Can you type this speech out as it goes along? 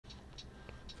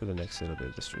for the next little bit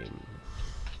of the stream.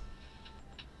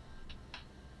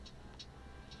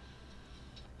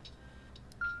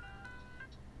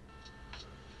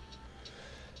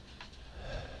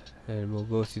 And we'll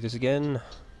go through this again.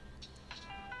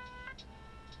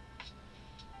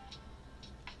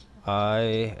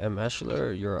 I am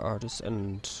Ashler, your artist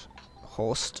and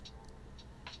host,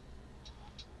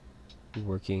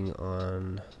 working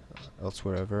on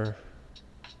Elsewherever,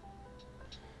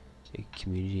 a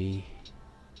community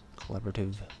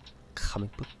collaborative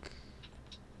comic book.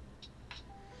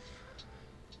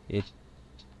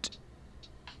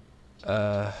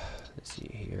 Let's see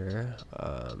here,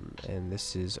 and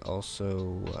this is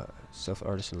also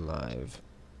Artisan Live.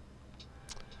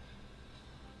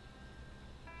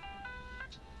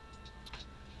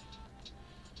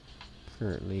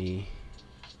 Currently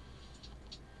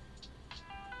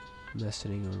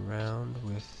messing around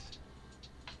with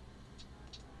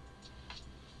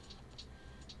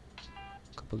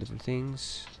a couple different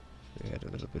things. We had a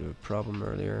little bit of a problem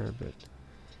earlier, but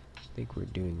I think we're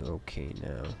doing okay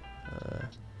now,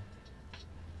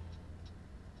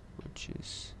 which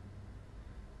is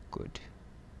good.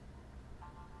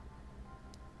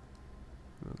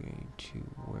 We're going to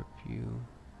warp you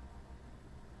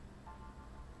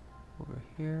over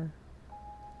here.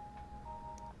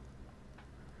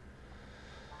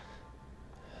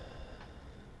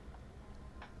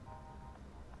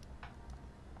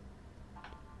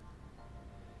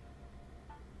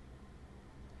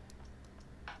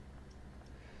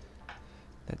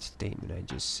 That statement I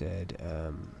just said,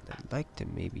 I'd like to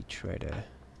maybe try to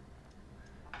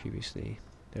previously.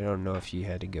 I don't know if you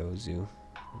had to go, Zoo.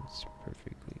 It's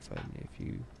perfectly fine if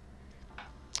you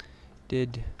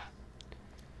did.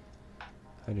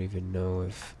 I don't even know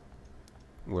if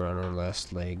we're on our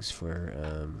last legs for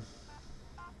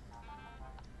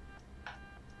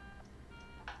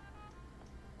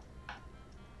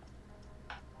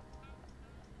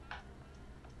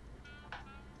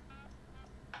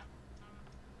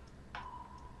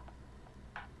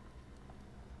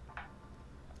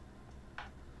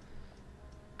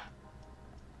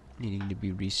needing to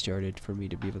be restarted for me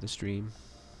to be able to stream.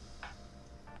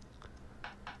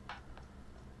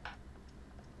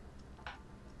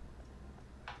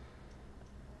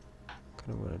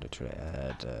 Kind of wanted to try to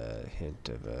add a hint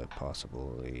of a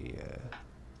possibly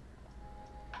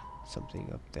something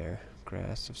up there,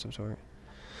 grass of some sort,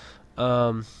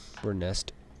 or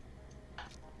nest.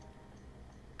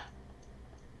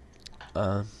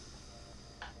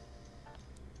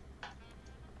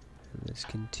 Let's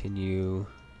continue.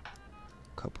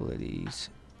 A couple of these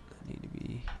that need to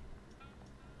be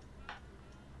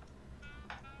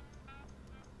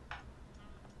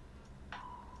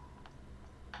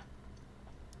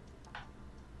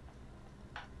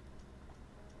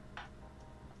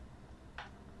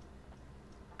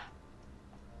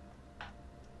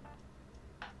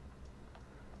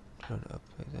done up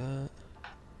like that.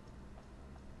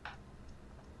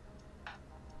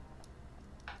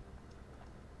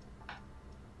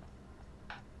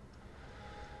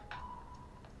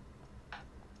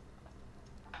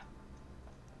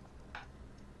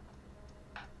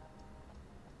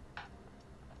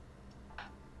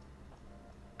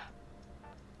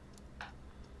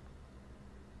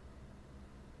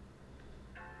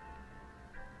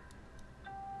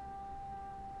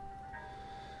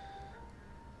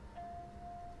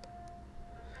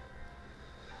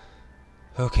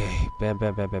 Okay, bam,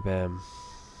 bam, bam, bam, bam.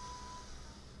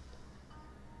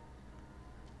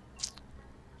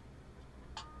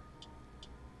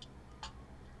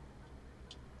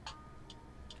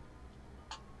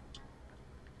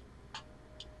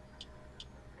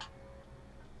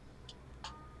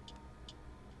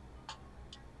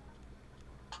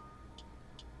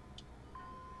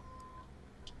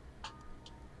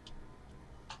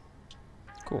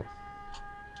 Cool.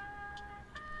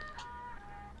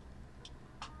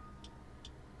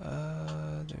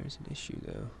 There's an issue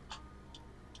though.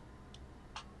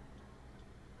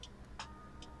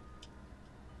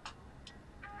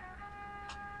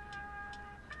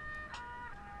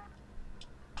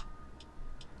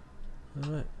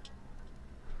 Alright.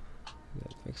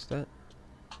 Gotta fix that.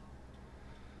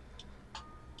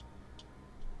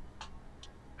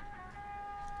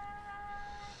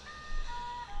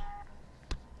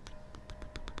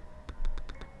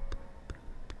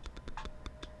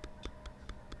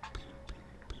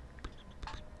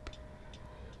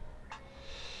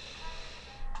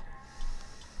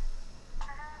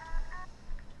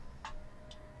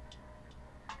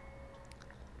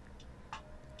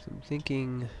 So I'm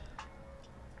thinking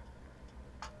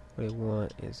what I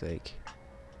want is like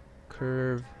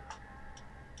curve,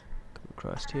 come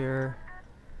across here,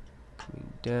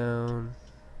 coming down.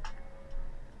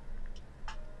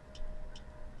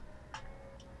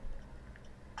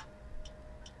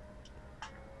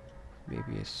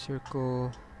 Maybe a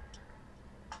circle.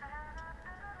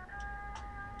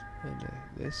 And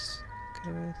this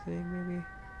kind of thing, maybe.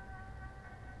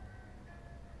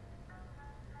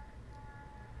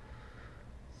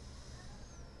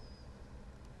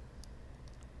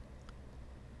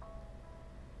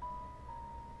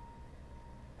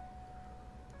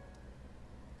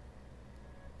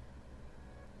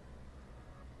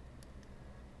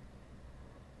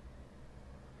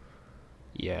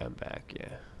 Yeah, I'm back,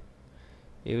 yeah.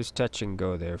 It was touch and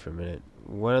go there for a minute.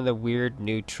 One of the weird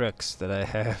new tricks that I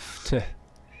have to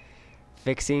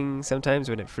fixing sometimes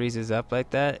when it freezes up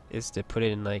like that is to put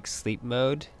it in like sleep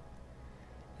mode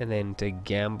and then to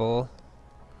gamble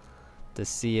to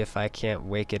see if I can't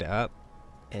wake it up,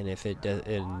 and if it does,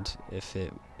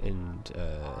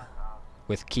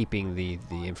 with keeping the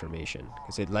information,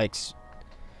 because it likes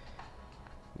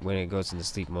when it goes into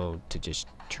sleep mode to just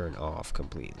turn off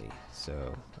completely.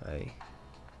 So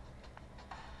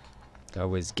I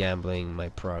was gambling my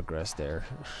progress there.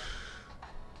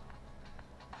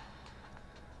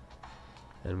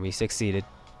 And we succeeded.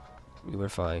 We were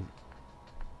fine.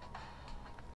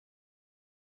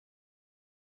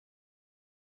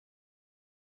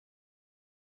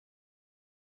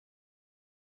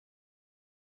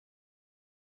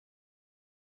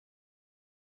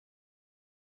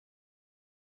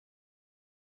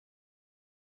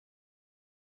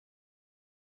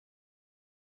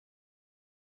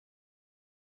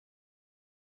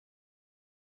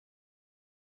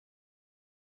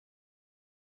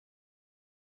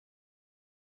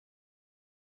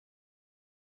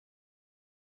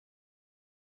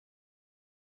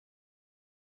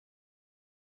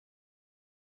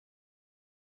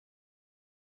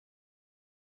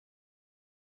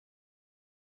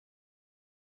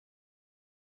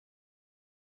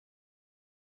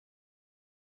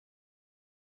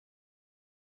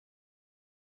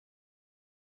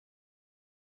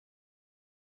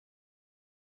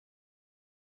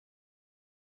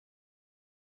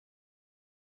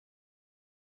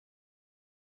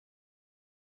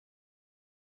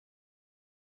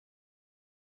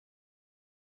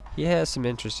 He has some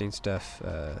interesting stuff,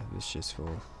 Vicious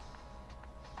Fool.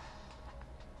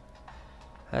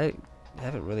 I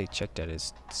haven't really checked out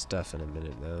his stuff in a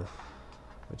minute though,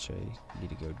 which I need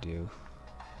to go do.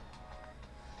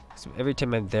 So every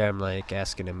time I'm there, I'm like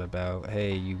asking him about,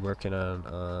 hey, you working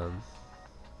on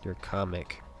your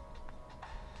comic?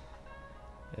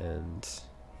 And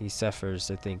he suffers,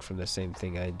 I think, from the same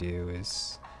thing I do.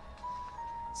 Is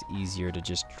it's easier to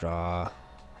just draw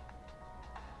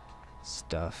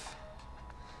stuff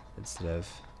instead of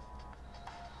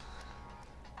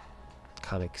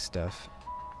comic stuff.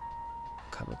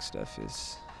 Comic stuff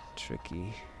is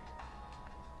tricky.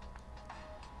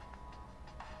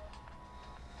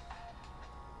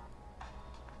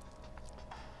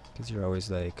 Because you're always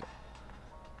like,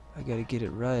 I gotta get it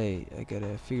right, I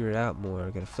gotta figure it out more, I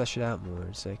gotta flesh it out more.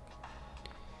 It's like,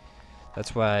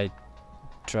 that's why I'm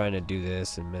trying to do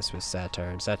this and mess with satire,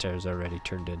 and satire's already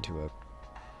turned into a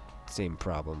same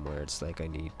problem where it's like I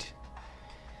need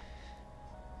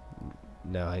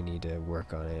to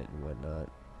work on it and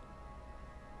whatnot.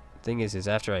 Thing is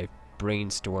after I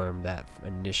brainstorm that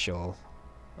initial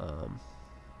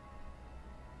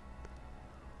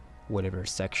whatever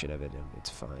section of it, it's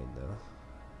fine though.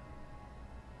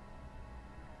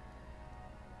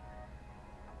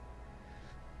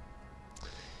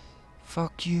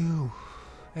 Fuck you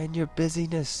and your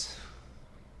busyness.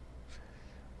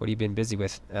 What have you been busy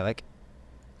with, Alec?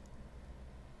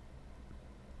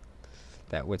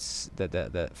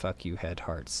 That fuck you had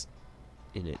hearts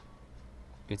in it.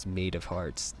 It's made of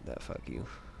hearts, that fuck you.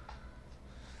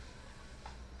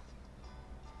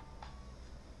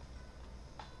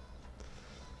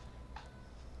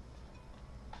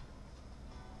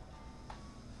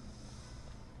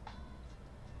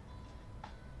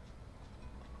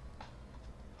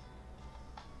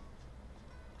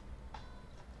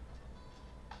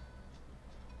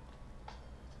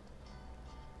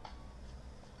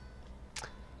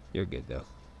 You're good though.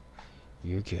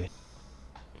 You're good.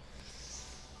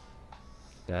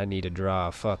 I need to draw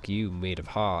a fuck you made of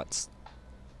hearts.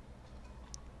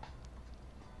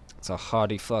 It's a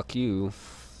hearty fuck you.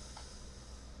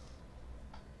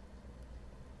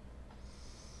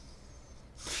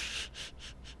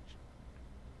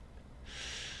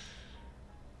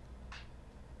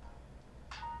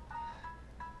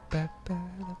 Ba ba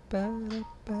da ba da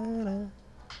ba da.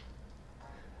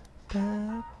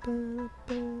 Ba ba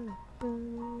ba ba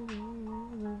ba.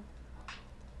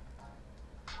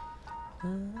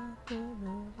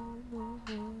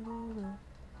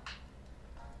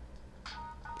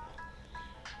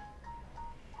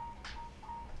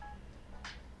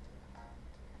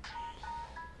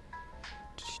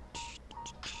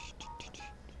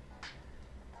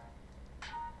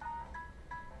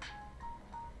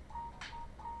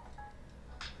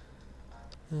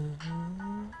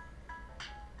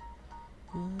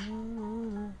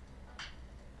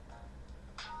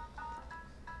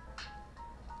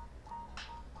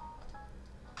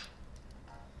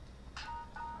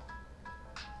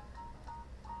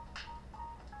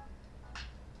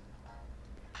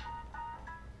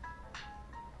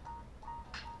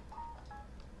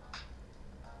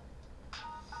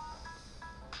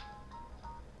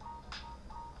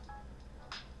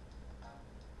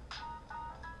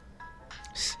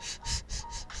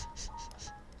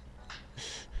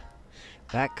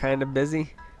 That kind of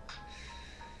busy?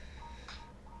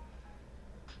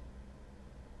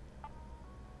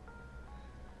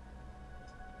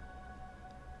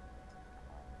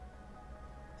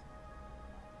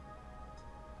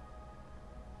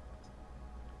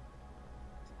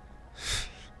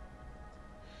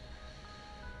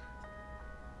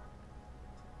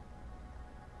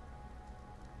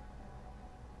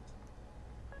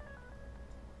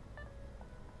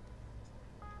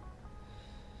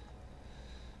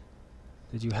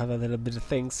 Did you have a little bit of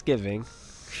Thanksgiving?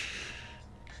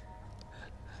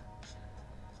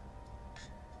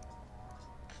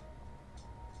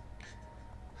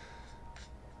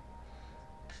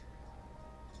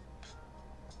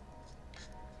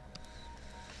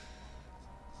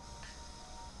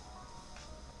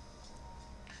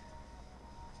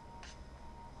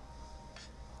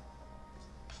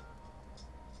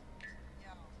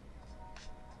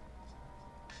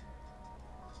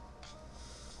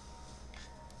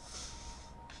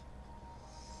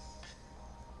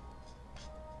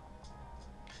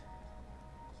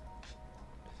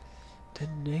 The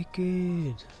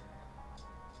naked.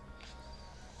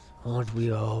 Aren't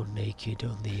we all naked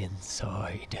on the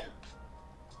inside?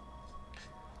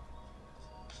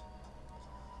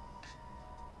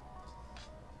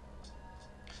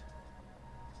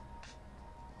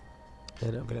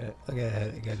 And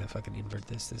I gotta fucking invert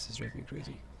this. This is driving me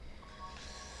crazy.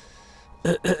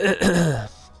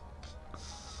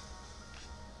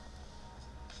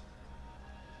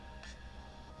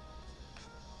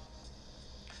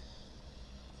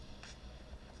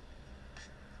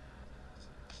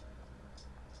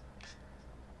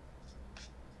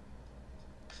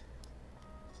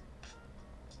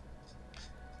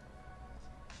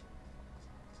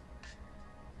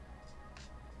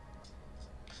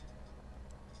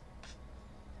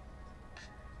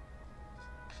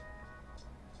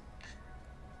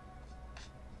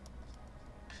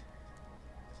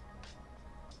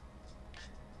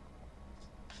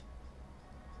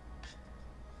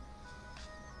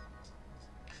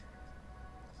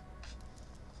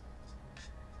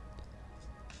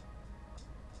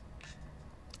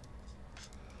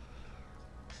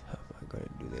 How am I going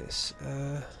to do this?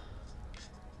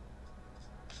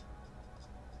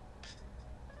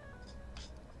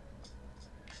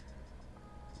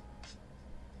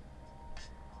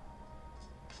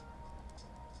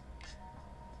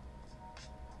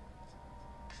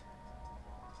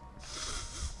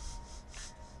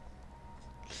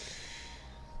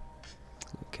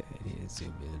 Okay, I need to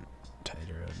zoom in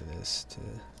tighter onto this to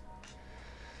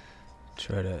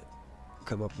try to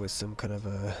come up with some kind of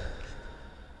a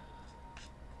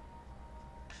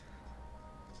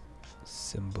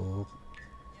symbol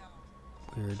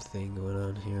weird thing going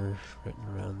on here written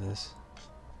around this.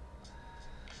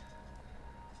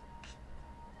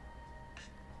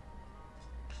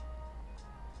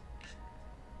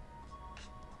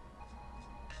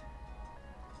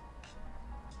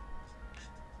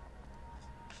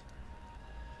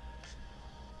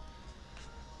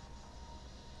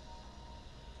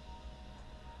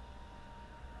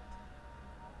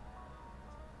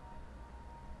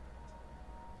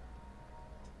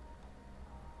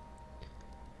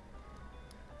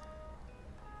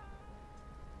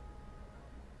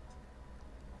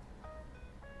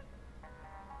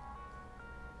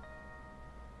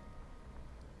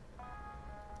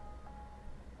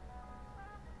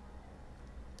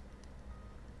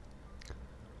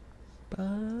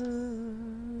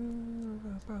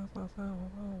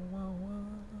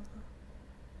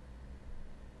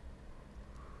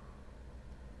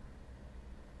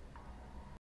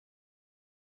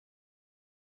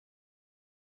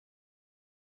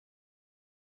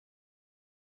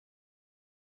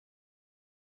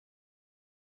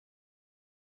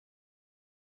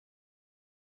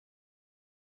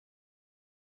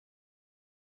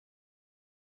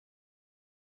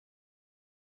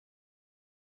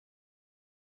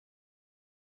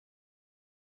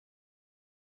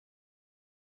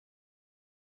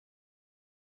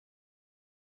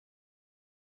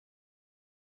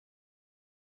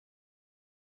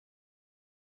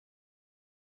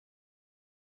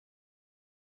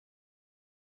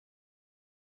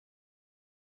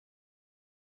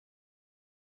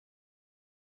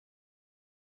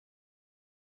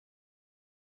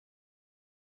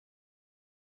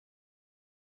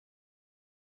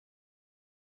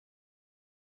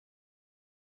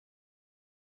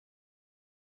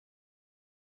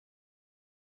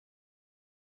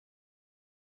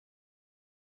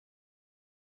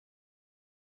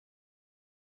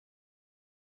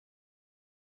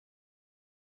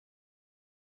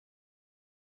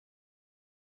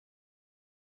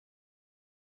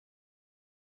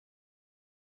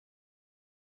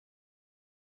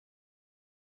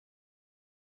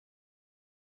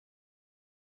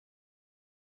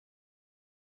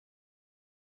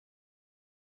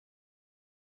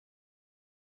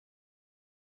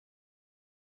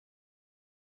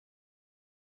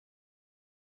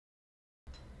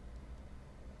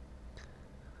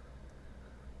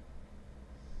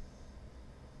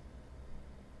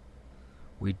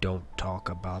 We don't talk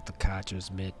about the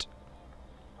catcher's mitt.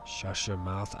 Shush your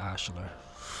mouth, Ashler.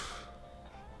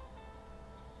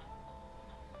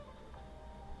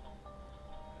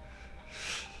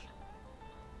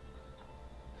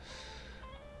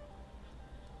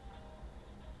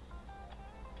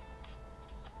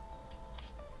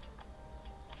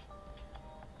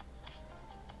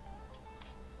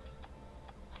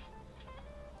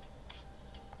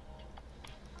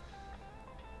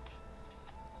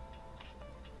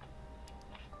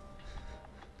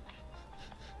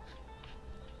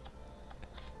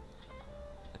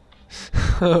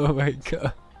 Oh my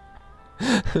god.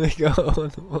 They go on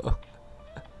the wall.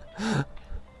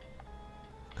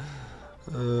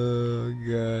 Oh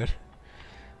god.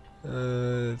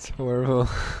 That's horrible.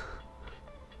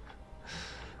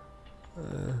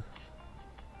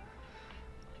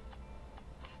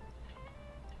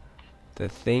 The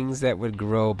things that would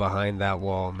grow behind that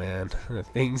wall, man. The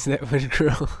things that would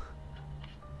grow.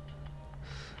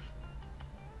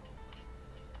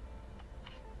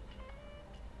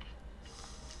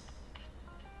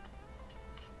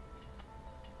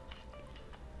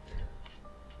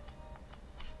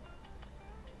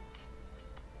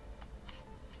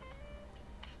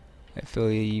 I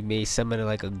feel you may summon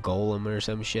like a golem or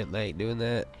some shit like doing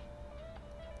that.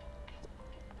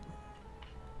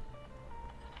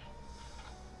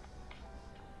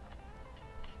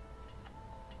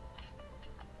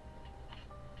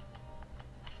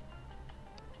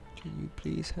 Can you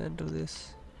please handle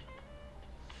this?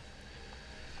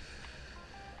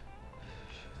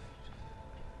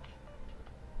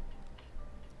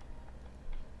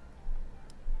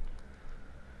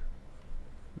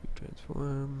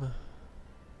 Transform.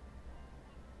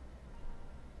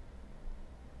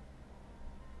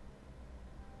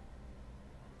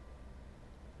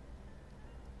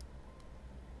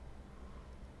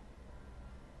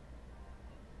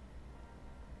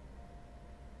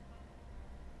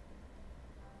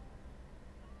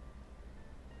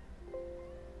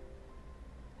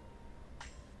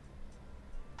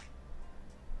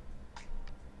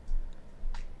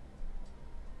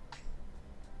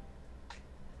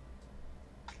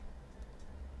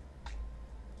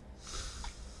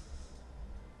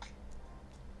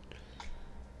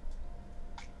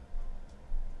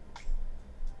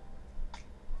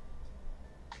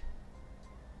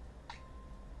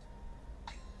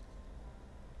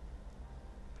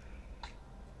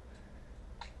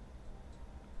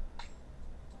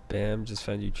 Bam, just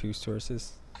found you true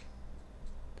sources.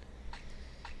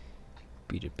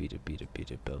 Beat it, beat it, beat it,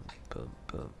 beat it, bump, bump,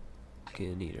 bump.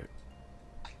 Can't eat her.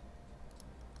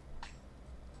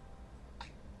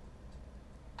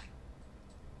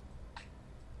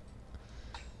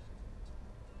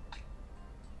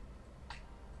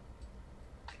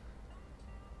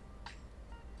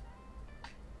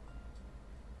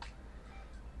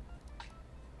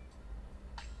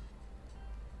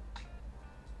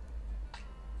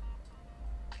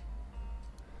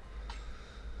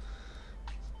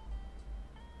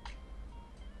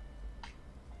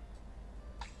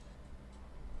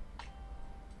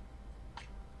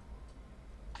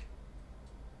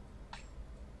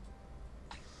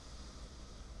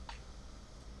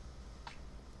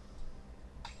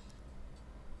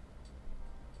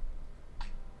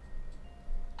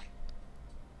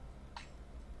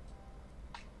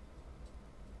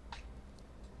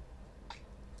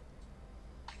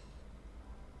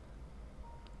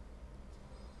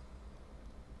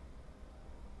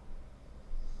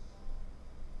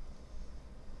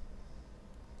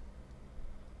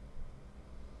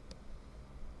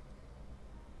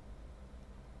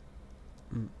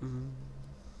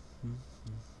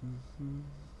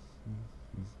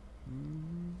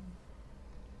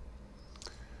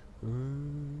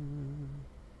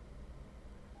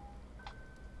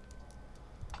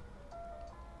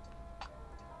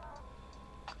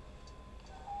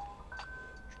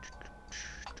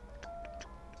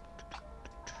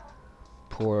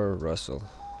 Poor Russell.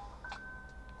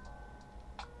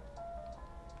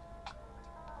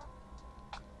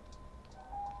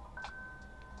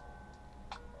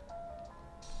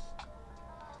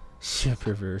 Shit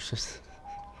perversions.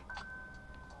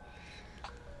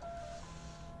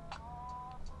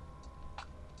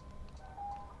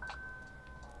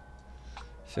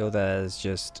 Feel that as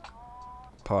just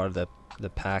part of the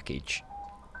package.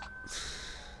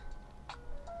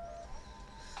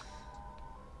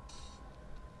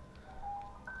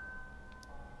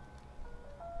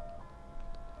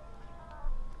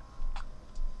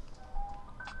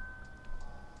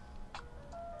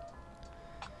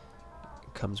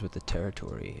 Comes with the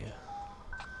territory.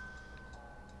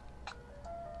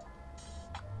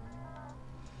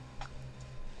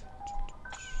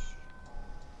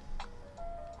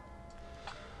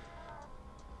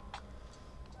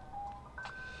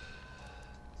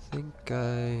 think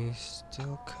I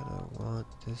still kind of want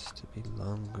this to be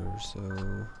longer, so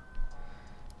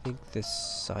I think this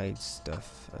side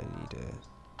stuff I need to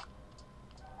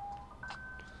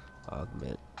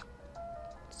augment.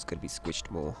 It's gonna be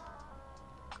squished more.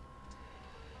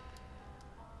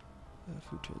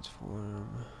 Food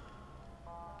transform.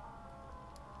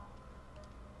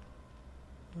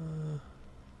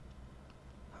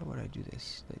 How would I do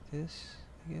this? Like this,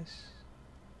 I guess.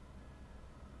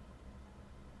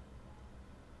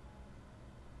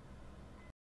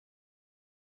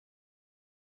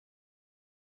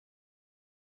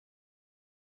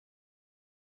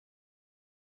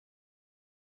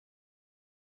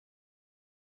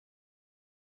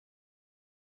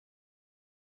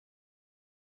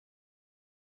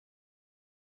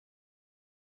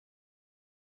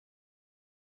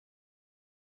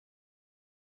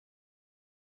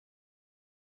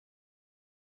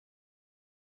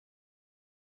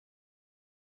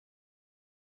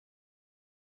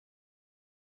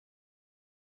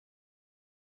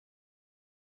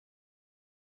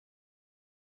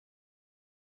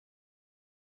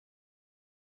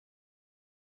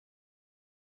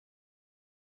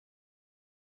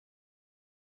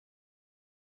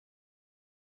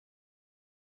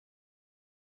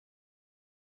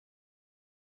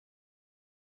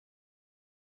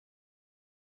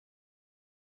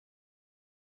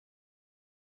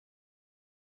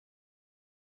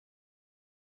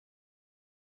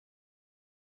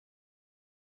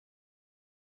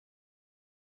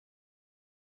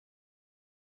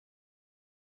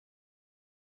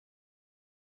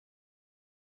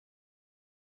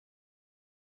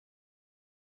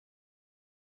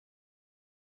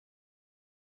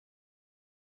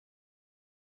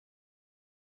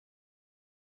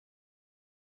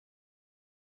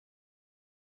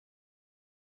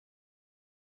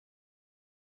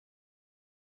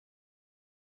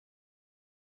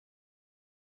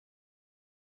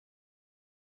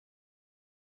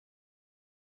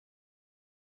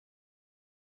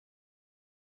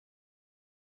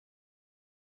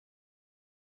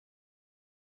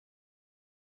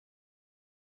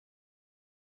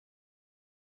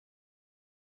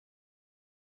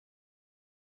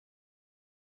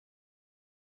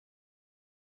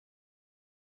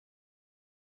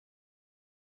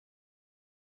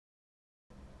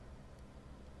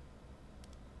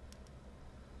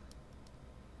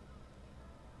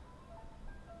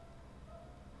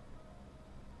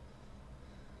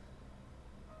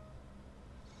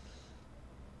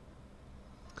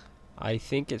 I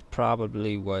think it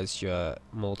probably was your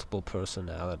multiple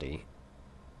personality.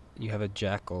 You have a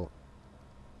jackal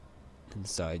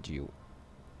inside you.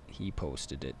 He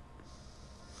posted it.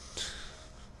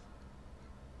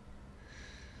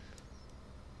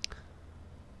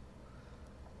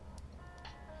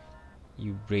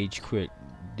 You rage quit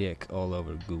dick all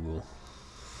over Google.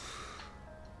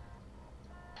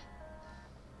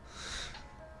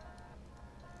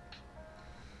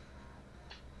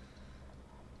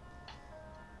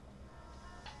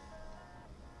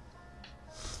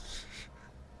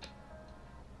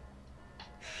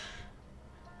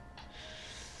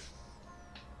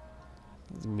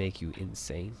 Make you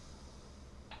insane.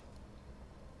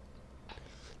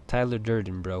 Tyler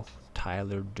Durden, bro.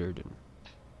 Tyler Durden.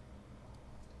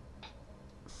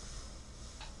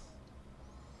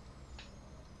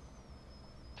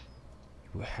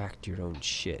 You hacked your own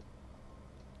shit.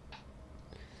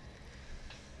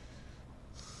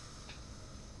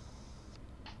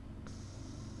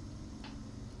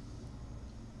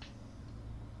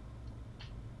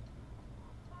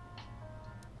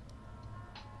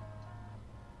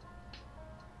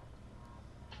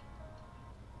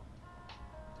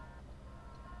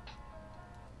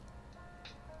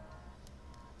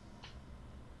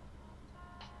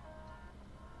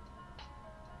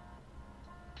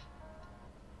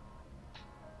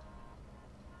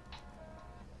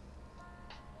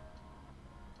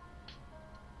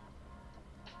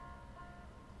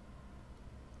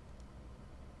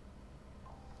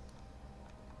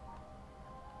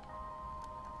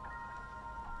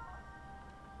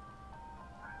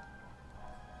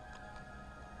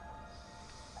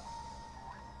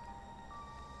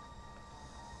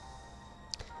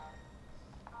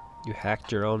 You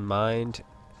hacked your own mind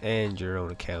and your own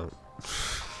account.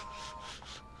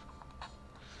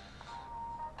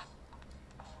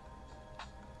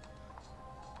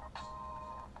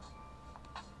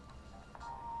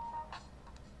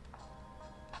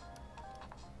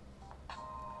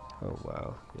 Oh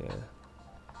wow, yeah.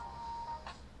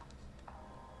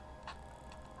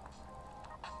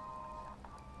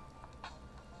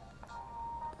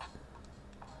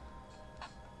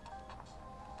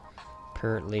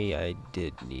 Currently, I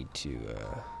did need to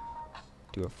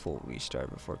do a full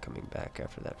restart before coming back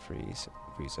after that freeze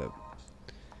up.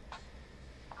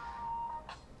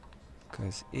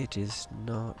 Because it is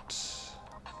not...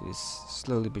 It is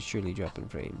slowly but surely dropping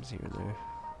frames here and there.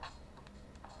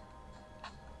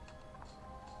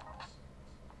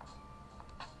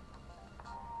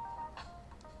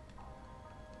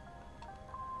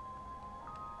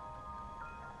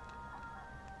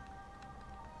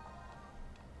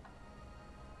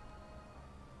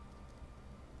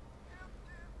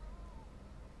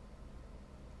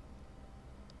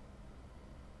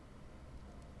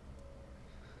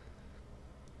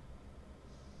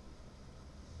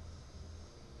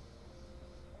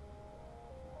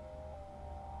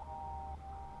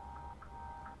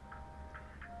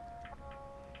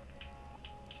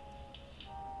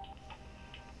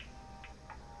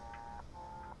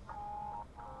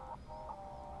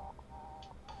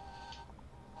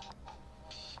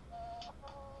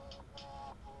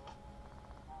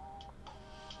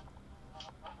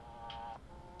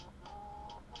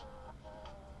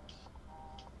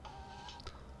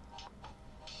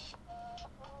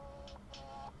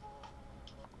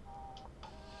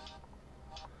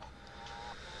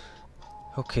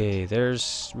 Okay,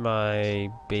 there's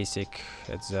my basic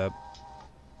heads up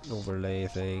overlay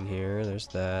thing here. There's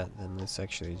that. Then let's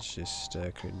actually just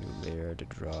create a new layer to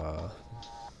draw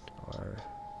our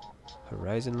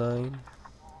horizon line.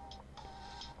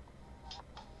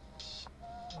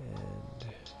 And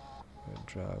I'm gonna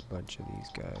draw a bunch of these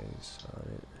guys on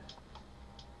it.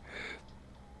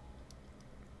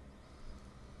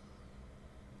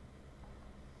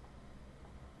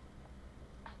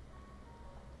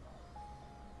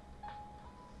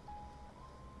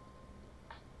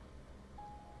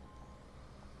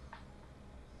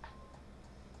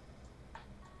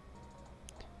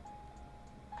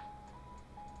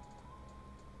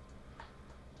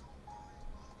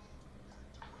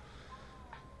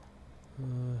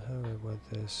 How do I want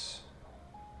this?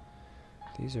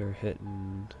 These are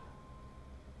hitting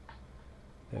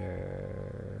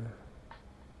there.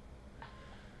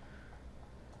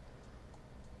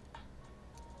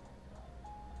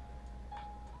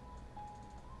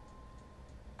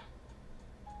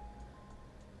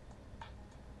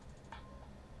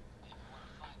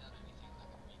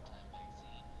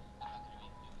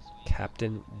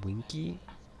 Captain Winky?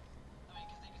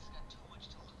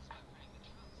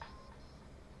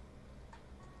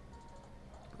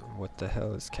 What the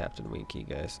hell is Captain Winky,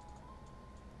 guys?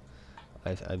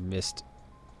 I missed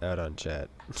out on chat.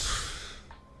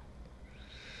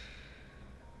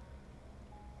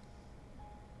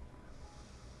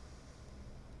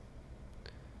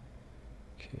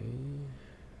 Okay.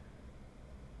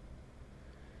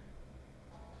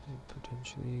 And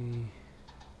potentially...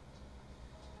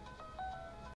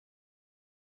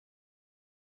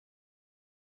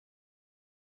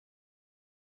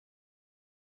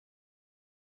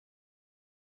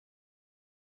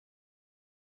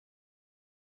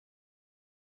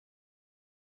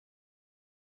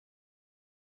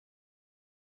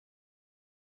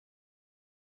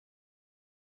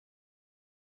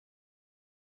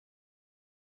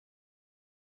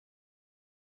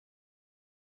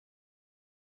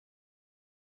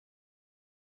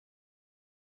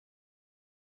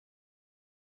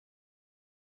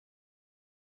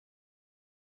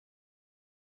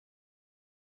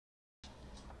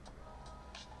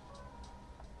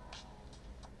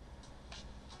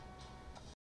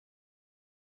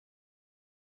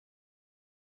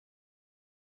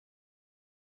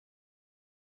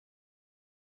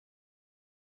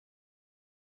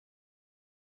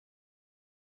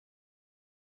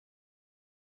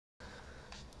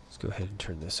 Let's go ahead and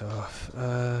turn this off. Go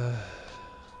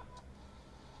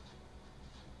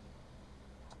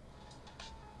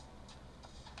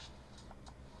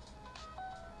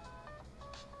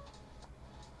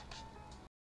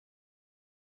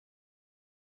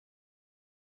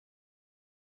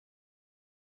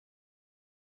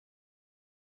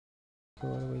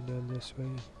all the way down this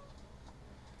way.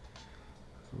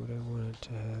 Would I want it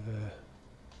to have a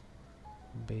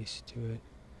base to it?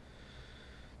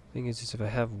 Thing is if I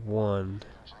have one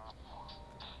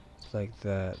like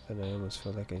that, then I almost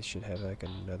feel like I should have like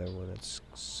another one that's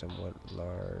somewhat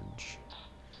large.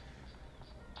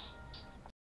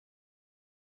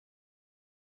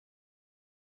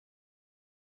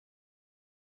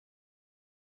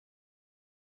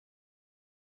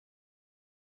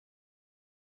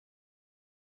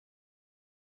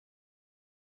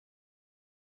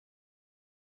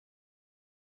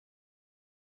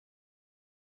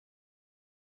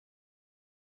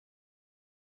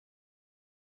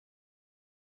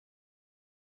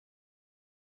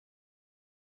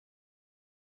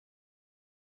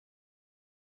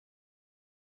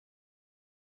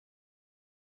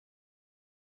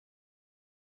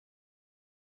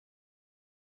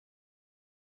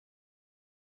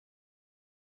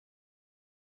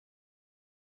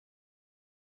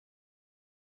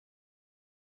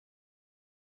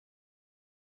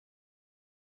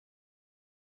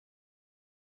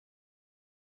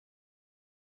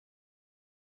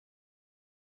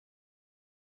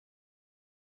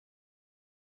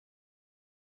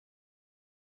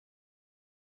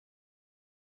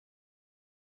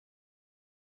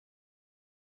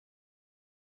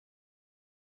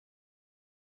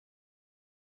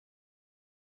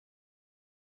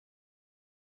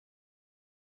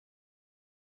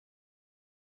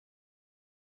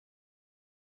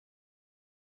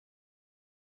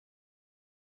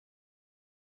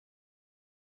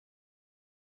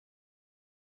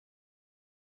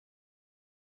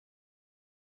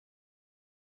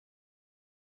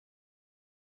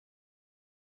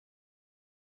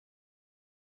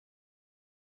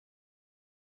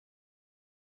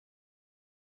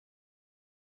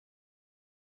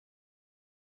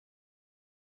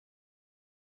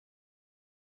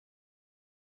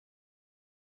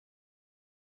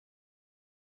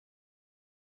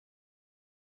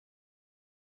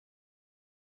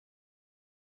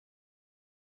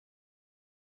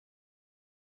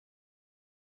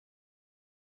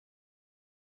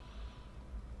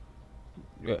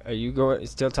 Are you going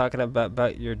still talking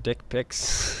about your dick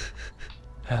pics?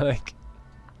 Like,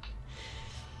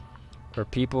 or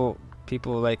people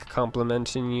like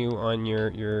complimenting you on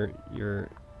your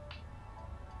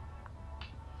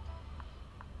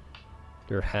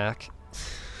hack?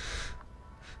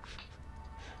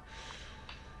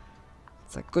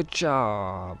 It's like, good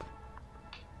job.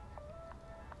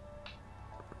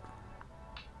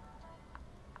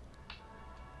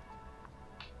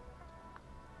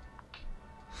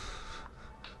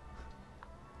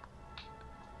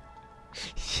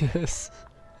 Yes.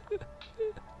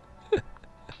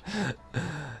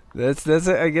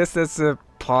 I guess that's a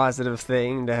positive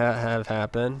thing to have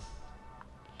happen.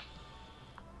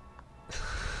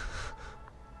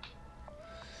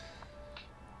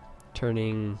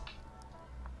 Turning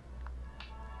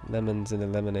lemons into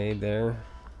lemonade there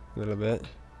a little bit.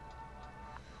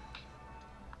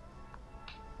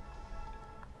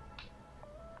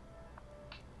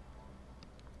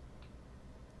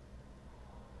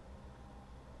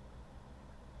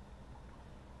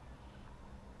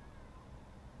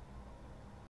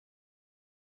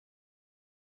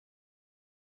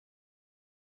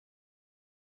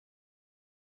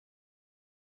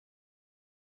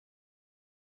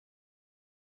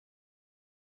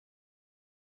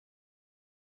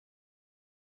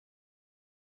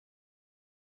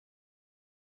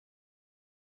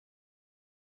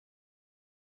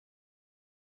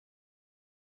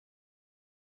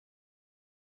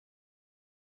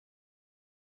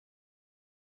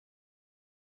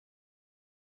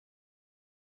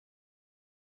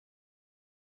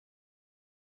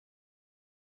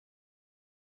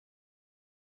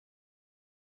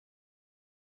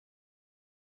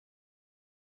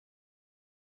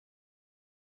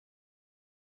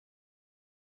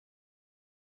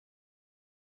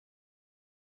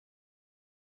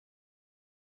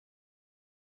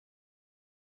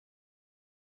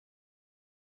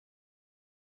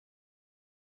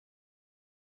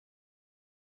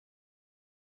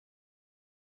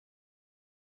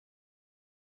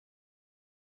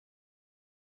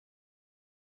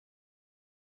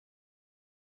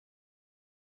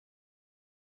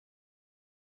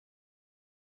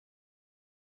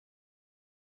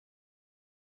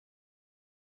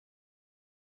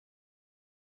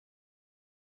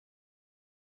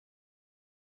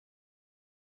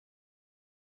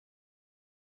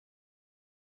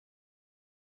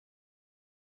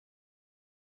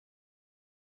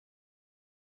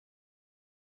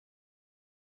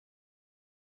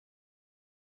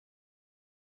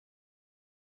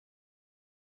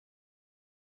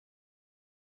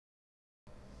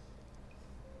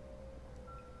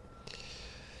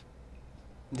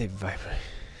 They vibrate.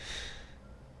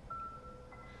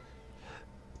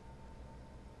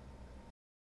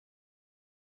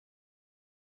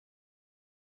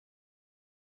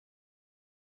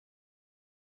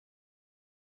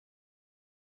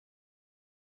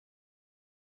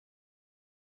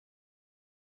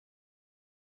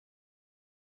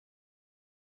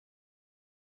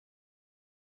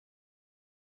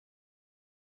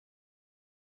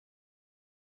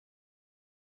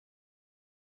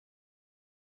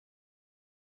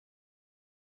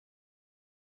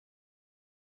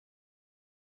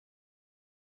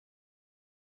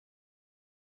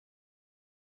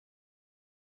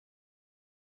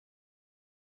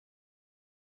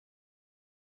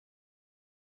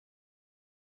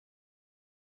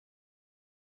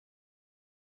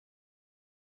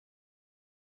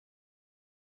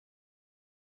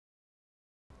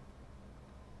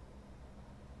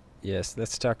 Yes,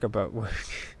 let's talk about work.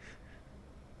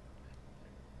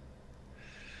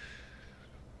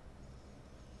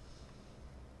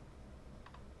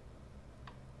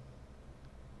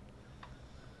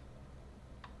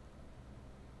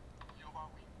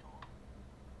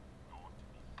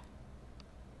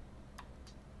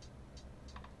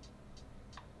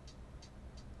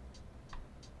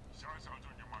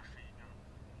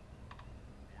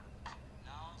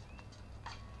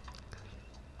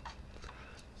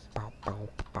 Bow, bow,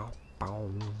 bow, bow.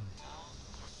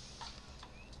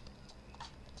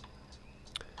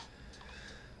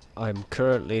 I'm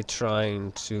currently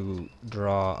trying to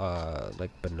draw like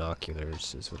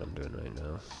binoculars is what I'm doing right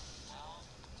now.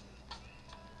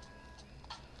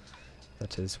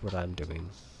 That is what I'm doing.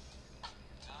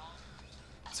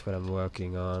 That's what I'm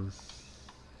working on.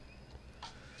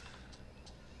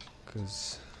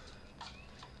 Because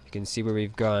you can see where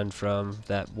we've gone from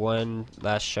that one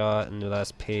last shot and the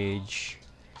last page.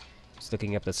 He's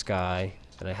looking up the sky,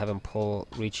 and I have him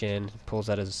reach in, pulls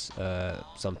out his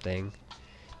something,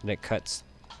 and it cuts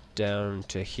down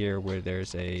to here where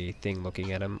there's a thing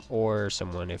looking at him, or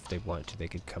someone, if they want to, they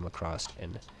could come across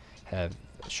and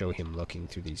show him looking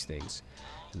through these things,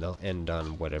 and they'll end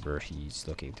on whatever he's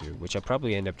looking through, which I'll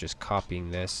probably end up just copying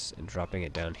this and dropping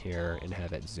it down here and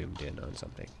have it zoomed in on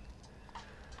something.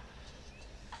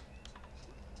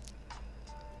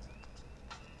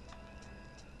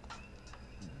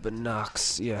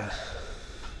 Binocs, yeah.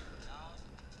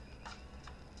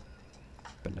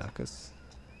 Binocs.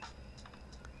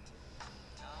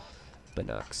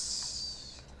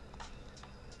 Binocs.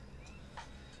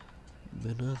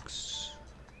 Binocs.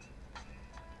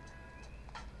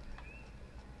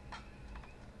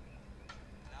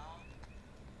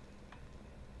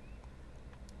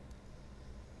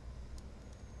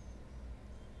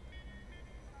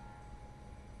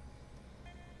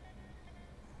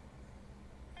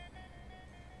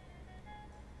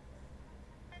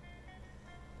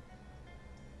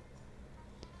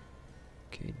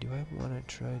 Okay, do I want to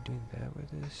try doing that with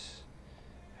this?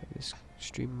 Have this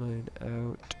streamline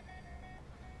out.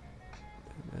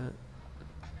 And that.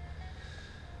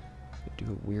 Do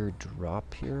a weird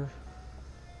drop here.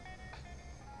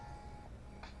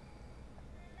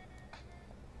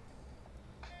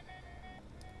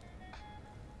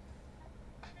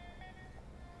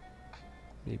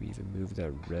 Maybe even move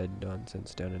that red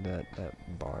nonsense down into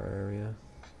that bar area.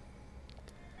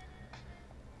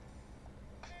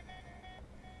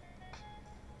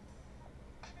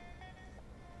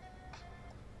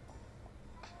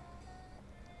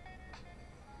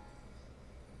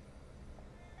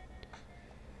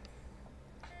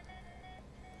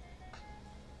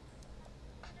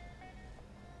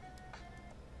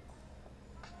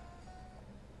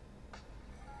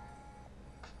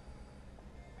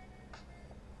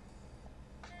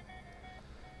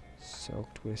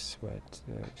 Soaked with sweat.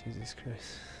 Oh, Jesus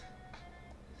Christ.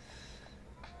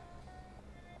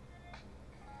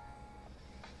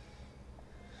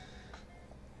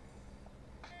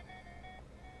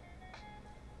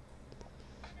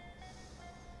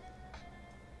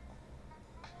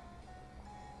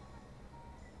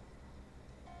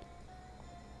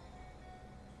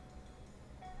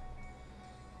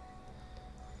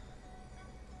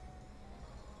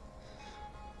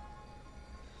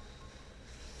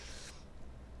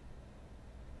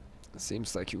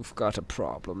 Seems like you've got a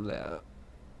problem there.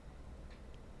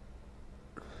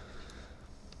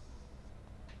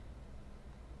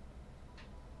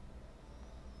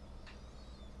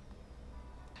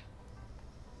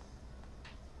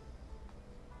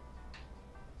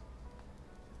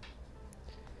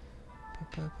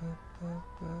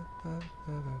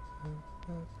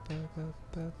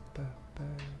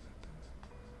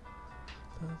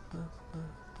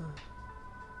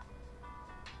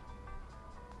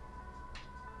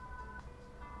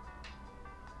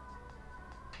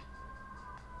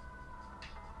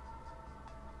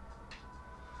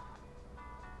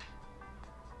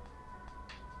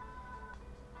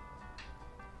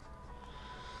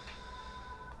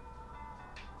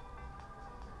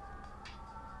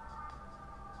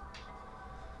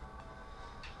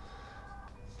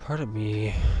 Part of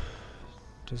me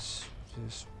just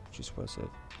wants to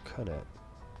kind of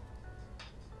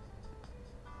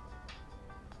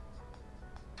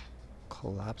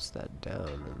collapse that down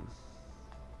and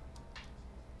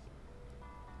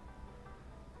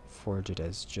forge it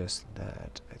as just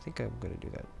that. I think I'm gonna do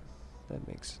that. That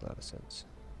makes a lot of sense.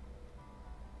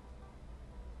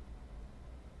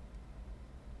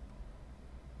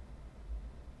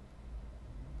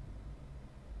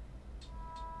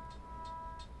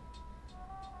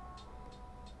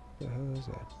 The hell is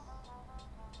that?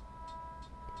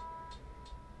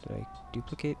 Did I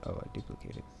duplicate? Oh, I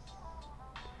duplicated.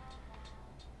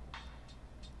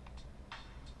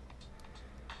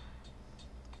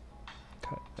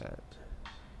 Cut that.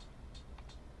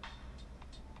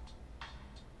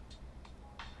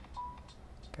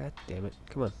 God damn it.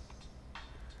 Come on.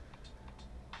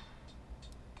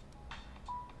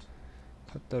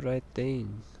 Cut the right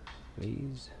thing,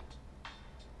 please.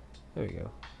 There we go.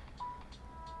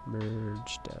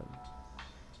 Merge down.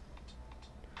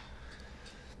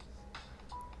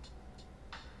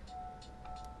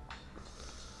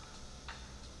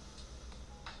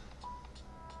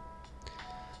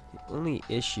 The only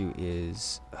issue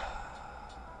is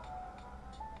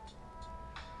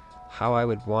how I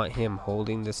would want him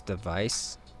holding this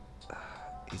device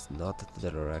is not the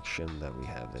direction that we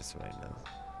have this right now.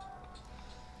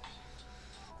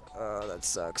 Oh, that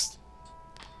sucks.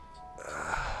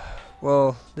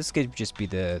 Well, this could just be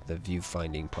the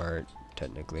viewfinding part,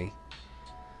 technically.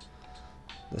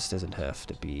 This doesn't have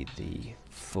to be the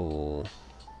full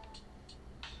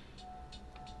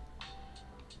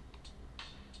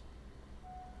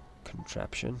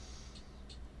contraption.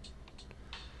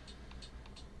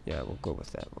 Yeah, we'll go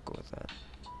with that. We'll go with that.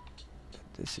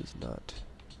 But this is not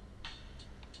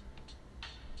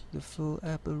the full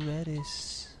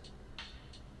apparatus.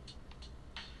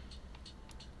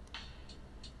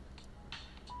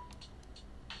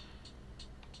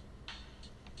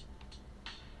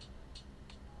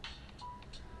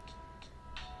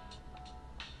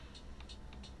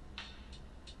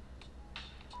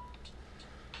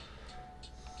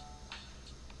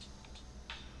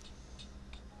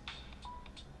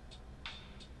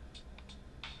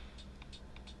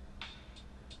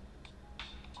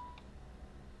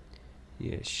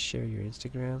 Yeah, share your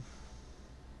Instagram.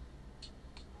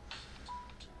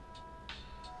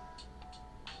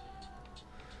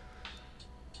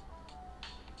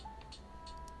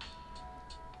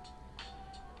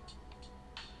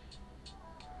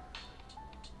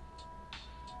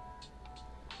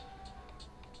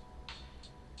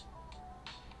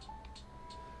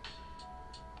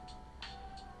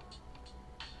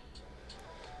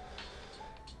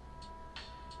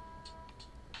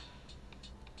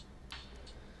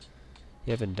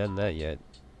 You haven't done that yet.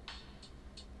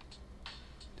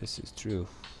 This is true.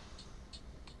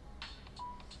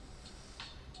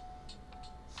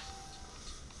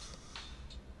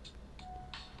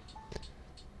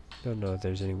 Don't know if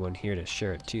there's anyone here to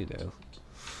share it to, though.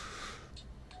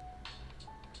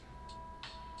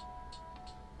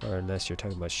 Or unless you're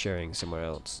talking about sharing somewhere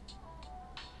else.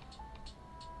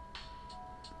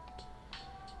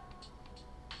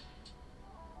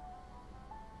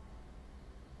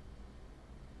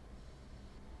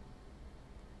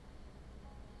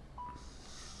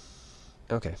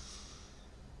 Okay.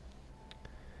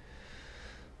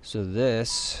 So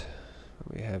this,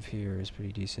 what we have here is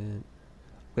pretty decent.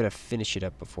 I'm gonna finish it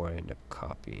up before I end up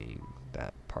copying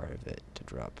that part of it to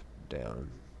drop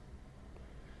down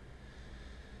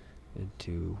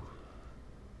into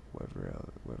wherever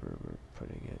we're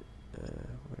putting it. We're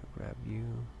gonna grab you,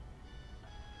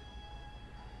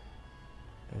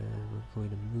 and we're going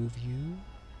to move you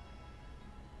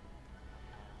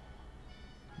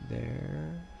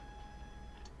there.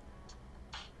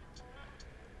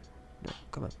 No,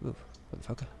 come on, move,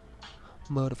 motherfucker.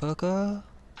 Motherfucker.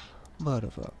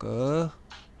 Motherfucker.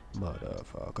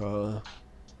 Motherfucker.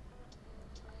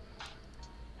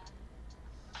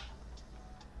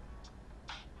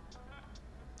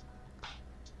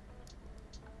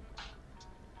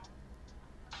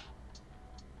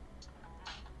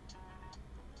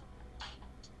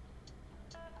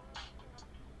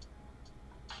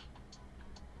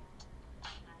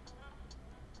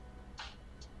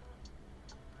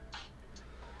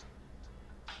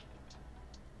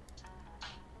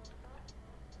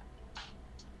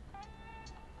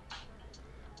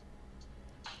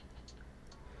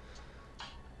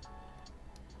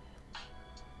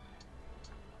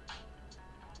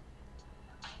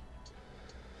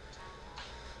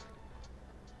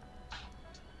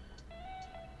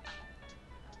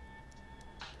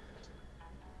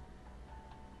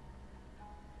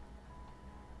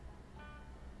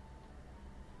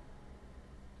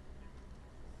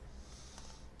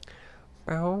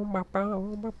 Bow, bow,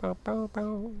 bow, bow, bow, bow,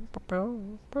 bow,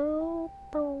 bow, bow,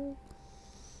 bow.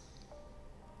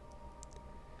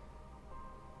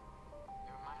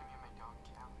 It reminded me of my dog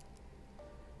Callie.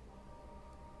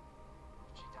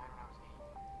 She died when I was 8.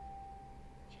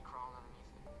 She crawled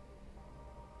underneath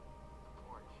the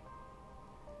porch.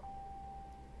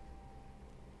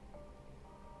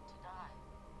 To die.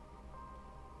 To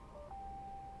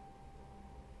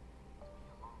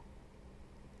be alone.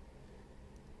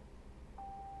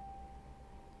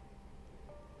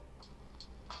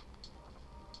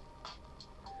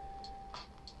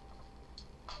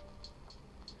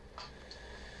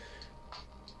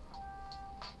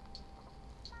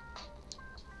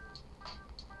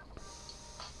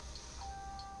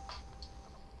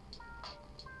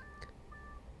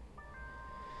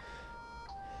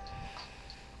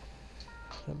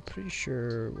 I'm pretty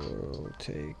sure we'll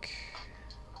take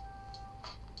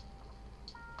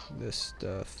this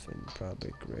stuff and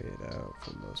probably gray it out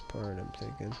for the most part, I'm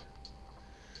thinking. To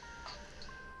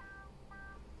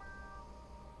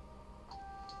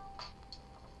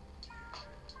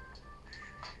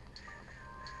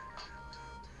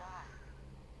die.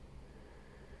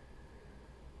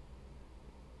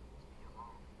 To be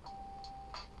alone.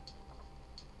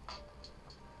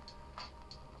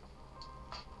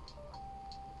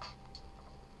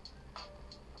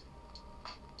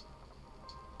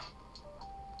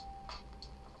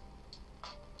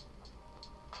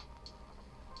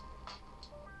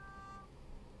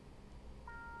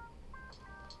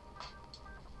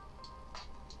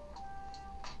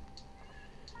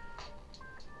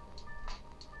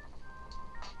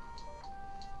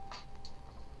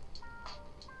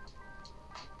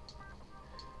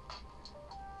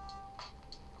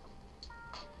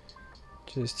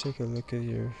 Just take a look at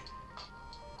your...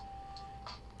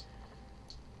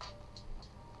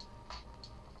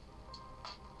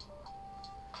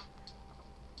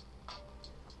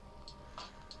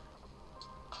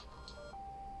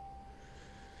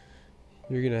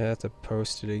 You're gonna have to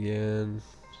post it again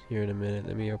here in a minute.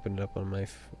 Let me open it up on my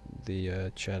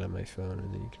the chat on my phone,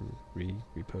 and then you can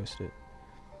repost it.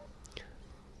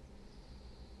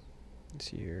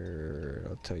 Let's see here.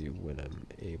 I'll tell you when I'm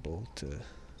able to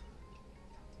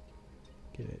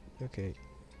get it. Okay.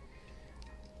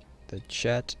 The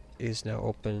chat is now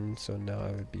open, so now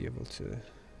I would be able to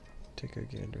take a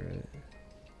gander at it.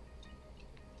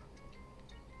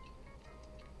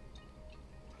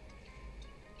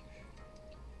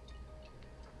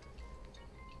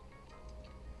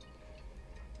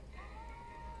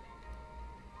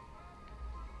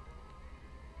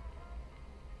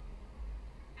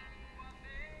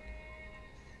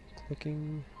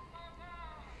 Looking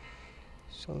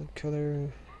solid color.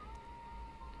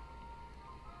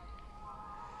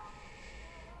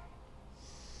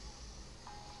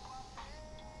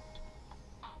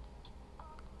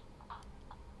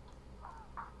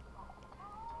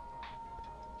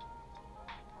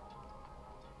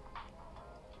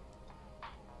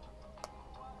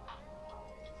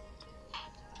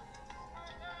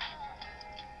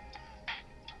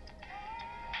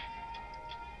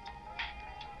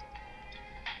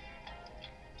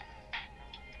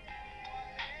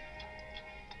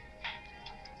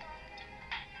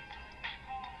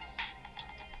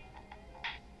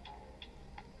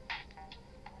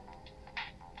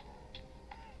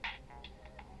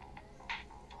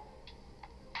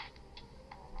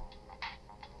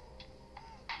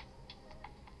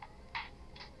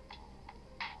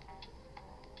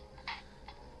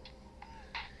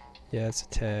 Yeah, it's a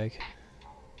tag.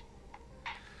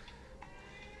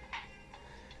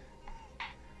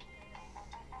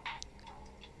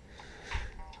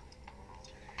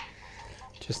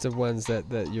 Just the ones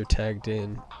that you're tagged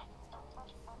in.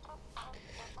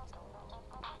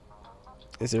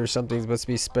 Is there something supposed to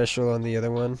be special on the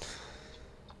other one?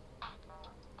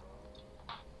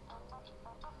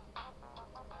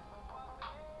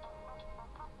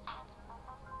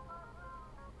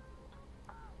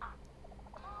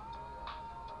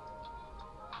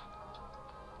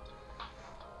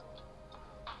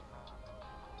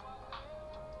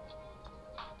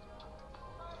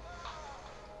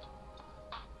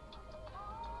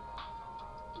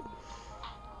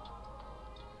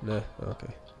 No,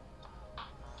 okay.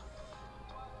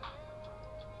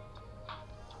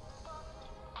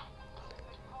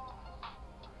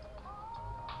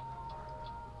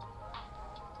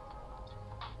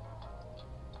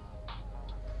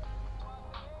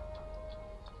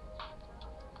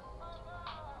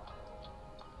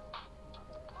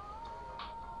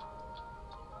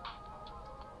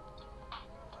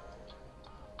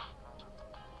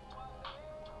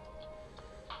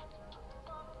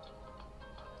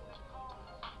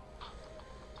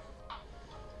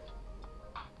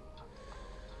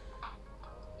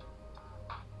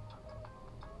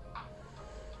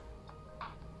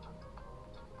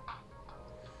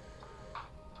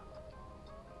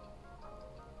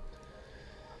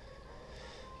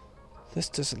 This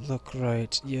doesn't look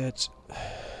right yet.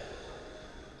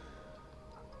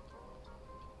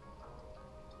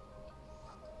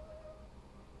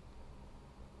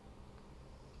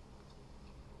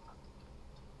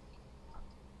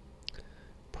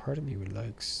 Part of me would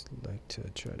like to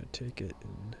try to take it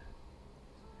and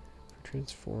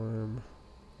transform,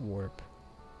 warp.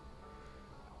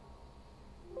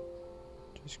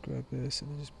 Just grab this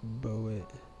and just bow it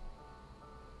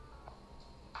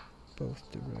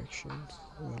both directions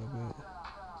a little bit.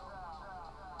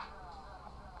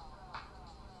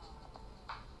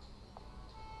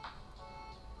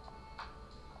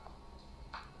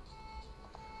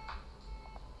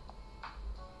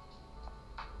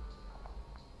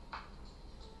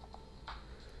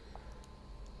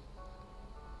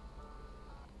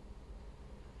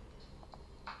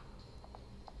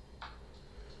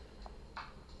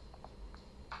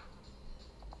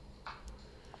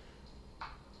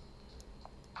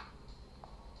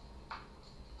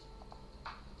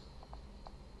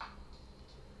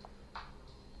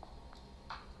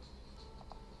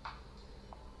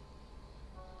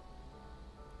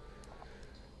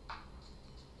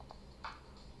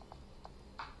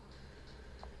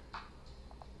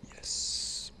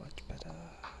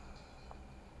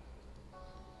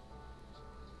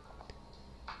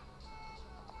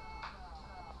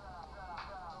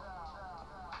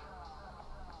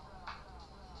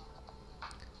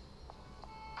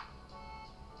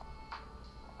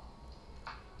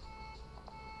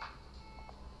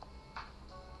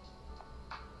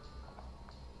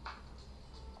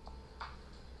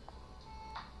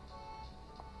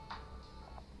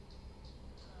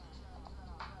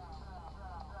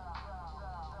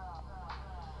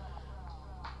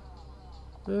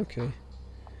 Okay.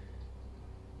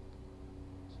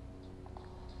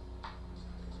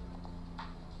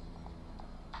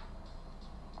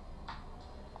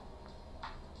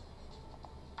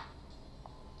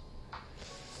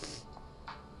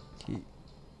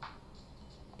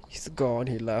 He's gone.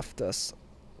 He left us.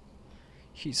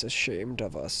 He's ashamed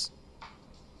of us.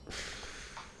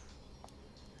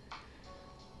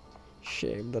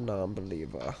 Shame the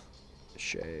non-believer.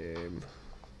 Shame.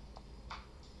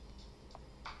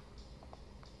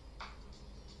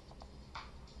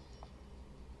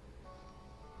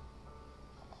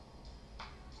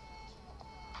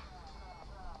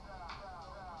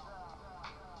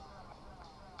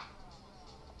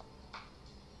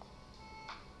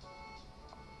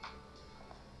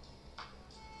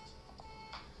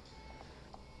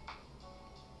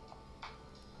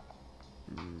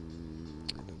 I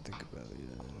don't think about it.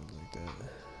 I don't like that.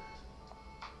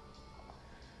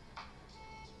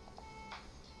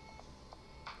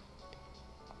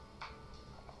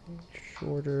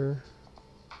 Shorter.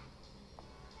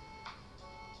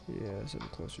 Yeah, something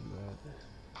closer to that.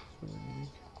 That's what I need.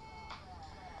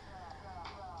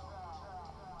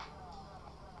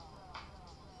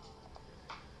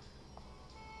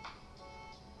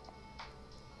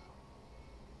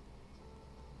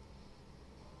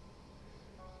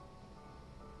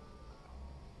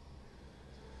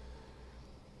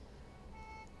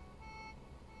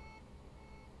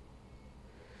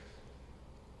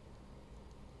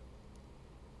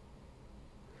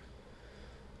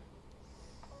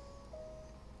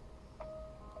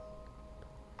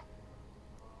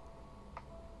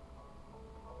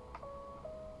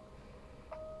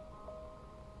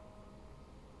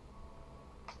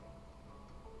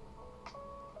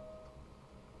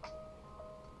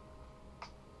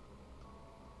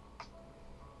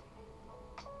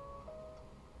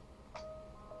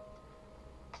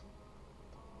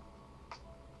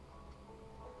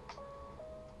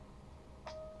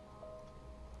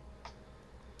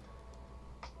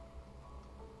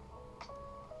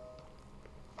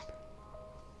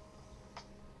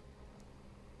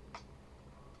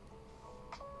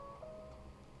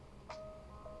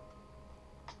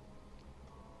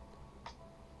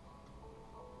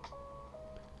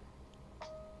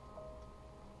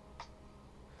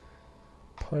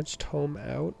 Punched home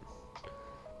out.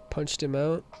 Punched him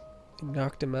out.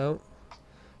 Knocked him out.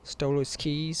 Stole his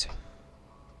keys.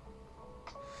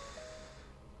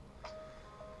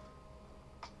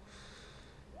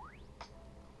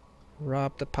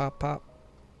 Robbed the pop-pop.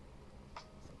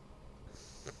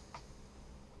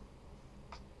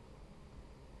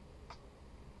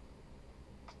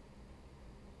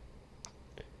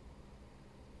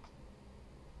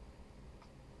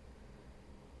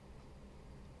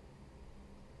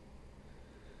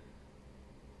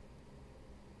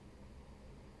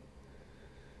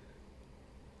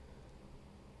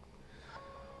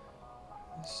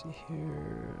 Let's see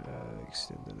here.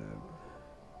 Extend it out.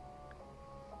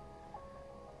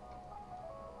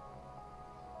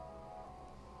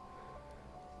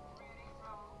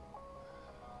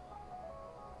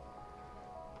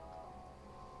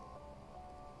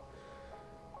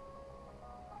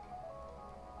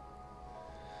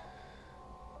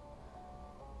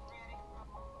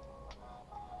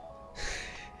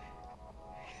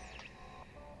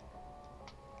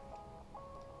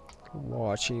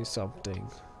 Watching something.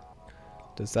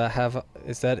 Does that have?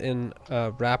 Is that in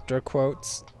Raptor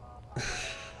quotes?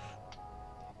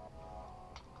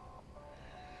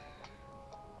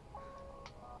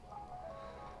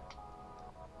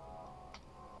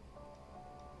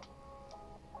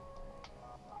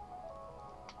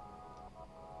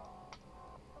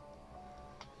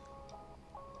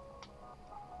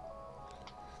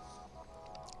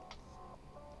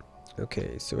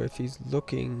 Okay, so if he's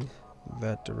looking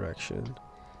that direction,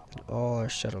 then all our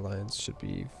shadow lines should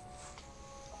be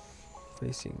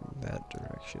facing that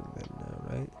direction then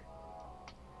now, right?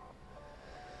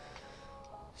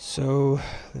 So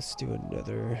let's do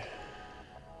another.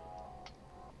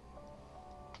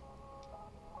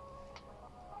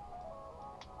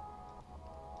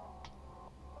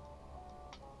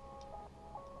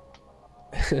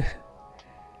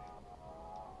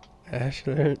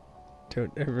 Ashler,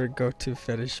 don't ever go to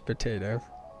fetish potato.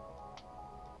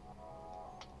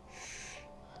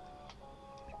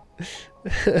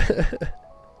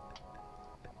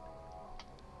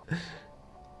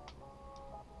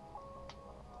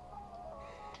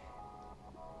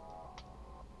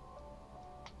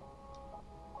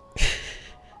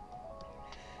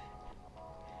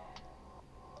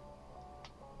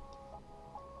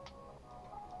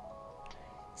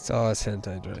 Saw his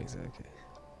hentai drawings, okay.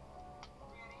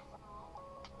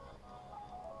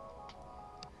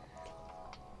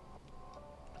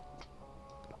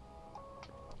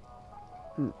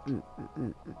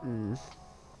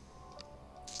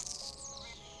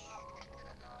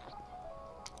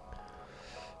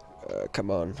 Come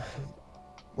on.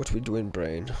 What we doing,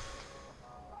 brain?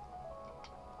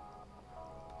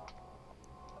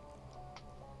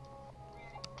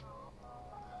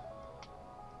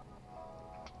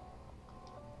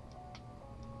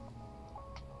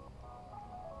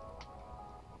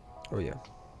 Oh yeah.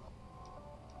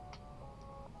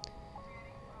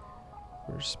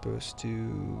 We're supposed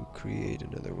to create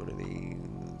another one of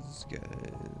these guys.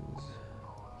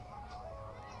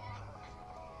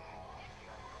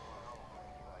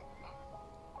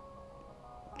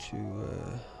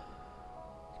 To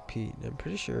compete. And I'm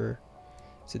pretty sure.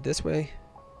 Is it this way?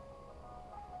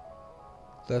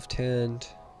 Left hand.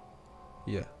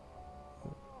 Yeah.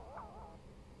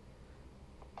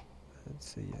 I'd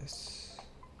say yes.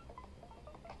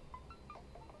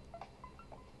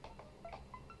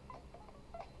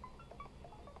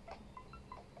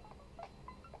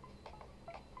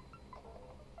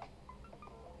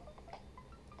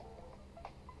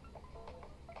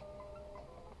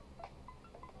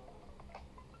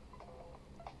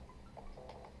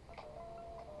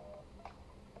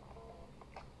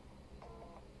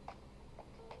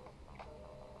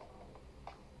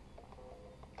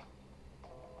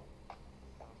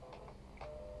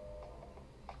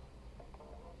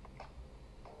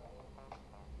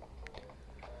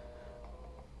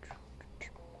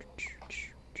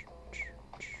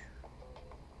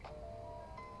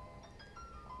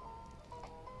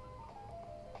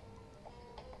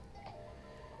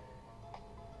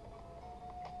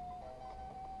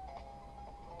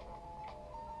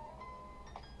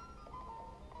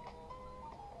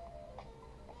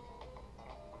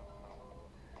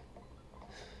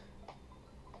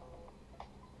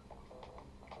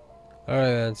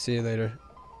 Alright, man. See you later.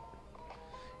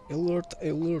 Alert,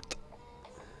 alert.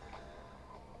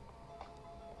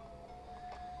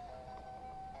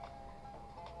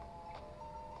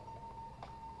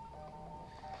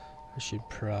 I should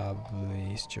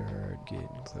probably start getting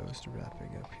close to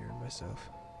wrapping up here myself.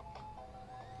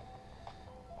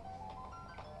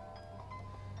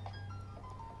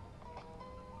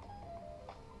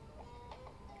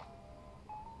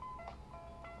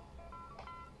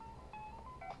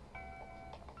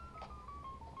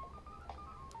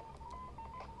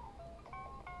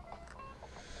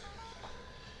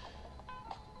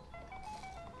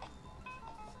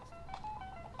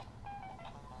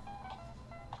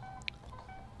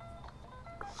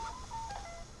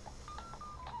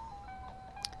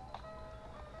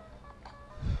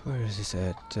 Where is this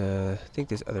at? I think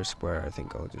this other square, I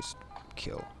think I'll just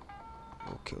kill.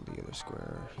 We'll kill the other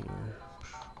square here.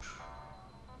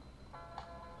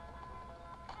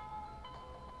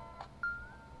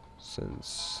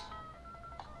 Since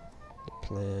the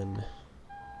plan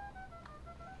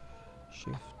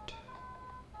shift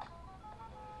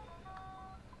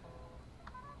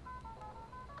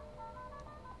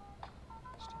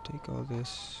is to take all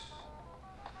this,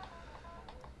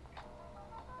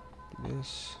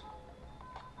 this.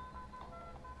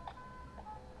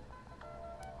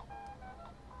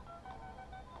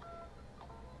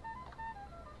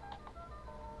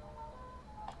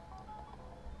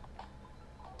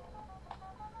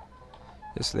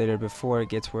 This later before it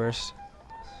gets worse.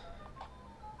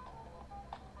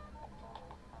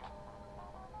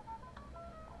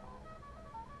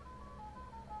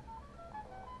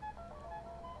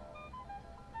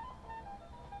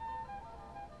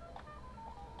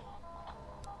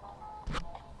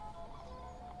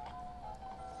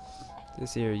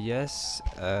 This here, yes.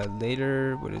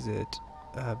 Later, what is it?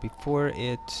 Before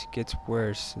it gets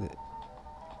worse.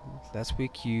 Last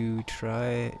week you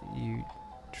trying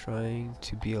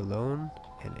to be alone,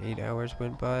 and 8 hours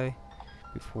went by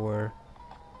before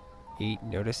 8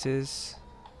 notices.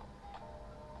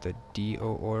 The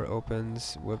DOR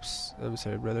opens. Whoops. I'm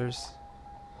sorry, brothers.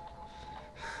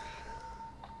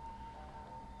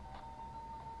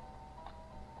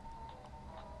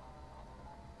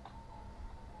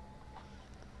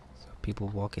 So people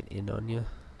walking in on you.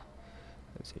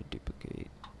 Let's say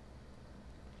duplicate.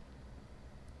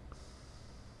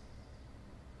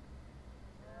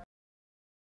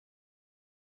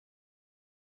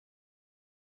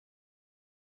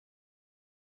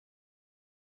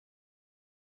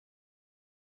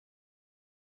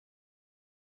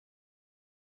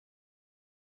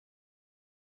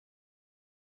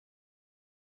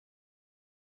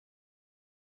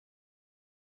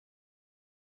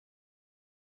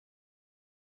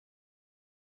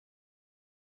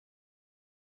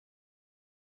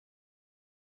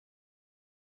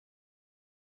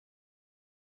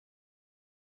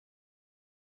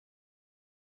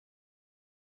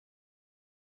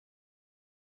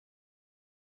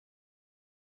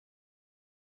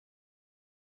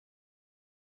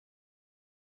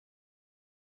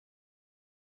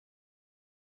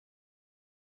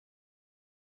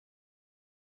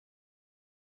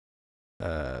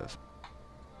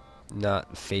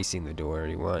 not facing the door.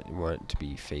 You want it to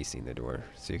be facing the door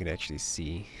so you can actually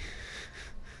see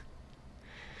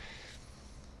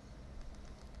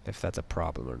if that's a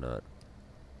problem or not.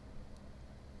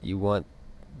 You want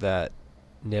that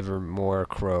nevermore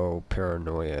crow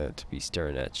paranoia to be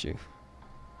staring at you,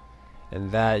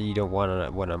 and that you don't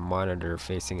want a monitor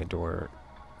facing a door,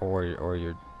 or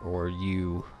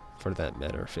you, for that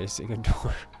matter, facing a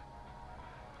door.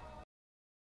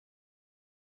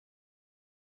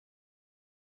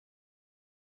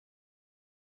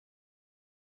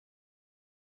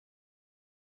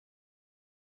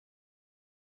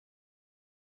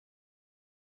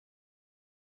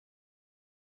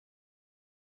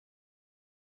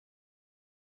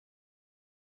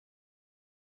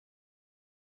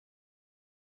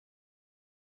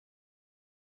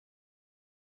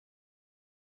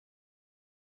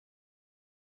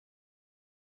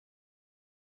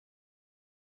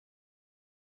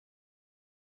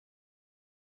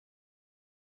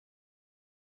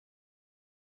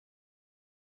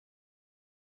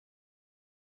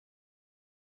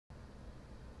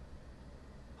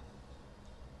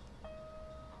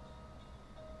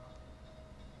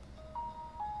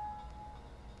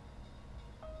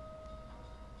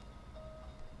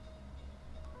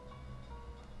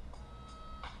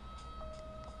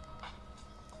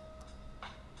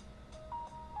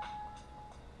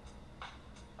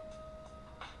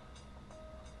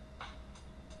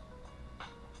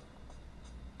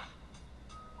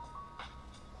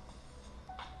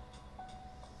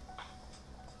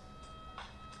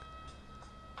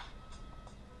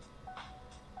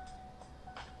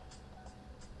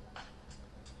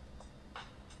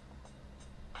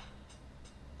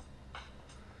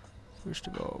 First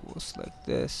of all, we'll select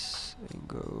this and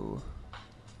go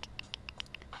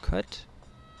cut.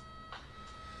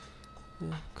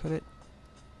 Yeah, cut it.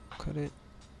 Cut it.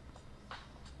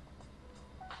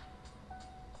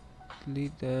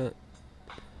 Delete that.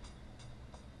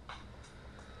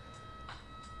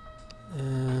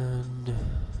 And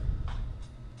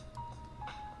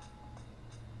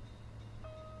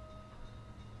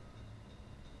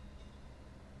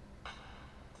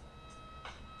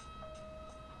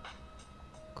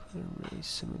erase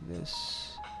some of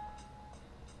this.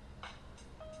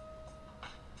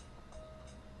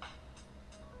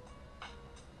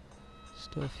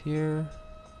 Stuff here.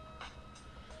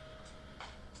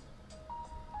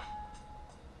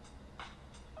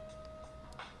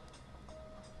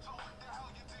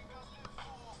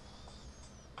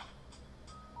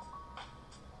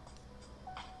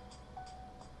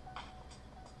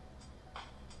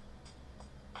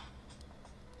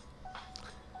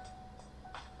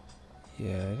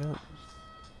 Yeah,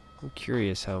 I'm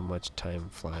curious how much time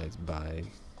flies by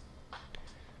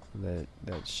when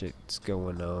that shit's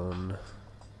going on.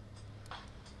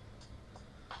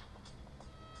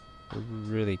 I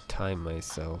really time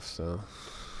myself, so.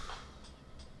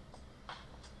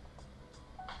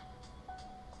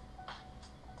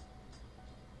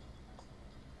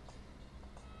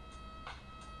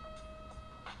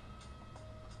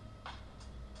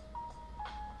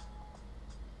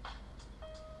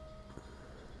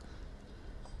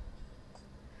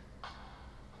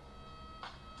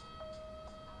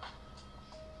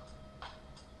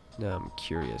 Now I'm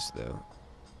curious though.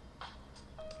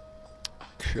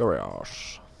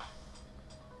 Curious.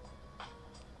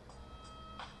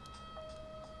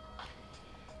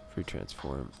 Free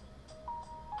transform.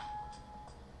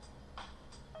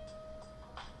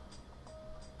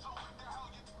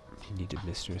 You needed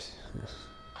mistress.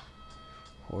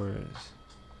 Horrors.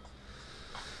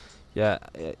 Yeah,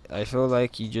 I feel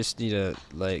like you just need to,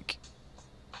 like,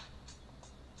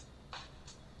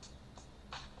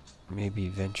 maybe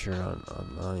venture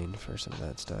online for some of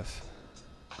that stuff.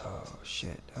 Oh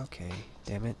shit, okay,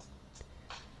 damn it.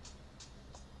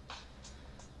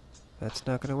 That's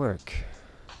not gonna work.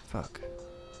 Fuck.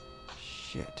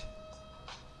 Shit.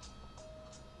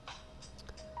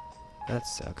 That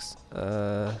sucks.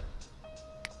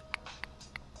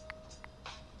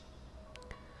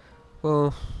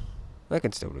 Well, I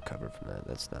can still recover from that.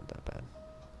 That's not that bad.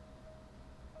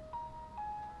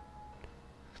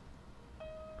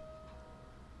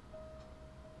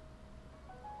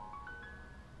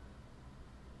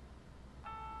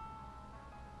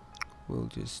 We'll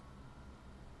just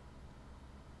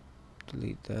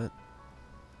delete that.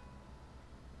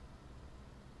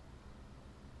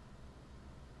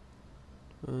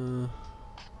 We'll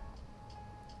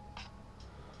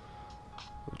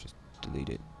just delete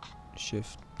it.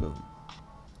 Shift, boom.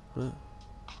 Oh,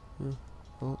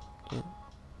 yeah.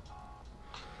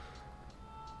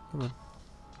 Come on.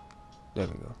 There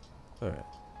we go. Alright.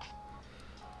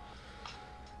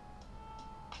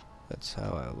 That's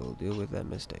how I will deal with that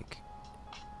mistake.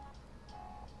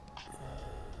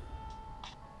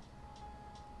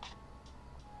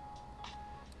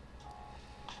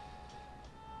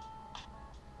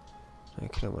 I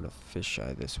kind of want to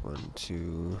fisheye this one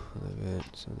too a little bit.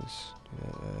 So this do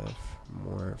that F,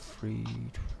 more free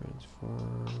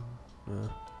transform. No.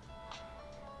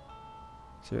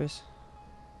 Serious?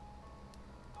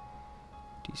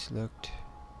 Deselect.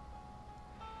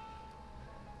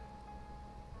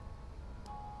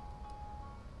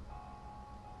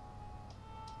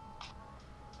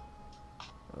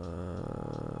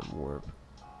 Warp.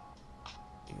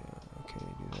 Yeah, okay,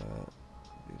 do that.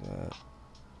 Do that.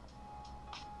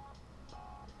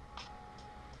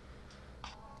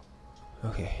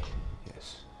 Okay,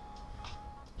 yes.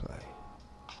 Play.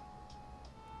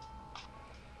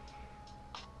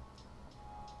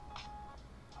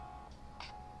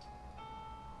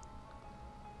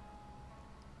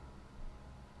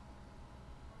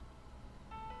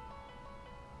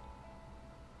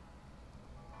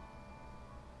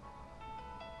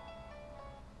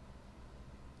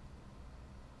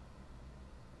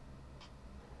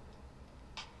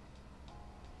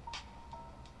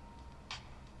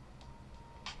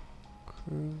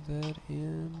 Curve that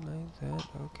in like that,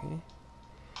 okay.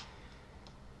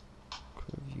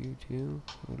 Curve you too,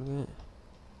 a little bit.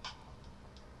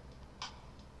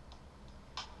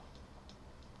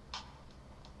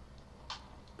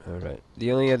 Alright,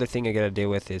 the only other thing I gotta deal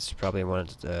with is probably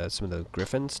some of the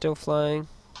griffins still flying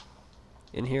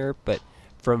in here, but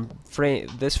from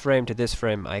this frame to this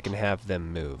frame I can have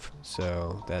them move,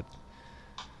 so that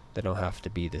they don't have to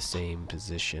be the same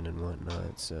position and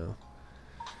whatnot, so.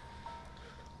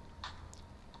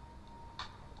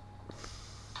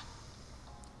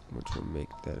 Which will make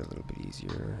that a little bit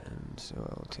easier, and so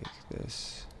I'll take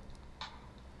this,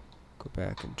 go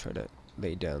back and try to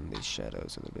lay down these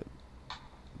shadows a little bit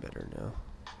better now.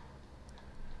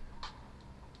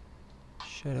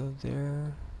 Shadow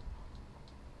there,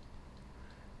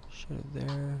 shadow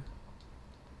there,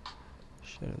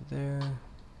 shadow there.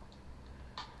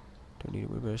 Don't need a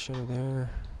little bit of shadow there.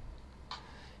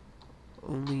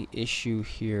 Only issue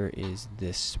here is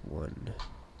this one.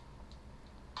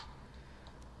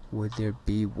 Would there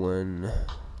be one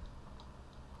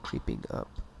creeping up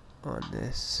on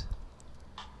this?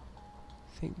 I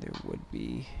think there would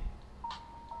be.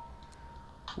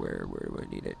 Where do I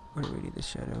need it? Where do I need the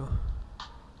shadow?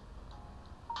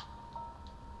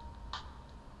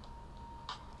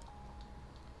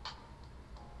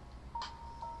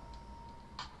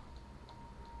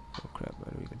 Oh crap, I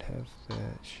don't even have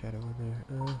that shadow in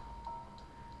there.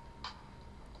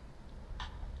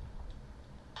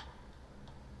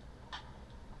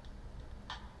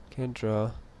 Can't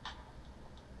draw.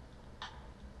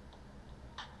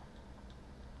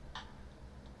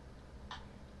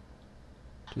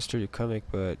 Just drew your comic,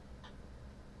 but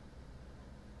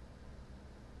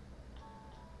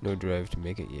no drive to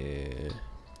make it. Yeah.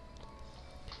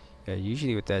 Yeah.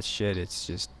 Usually with that shit, it's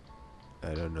just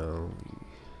I don't know.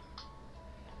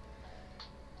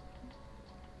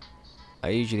 I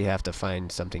usually have to find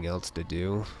something else to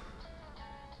do.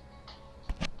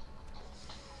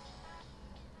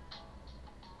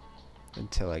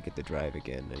 Until I get the drive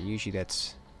again. And usually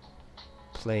that's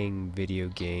playing video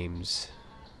games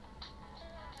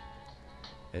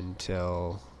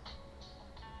until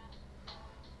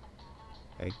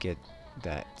I get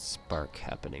that spark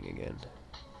happening again.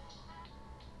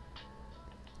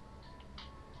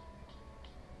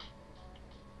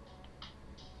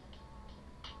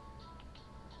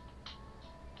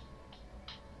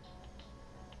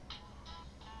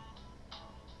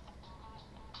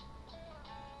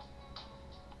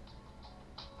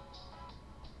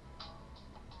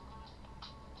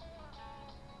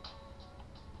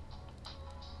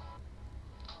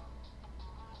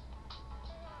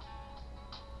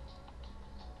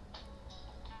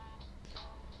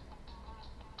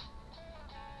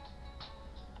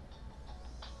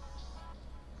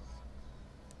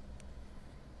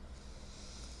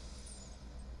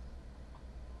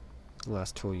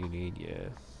 Last tool you need, yeah.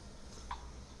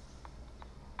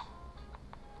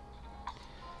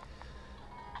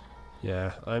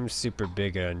 Yeah, I'm super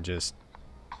big on just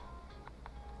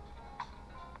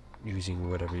using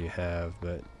whatever you have,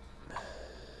 but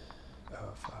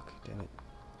oh fuck, damn it.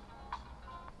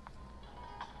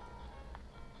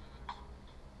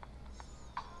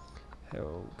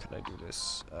 How can I do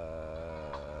this?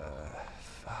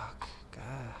 Fuck,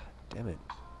 god damn it.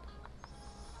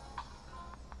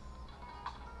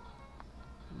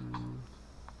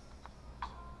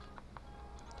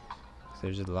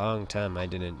 There's a long time I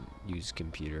didn't use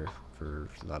computer for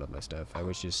a lot of my stuff. I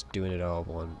was just doing it all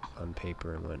on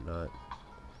paper and whatnot.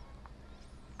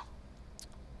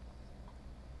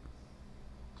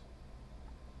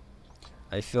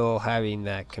 I feel having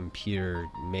that computer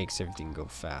makes everything go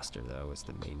faster. That was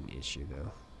the main issue,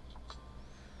 though.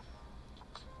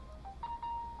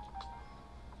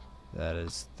 That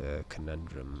is the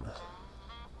conundrum.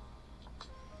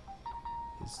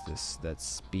 Is this that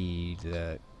speed,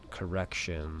 that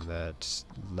correction, that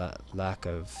lack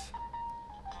of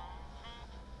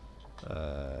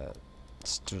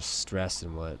stress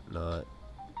and whatnot.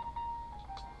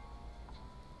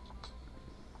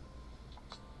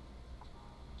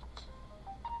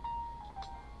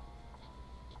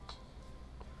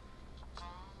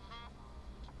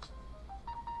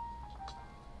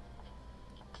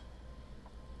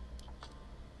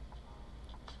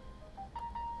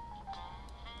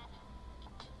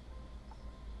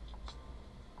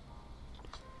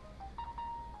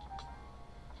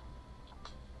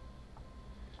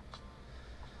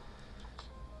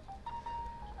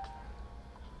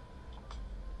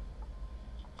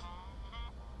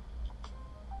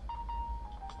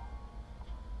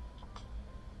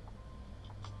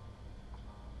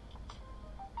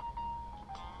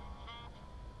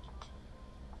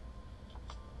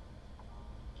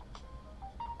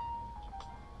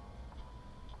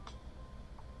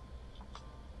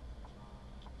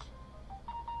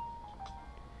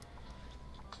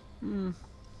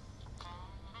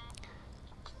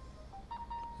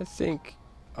 I think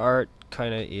art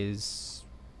kind of is,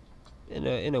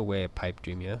 in a way, a pipe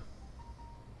dream, yeah.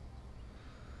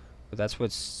 But that's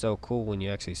what's so cool when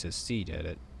you actually succeed at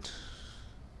it.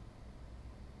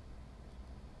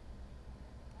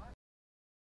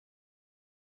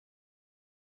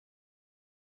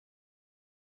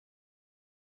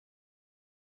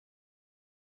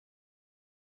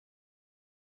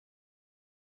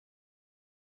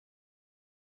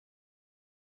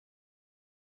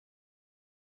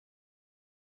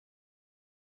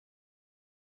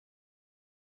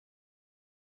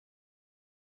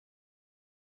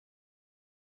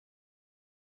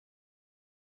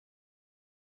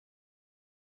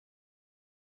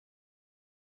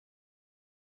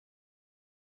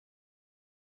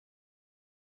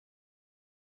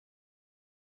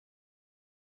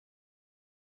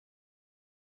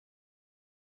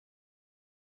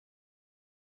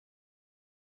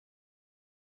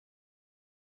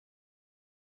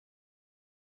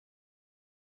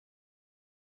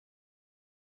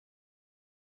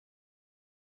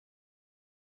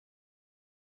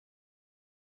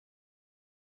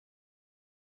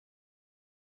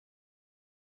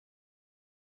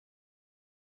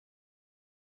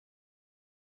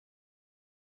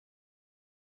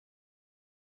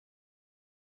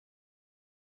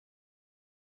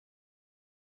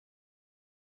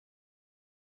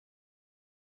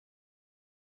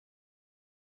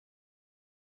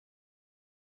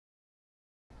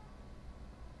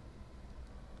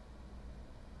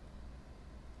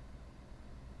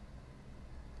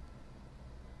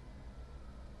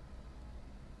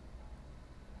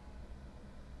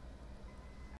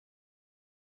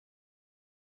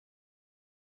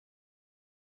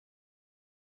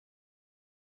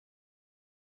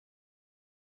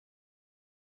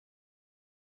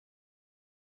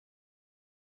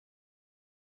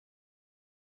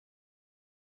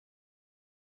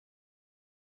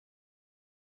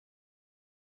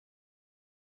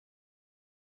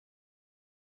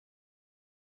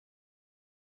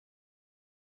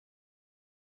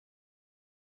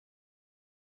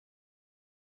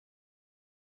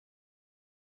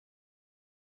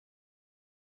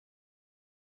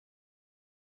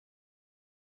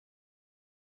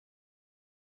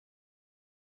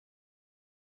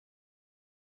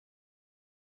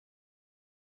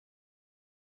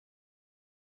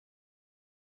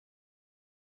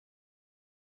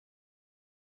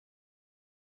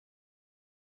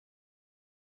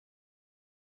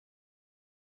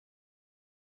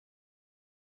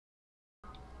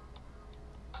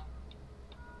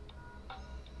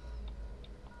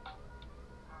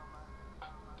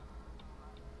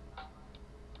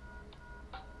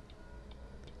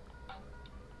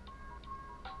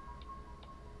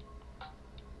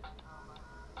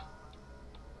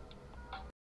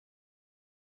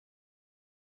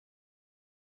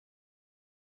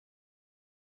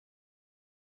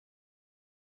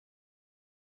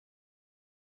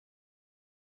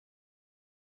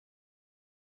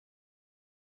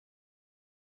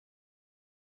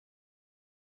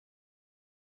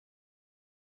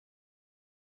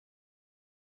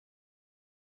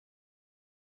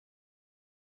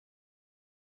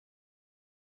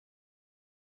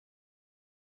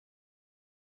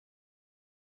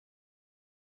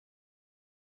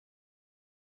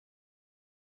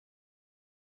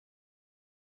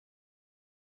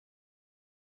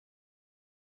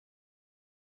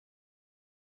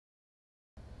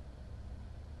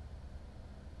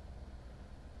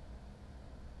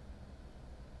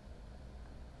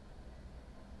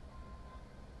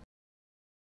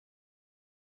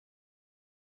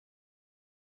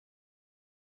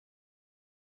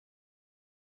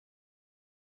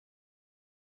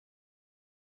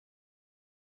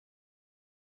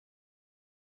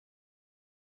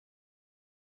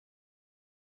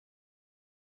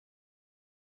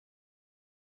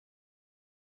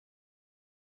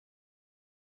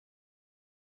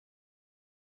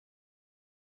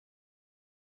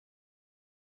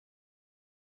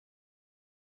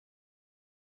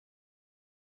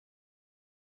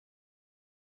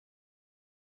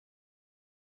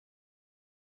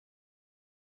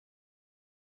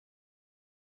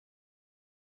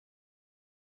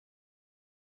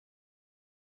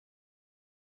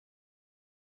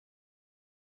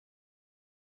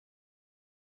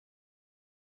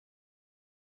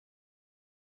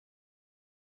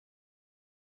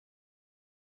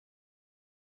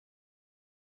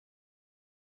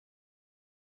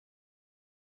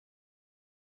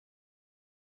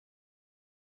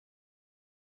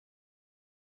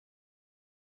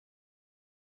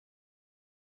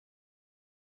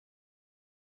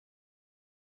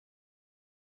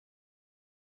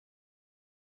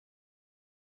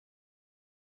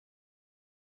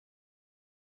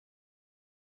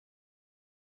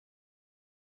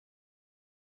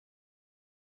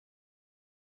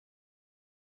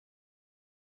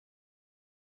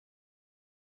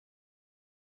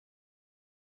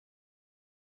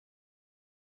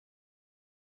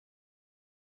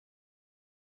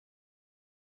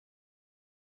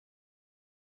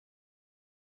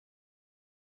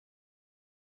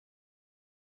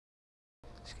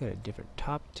 It's got a different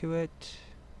top to it.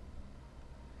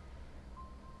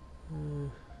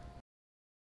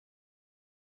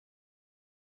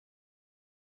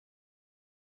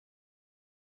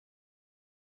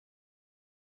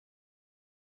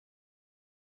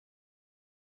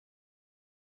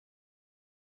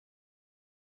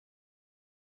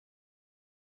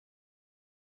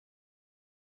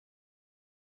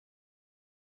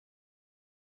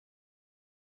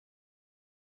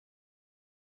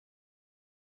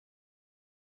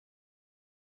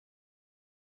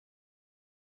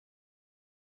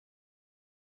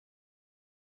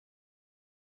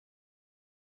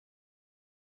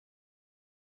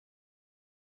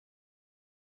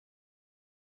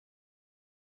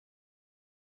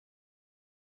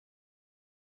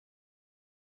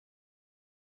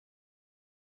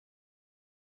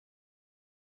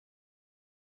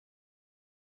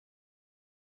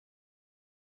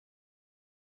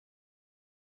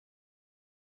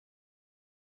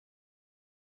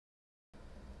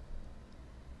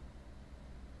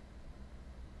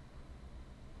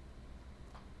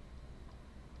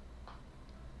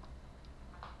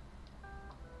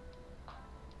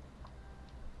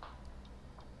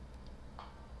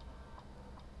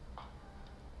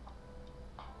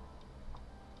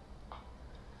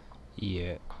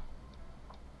 Yeah.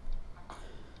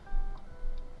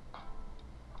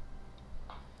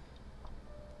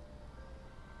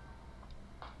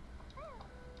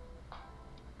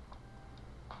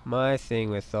 My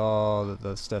thing with all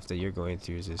the stuff that you're going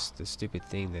through is this the stupid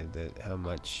thing that how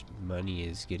much money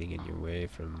is getting in your way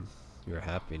from your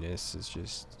happiness is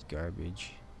just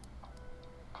garbage.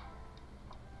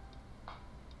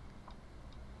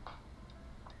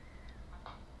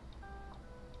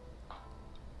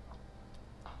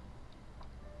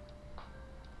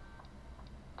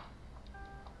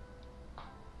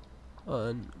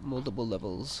 On multiple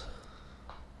levels.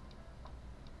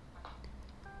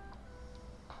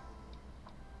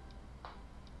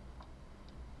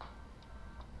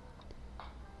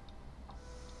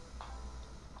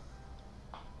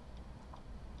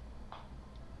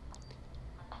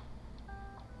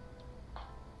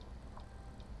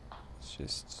 It's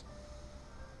just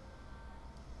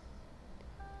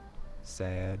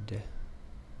sad.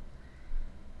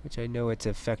 Which I know it's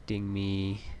affecting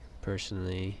me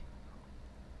personally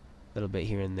a little bit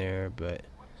here and there, but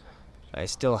I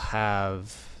still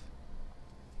have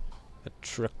a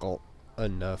trickle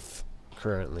enough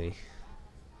currently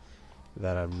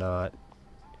that I'm not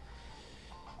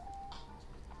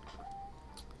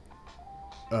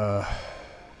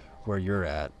where you're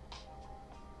at.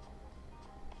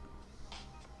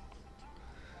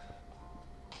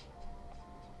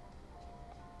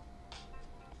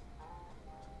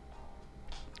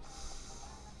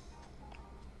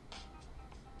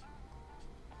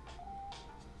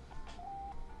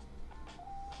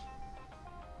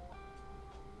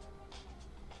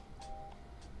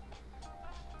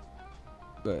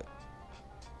 But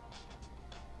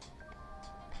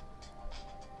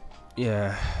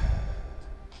yeah,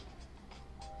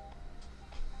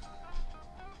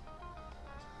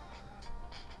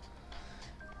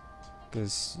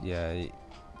 because yeah,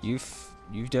 you've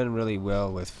done really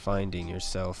well with finding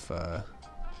yourself. I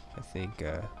think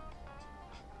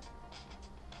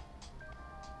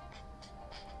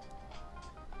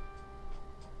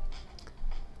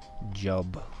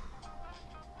job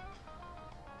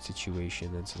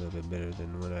situation that's a little bit better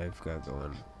than what I've got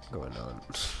going on.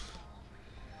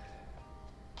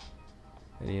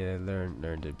 I need to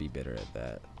learn to be better at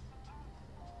that.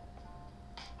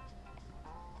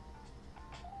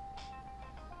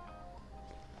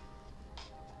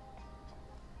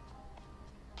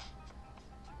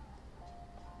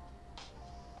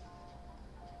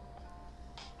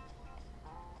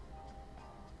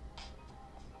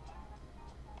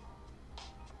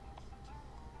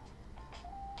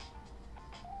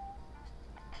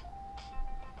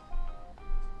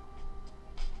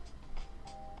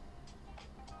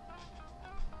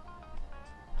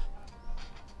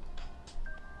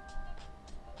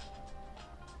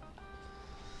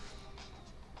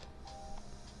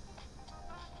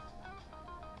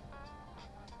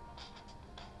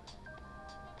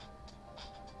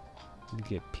 You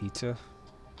get pizza.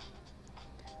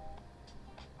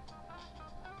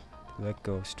 Let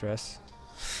go of stress.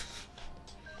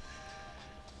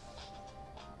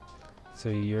 So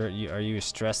are you a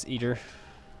stress eater?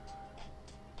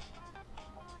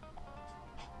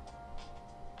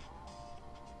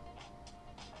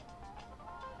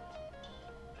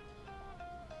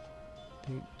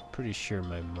 I'm pretty sure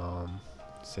my mom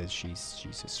says she's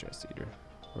a stress eater,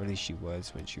 or at least she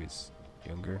was when she was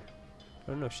younger. I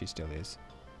don't know if she still is.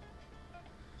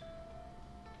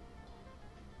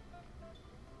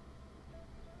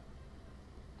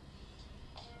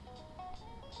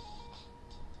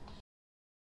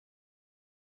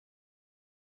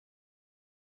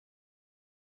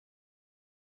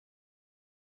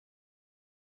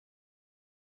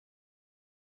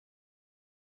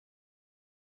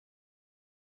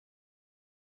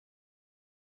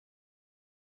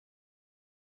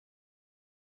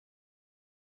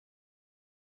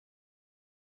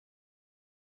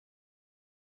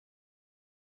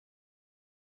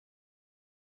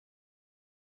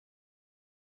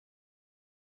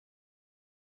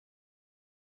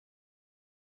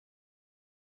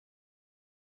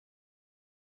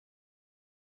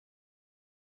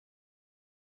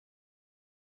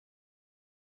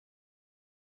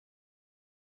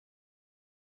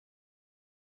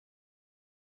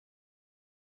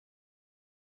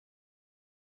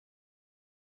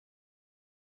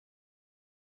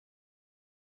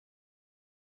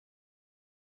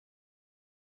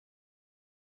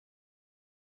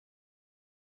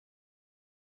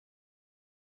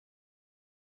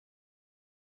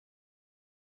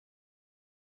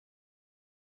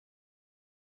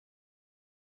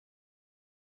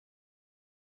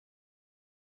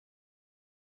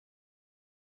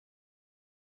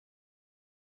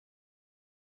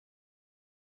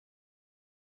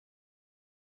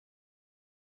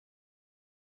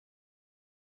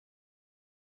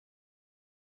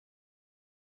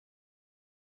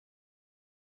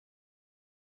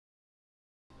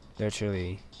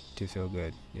 literally to feel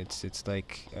good. It's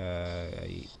like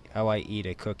how I eat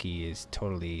a cookie is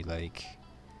totally like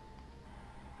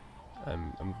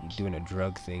I'm doing a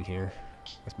drug thing here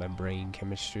with my brain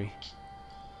chemistry.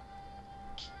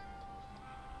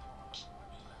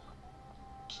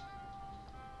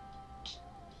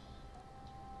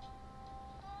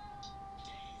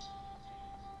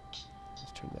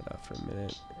 Let's turn that off for a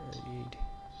minute. I need.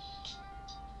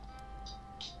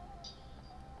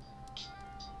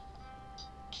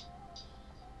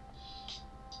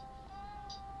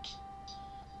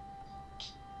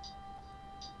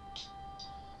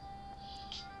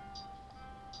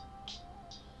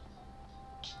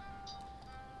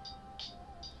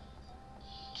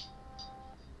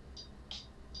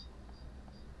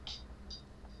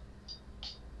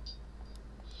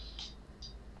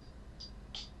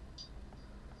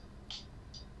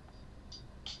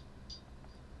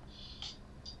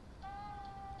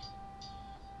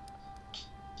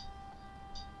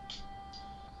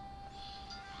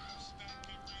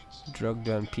 Drugged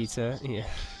on pizza? Yeah.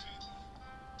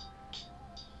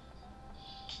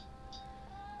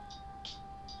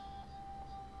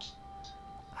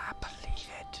 I believe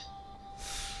it.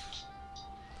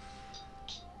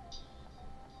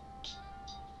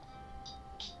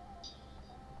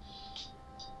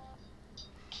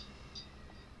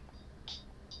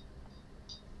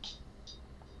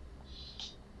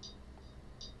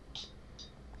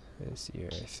 This year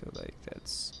I feel like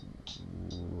that's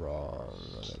wrong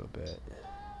a little bit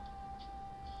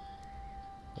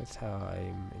with how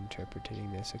I'm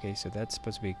interpreting this. Okay, so that's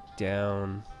supposed to be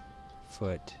down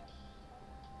foot.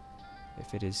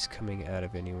 If it is coming out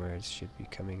of anywhere, it should be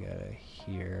coming out of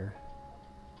here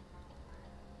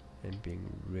and being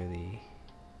really,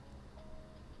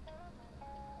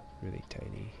 really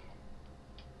tiny,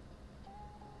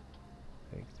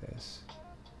 like this.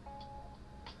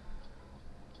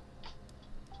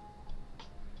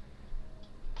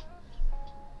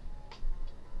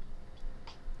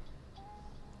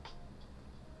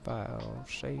 File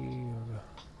save.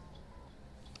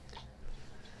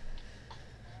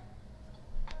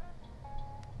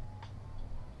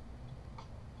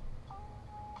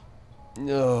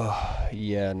 Oh,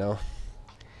 yeah, no.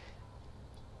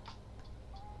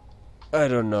 I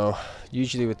don't know.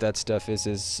 Usually with that stuff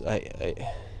is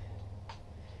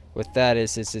with that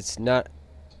is it's not.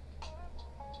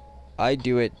 I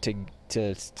do it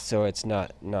to so it's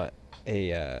not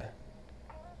a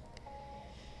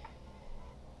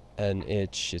an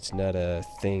itch. It's not a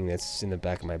thing that's in the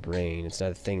back of my brain. It's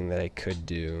not a thing that I could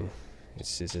do.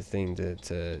 It's just a thing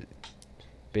to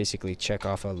basically check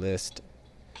off a list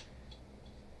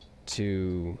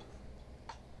to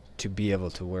be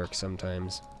able to work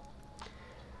sometimes.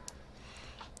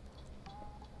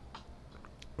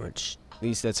 Which, at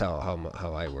least that's how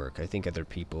I work. I think other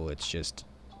people, it's just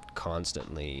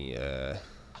constantly a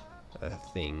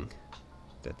thing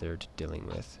that they're dealing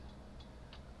with.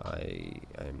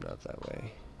 I'm not that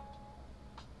way.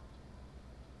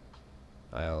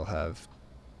 I'll have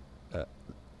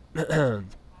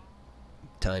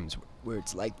times where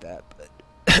it's like that, but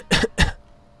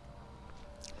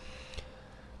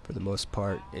for the most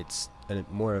part, it's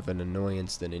more of an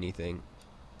annoyance than anything.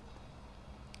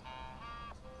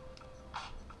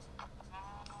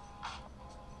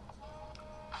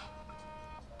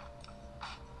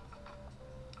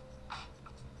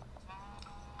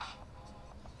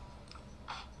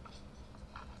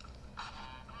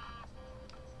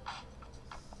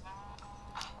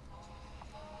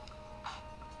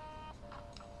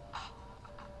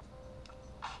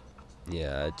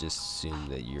 Yeah, I just assume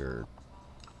that your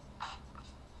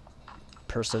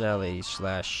personality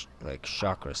slash like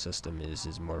chakra system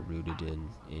is more rooted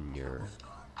in your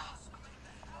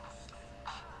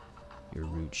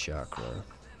root chakra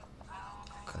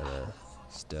kind of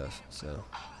stuff. So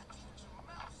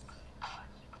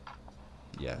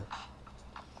yeah.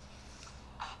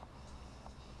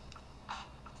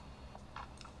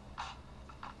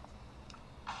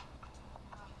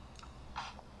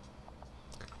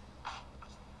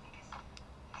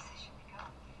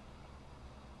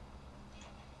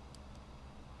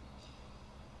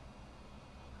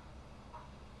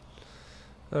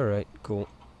 Alright, cool.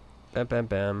 Bam, bam,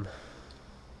 bam.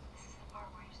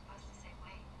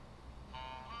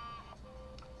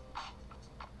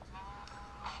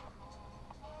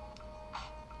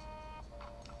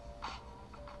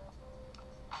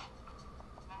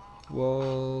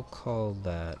 We'll call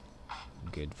that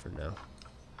good for now.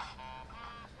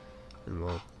 And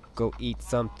we'll go eat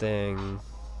something.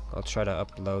 I'll try to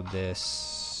upload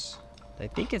this. I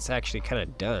think it's actually kind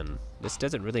of done. This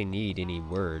doesn't really need any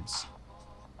words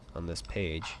on this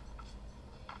page.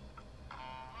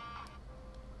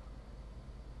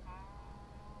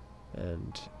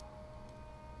 And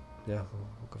yeah,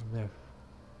 we'll go from there.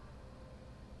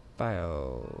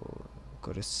 File,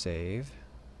 go to save,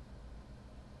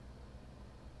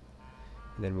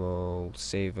 and then we'll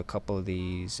save a couple of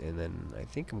these, and then I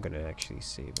think I'm gonna actually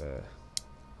save a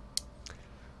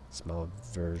small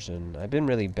version. I've been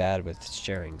really bad with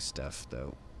sharing stuff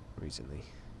though recently.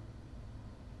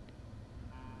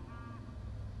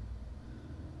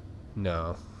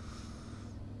 No,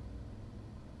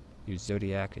 your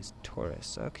zodiac is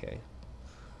Taurus. Okay,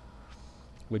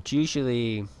 which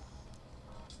usually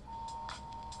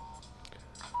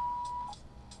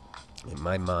in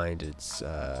my mind it's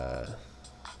what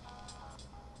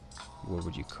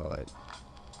would you call it?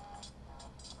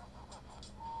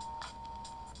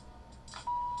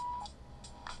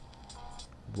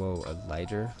 Whoa, a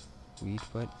lighter weed?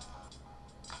 What?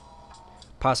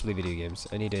 Possibly video games.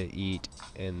 I need to eat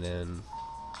and then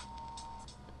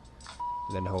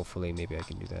hopefully maybe I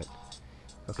can do that.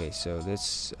 Okay, so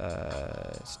let's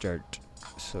start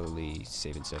slowly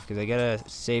saving stuff because I gotta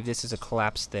save this as a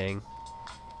collapse thing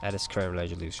at its current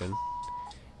resolution.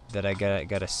 That I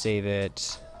gotta save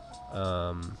it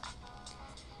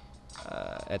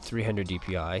at 300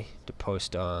 DPI to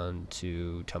post on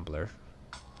to Tumblr,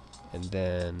 and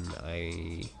then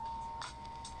I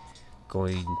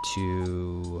going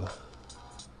to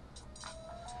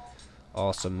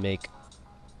also make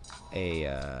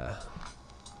a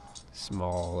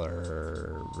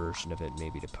smaller version of it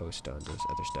maybe to post on those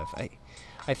other stuff.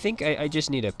 I think I just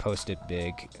need to post it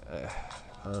big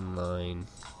online.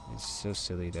 It's so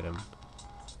silly that I'm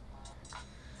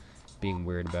being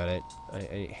weird about it.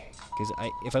 Because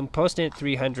if I'm posting it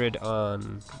 300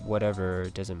 on whatever,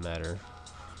 it doesn't matter.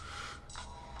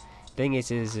 Thing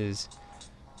is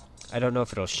I don't know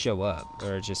if it'll show up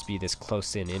or just be this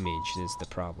close-in image is the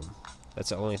problem. That's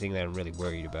the only thing that I'm really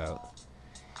worried about.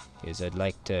 Is I'd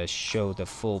like to show the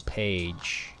full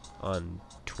page on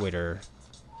Twitter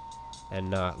and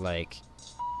not like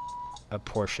a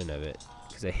portion of it,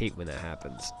 because I hate when that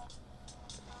happens.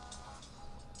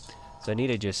 So I need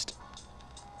to just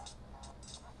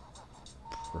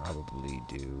probably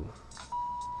do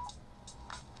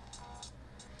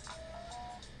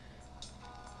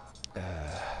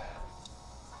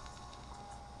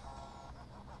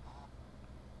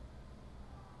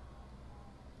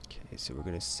okay, so we're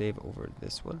gonna save over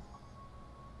this one.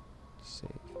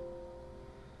 Save.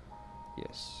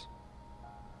 Yes.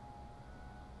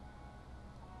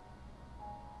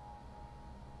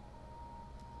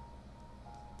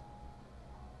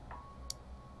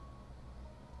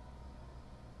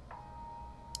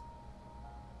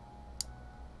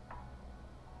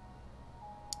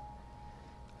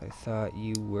 I thought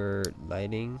you were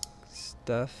lighting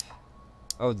stuff.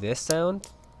 Oh, this sound?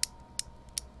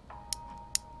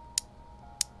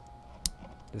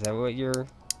 Is that what you're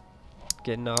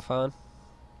getting off on?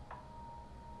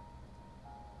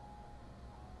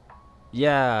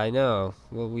 Yeah, I know.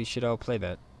 Well, we should all play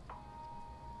that.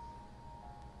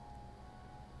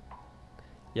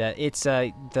 Yeah, it's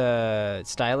the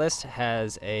stylus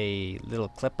has a little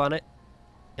clip on it,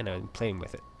 and I'm playing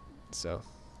with it. So,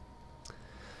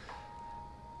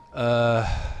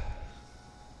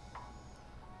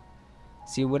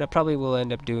 see, what I probably will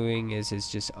end up doing is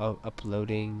just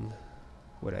uploading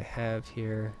what I have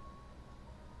here.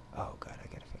 Oh God, I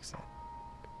gotta fix that.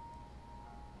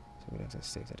 So I'm gonna have to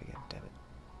save that again. Damn it.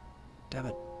 Damn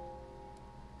it.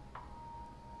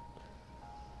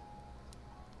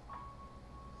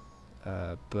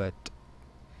 But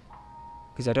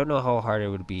because I don't know how hard it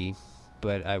would be,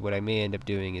 but what I may end up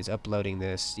doing is uploading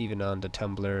this even onto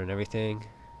Tumblr and everything,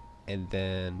 and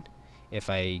then if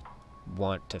I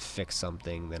want to fix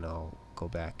something, then I'll go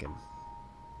back and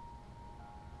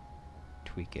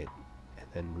tweak it and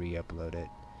then re-upload it.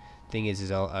 Thing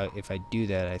is if I do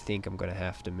that, I think I'm gonna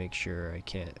have to make sure I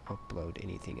can't upload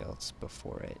anything else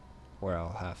before it, or I'll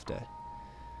have to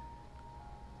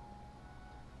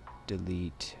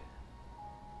delete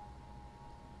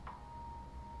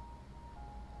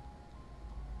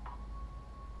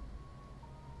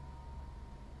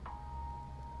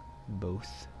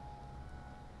both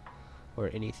or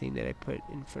anything that I put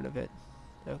in front of it.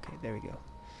 Okay, there we go.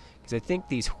 Because I think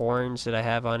these horns that I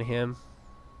have on him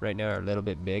right now are a little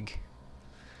bit big,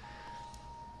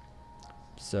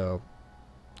 so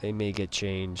they may get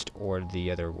changed, or the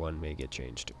other one may get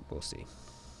changed. We'll see.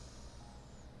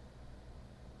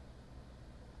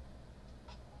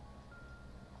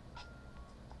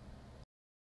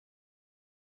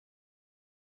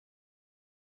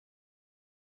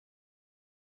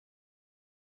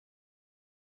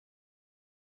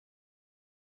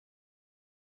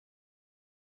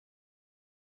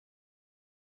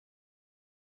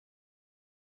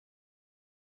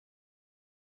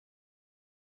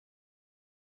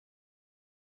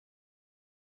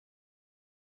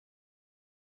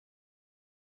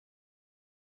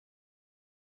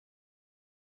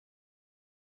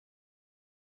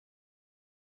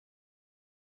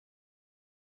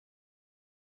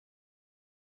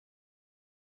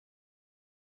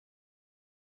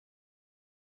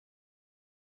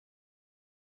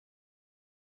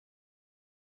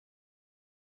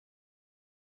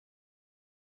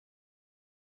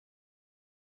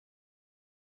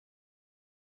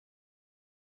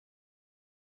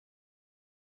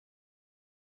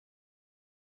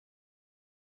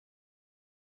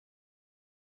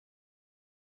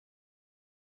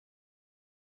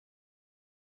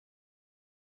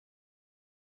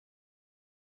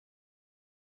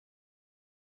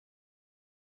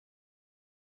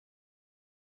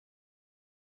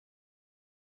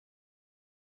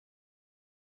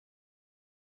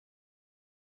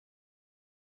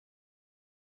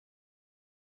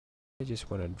 I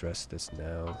just want to address this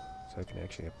now so I can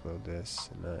actually upload this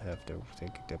and not have to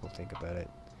double think about it.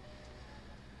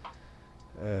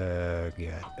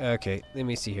 God. Okay, let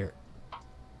me see here.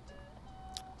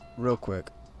 Real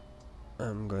quick.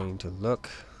 I'm going to look.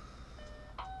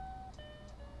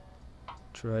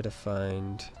 Try to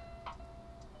find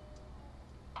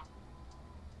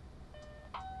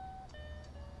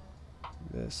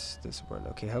this one.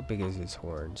 Okay, how big is his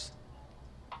horns?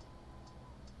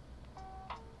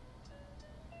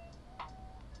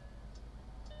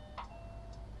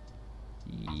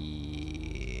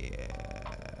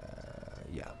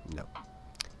 Yeah, no.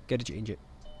 Gotta change it.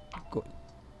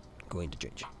 Going to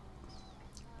change it.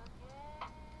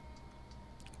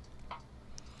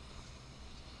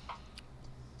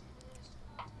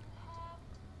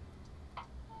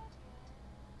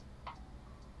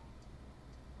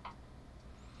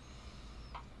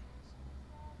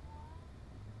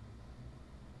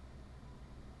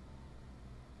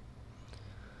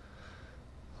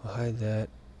 We'll hide that.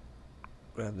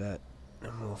 Grab that,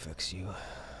 and we'll fix you.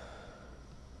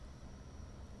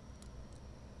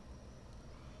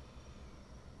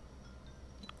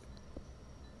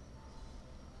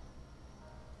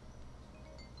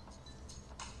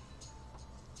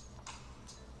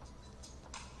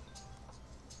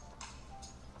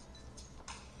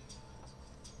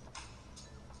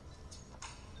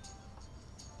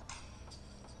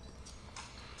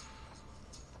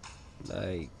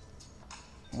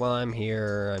 While I'm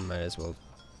here, I might as well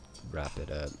wrap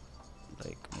it up,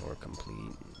 like, more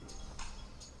complete.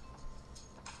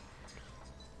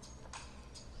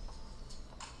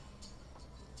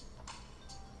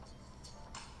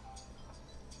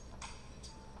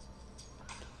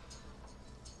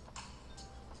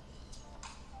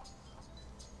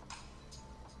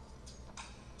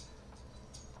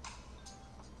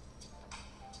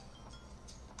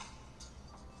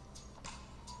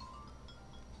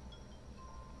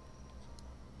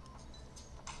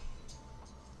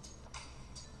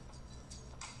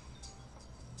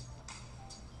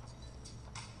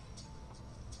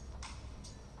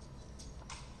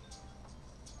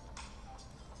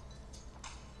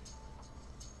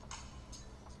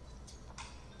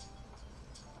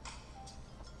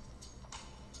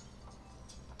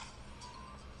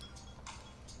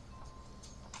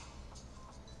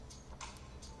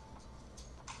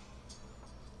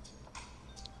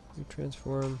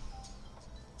 Transform.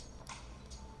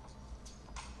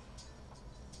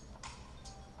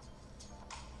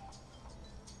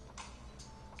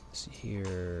 See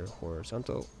here,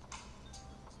 horizontal.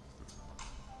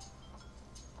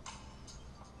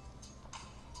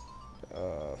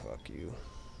 Oh, fuck you.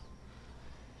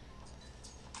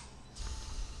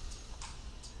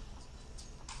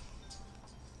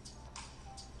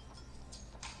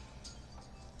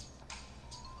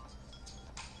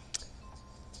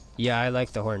 Yeah, I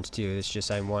like the horns too. It's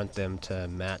just I want them to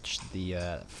match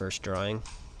the first drawing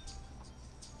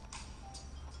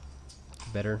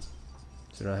better,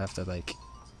 so I don't have to like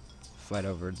fight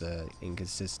over the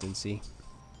inconsistency.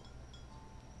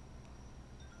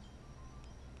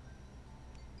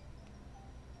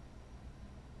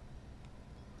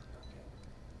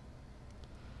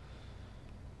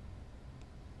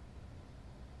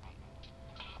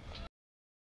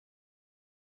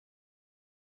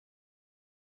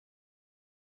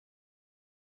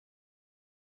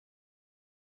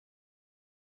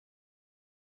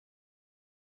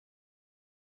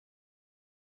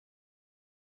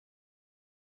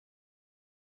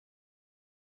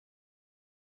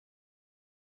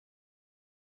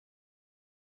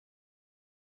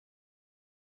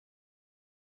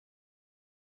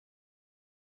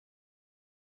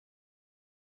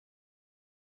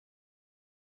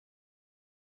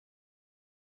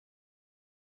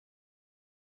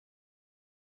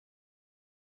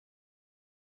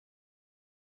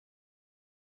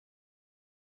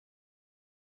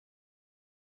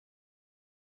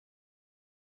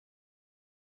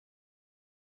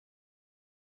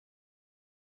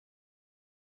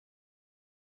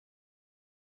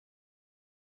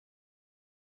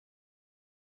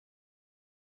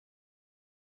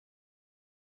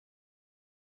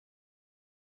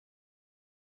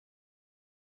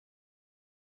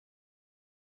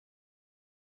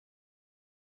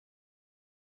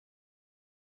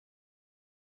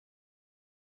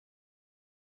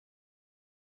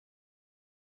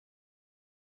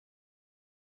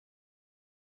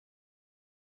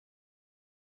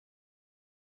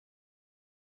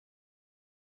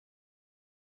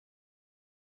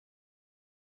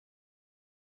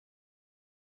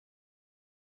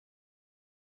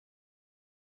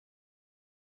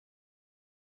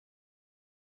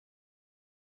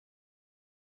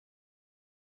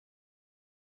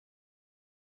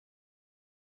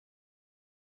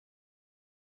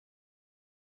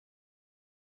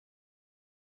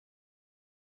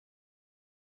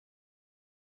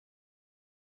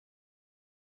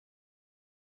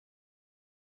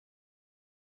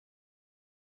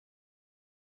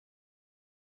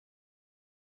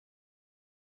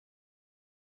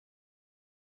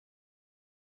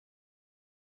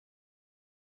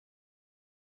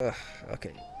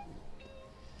 Okay.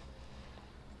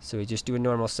 So we just do a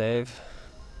normal save.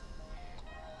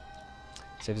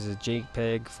 Save as a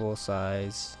JPEG, full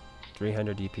size,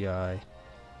 300 DPI,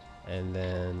 and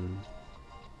then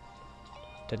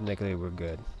technically we're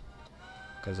good.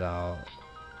 Cause I'll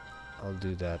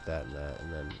do that,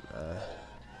 and then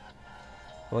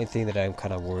only thing that I'm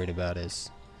kind of worried about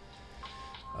is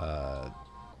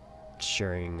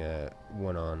sharing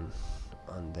one on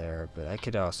there, but I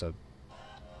could also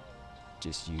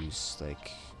just use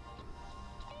like,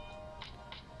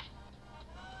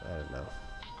 I don't know,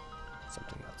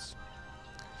 something else.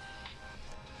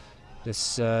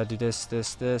 This do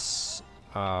this.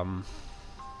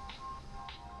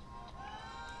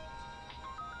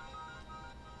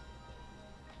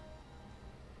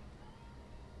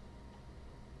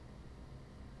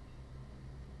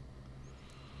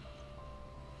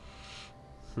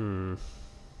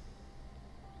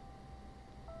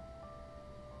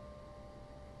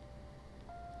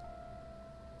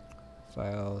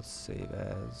 File, save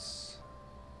as,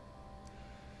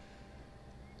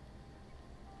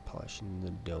 polishing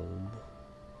the dome.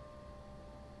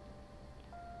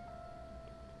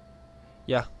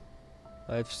 Yeah,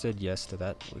 I've said yes to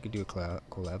that. We could do a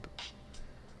collab.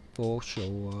 For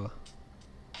sure.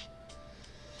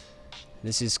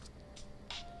 This is,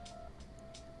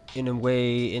 in a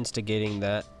way, instigating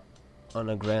that on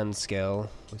a grand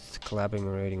scale with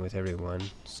collaborating with everyone,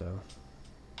 so.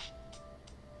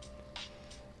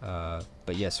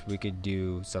 But yes, we could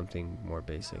do something more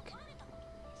basic.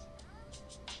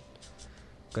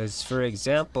 Because, for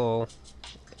example,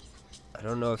 I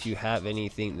don't know if you have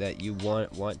anything that you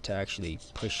want to actually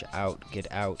push out,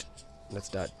 get out.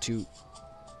 That's not too,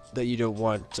 that you don't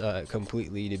want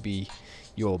completely to be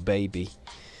your baby.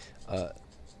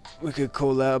 We could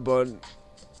collab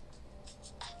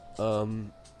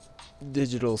on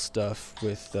digital stuff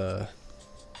with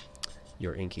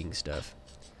your inking stuff.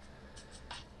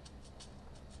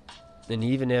 And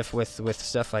even if with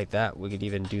stuff like that, we could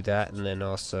even do that, and then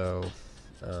also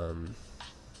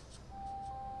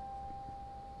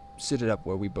set it up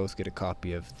where we both get a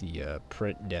copy of the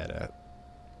print data,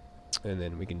 and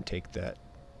then we can take that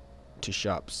to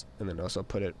shops, and then also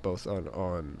put it both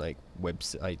on like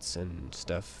websites and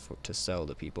stuff to sell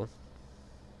to people.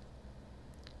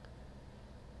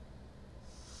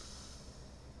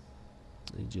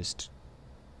 And just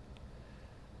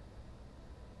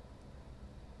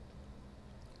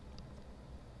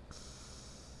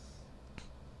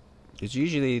because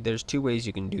usually there's two ways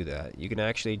you can do that. You can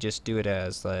actually just do it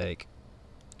as like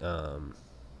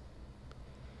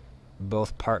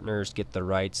both partners get the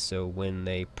rights, so when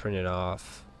they print it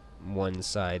off one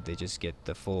side they just get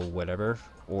the full whatever,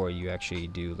 or you actually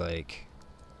do like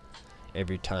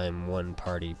every time one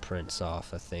party prints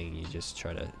off a thing you just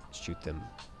try to shoot them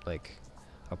like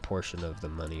a portion of the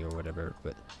money or whatever,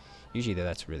 but usually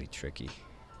that's really tricky.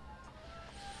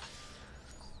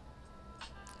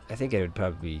 I think it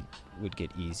would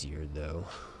get easier though.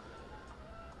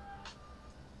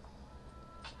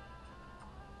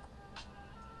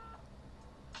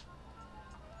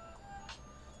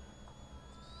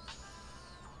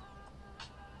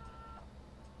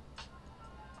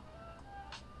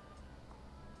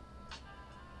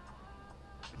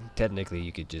 Technically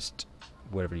you could just,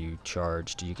 whatever you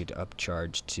charged, you could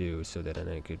upcharge too, so that then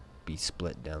it could be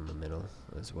split down the middle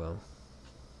as well.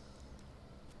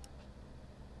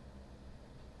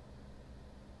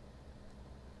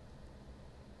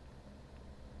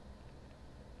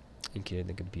 Ink it in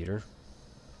the computer.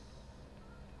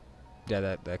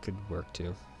 Yeah, that could work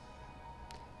too.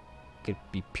 Could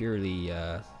be purely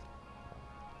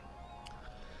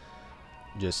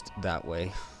just that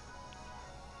way.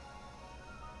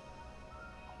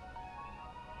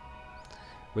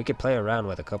 We could play around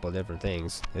with a couple of different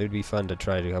things. It would be fun to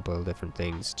try a couple of different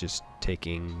things, just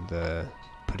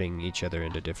putting each other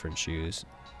into different shoes,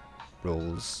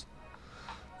 roles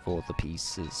for the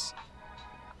pieces.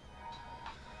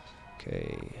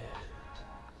 Okay.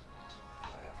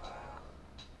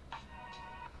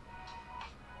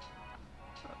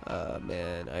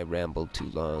 Man, I rambled too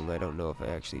long. I don't know if I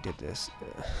actually did this. I'm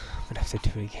gonna have to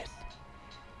do it again.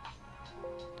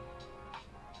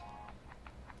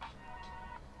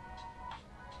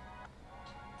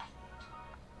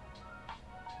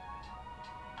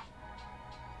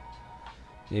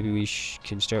 Maybe we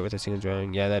can start with a single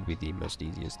drawing. Yeah, that'd be the most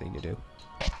easiest thing to do.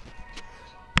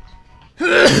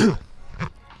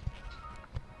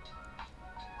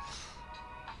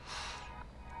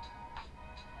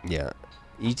 Yeah,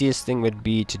 easiest thing would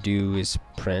be to do is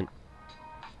print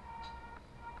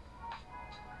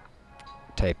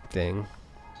type thing.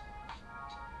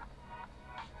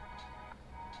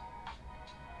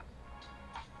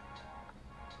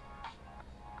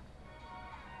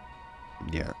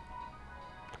 Yeah.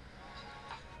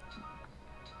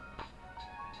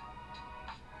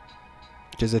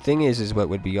 Because the thing is what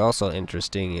would be also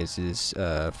interesting is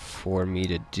for me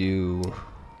to do,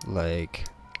 like,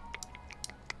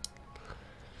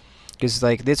 because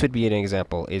like this would be an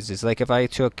example. Is like if I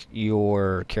took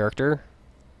your character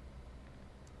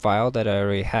file that I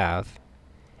already have,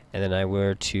 and then I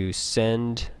were to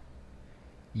send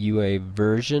you a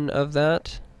version of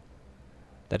that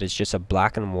is just a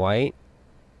black and white,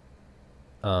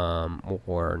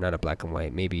 or not a black and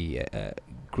white, maybe a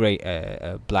gray,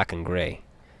 a black and gray.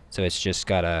 So it's just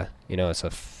got a, you know, it's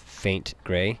a faint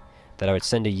gray that I would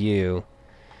send to you,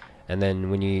 and then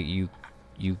when you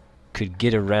could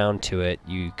get around to it,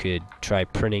 you could try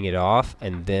printing it off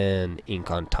and then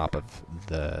ink on top of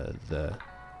the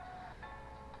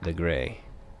gray.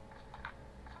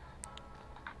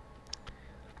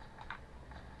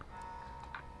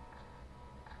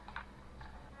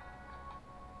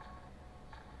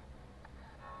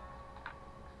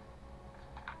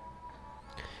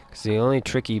 Cause the only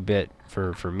tricky bit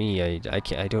for me, I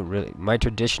don't really, my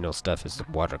traditional stuff is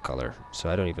watercolor, so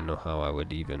I don't even know how I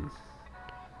would even,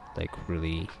 like,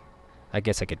 really, I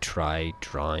guess I could try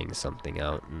drawing something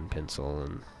out in pencil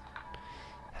and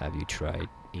have you try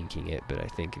inking it, but I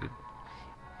think it'd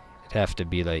have to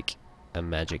be like a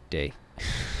magic day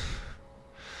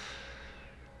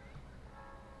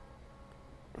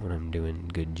when I'm doing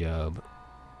a good job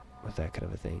with that kind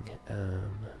of a thing,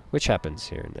 which happens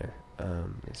here and there.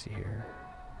 Let's see here.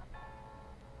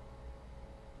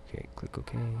 Okay, click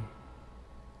OK, and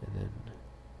then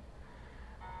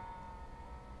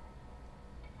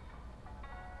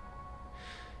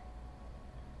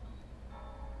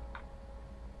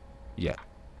yeah,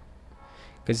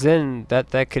 because then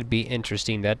that could be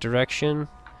interesting, that direction.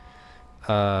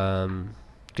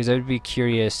 Because I would be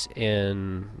curious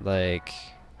in like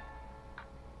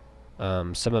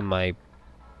some of my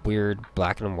weird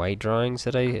black and white drawings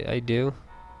that I do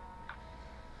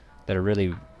that are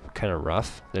really kind of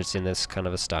rough, that's in this kind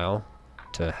of a style,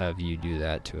 to have you do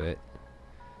that to it,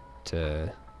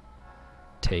 to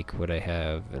take what I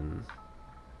have and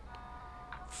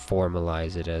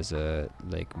formalize it as a,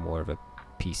 like, more of a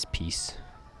piece.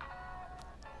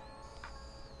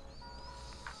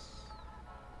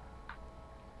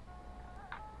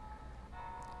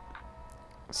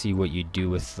 See what you do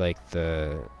with, like,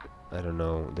 the, I don't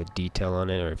know, the detail on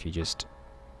it, or if you just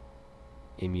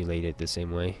emulate it the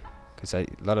same way. Because a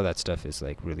lot of that stuff is,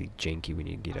 like, really janky when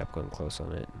you get up going close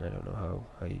on it, and I don't know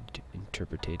how you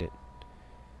interpretate it.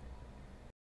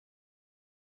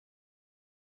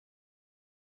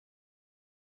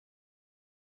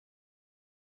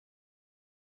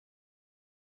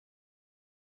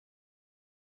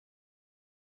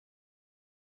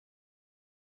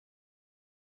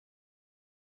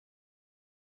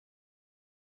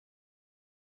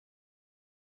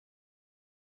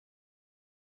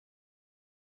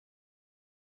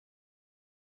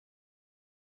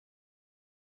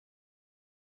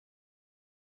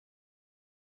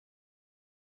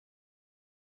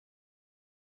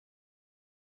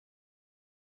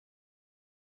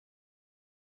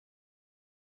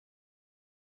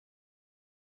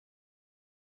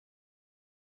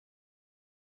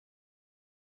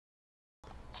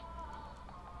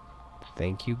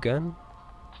 Thank you, gun?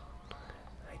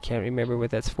 I can't remember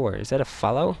what that's for. Is that a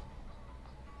follow?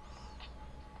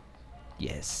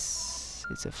 Yes,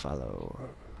 it's a follow.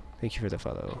 Thank you for the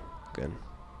follow, gun.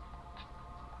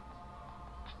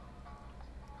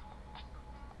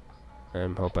 I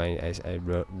hope I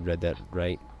read that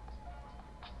right.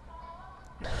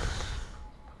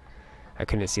 I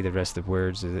couldn't see the rest of the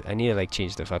words. I need to, like,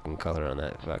 change the fucking color on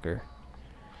that fucker.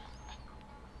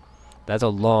 That's a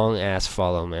long ass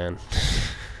follow, man.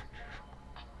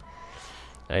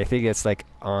 I think it's like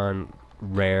on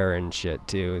rare and shit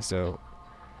too, so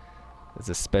it's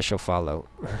a special follow.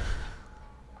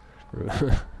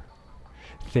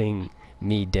 Thing,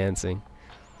 me dancing.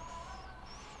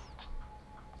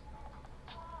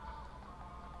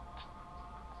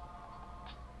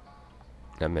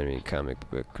 Not many comic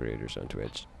book creators on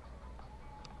Twitch.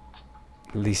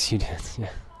 At least you did, yeah.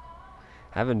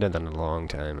 I haven't done that in a long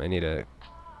time. I need to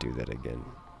do that again.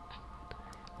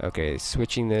 Okay,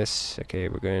 switching this. Okay,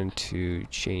 we're going to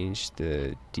change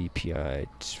the DPI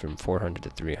from 400 to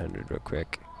 300 real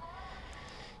quick.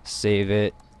 Save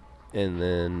it, and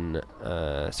then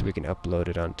so we can upload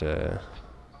it onto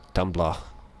Tumblr.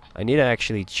 I need to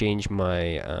actually change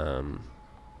my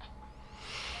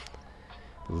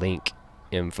link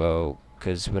info,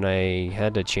 because when I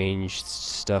had to change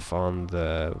stuff on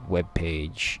the web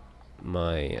page,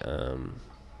 my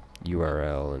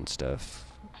URL and stuff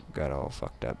got all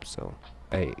fucked up, so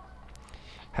I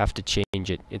have to change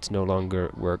it. It's no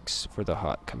longer works for the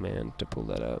hot command to pull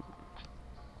that up.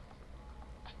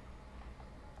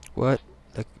 What?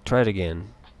 Like, try it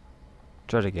again.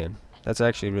 Try it again. That's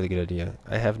actually a really good idea.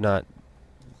 I have not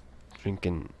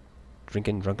drunken,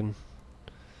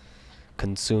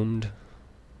 consumed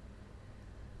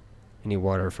any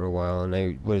water for a while, and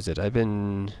I was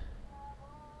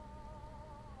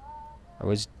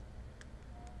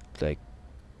like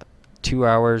 2.5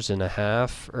 hours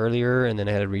earlier, and then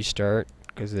I had to restart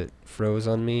because it froze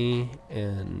on me,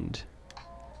 and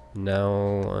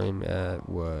now I'm at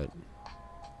what?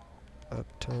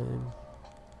 Uptime?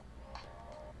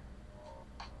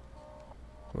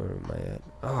 Where am I at?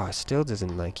 Oh, it still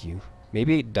doesn't like you.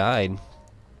 Maybe it died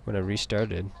when I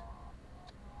restarted.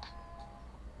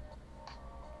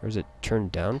 Or is it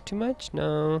turned down too much?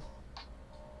 No.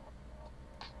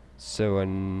 So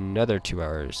another 2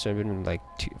 hours. So I've been like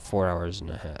 4 hours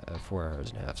and a half, 4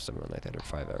 hours and a half, something like that, or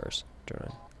 5 hours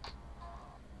drawing.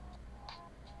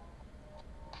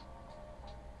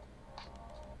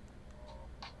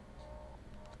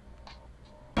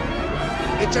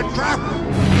 It's a trap!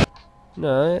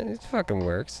 No, it fucking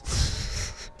works.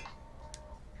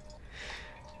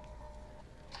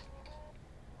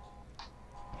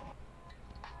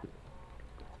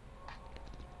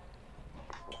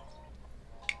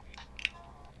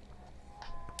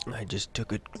 I just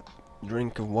took a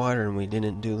drink of water and we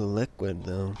didn't do the liquid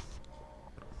though.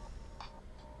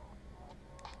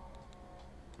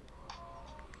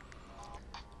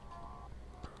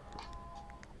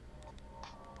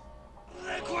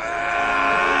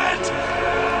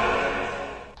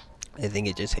 I think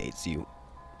it just hates you.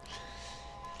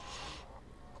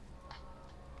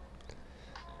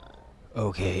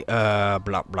 Okay, blah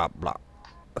blah blah.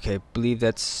 Okay, I believe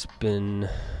that's been...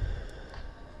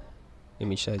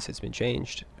 Image size has been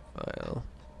changed. File.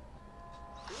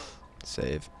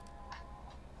 Save.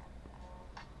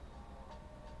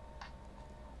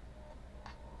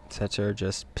 Setzer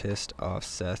just pissed off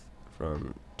Seth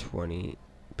from 20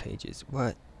 pages.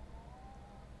 What?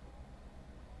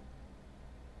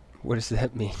 What does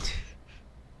that mean?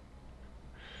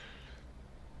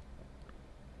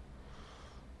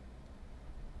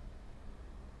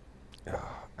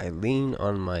 I lean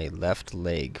on my left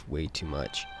leg way too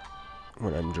much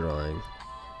when I'm drawing.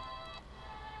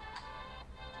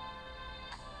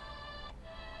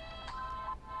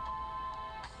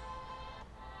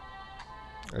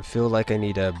 I feel like I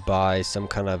need to buy some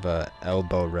kind of a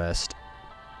elbow rest.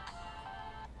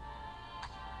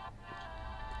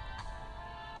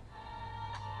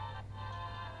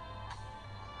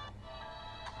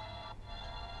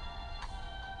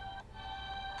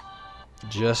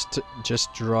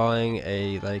 Just drawing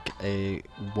a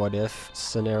what if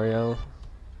scenario.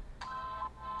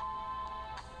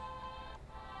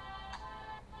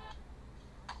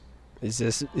 Is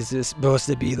this supposed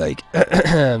to be like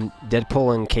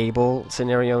Deadpool and Cable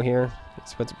scenario here?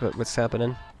 It's what's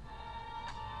happening?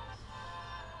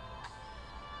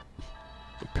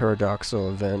 A paradoxical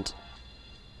event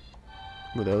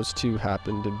where those two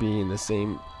happen to be in the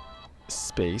same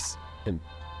space and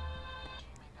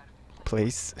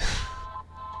place.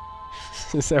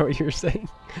 Is that what you're saying?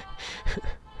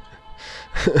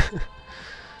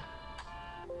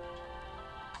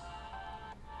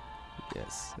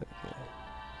 Yes, okay.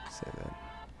 Say that.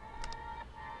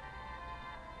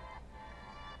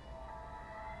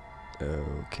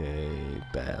 Okay,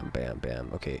 bam, bam,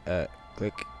 bam. Okay,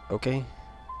 click, okay.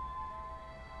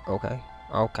 Okay,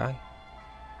 okay.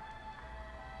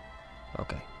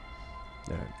 Okay.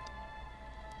 Alright.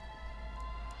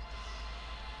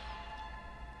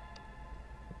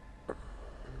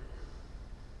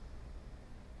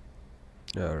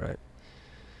 Alright.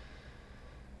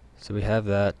 So we have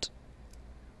that.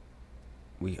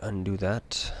 We undo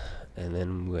that. And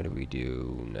then what do we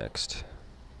do next?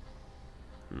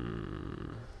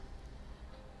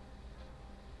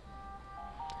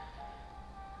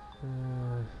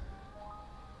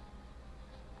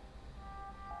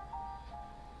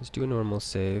 Let's do a normal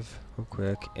save real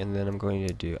quick, and then I'm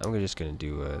just gonna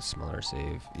do a smaller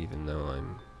save, even though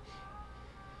I'm...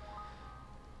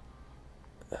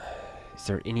 Is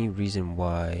there any reason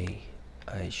why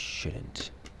I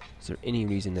shouldn't? Is there any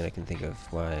reason that I can think of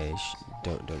why I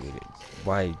don't need it?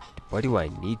 Why do I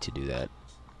need to do that?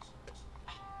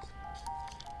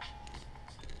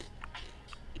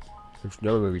 There's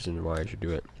no reason why I should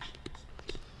do it.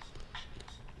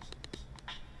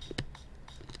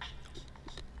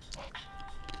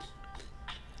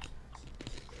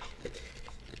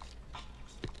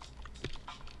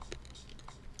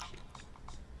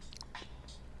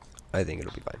 I think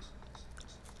it'll be fine.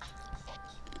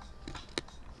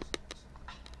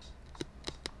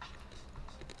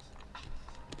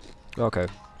 Okay,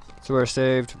 so we're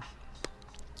saved.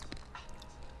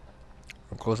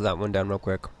 I'll close that one down real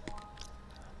quick.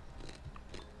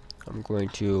 I'm going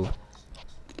to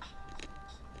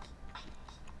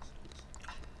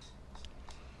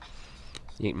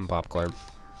eat some popcorn.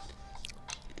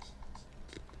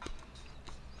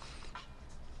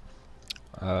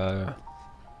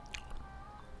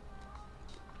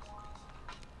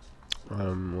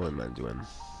 What am I doing?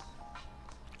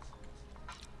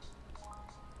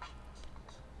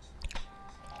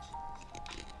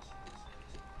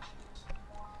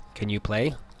 Can you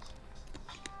play?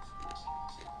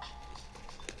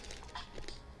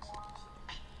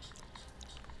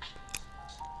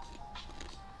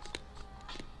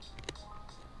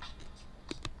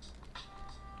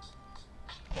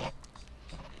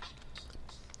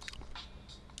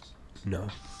 No.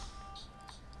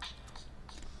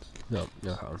 No,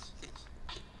 no how.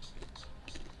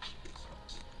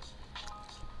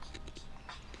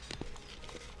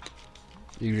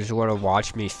 You just want to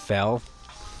watch me fail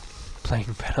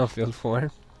playing Battlefield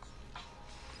 4?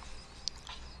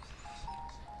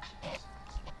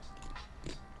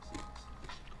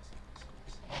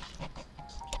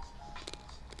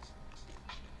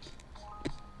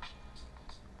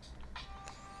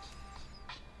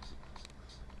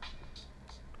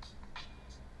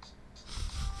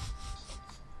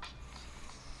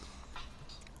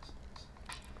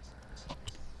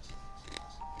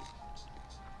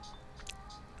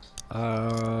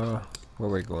 Where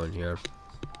are we going here?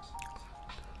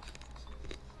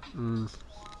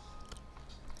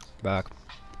 Back.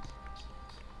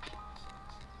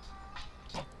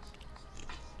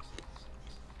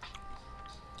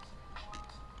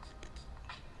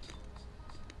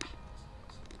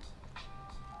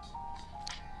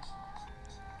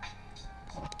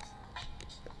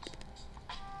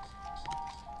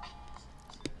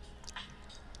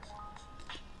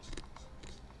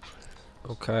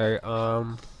 Okay, I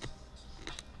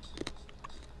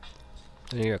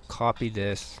need to copy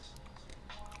this.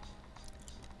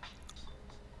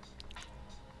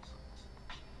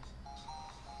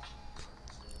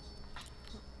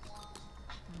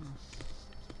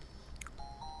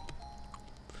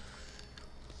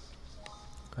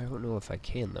 I don't know if I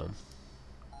can though.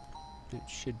 It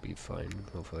should be fine,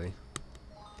 hopefully.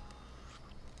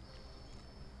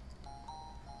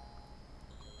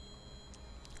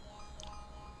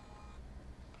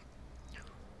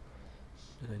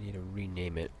 I need to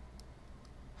rename it.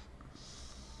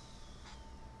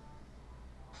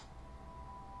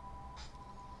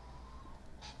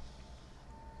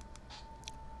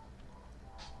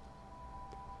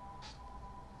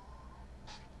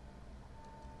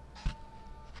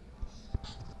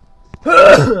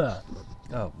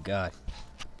 Oh god.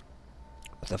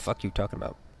 What the fuck you talking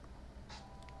about?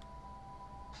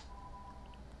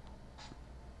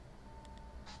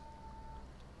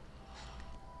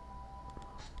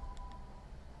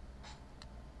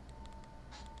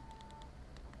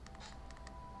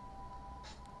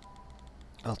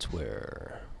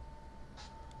 Elsewhere.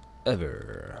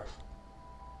 Ever.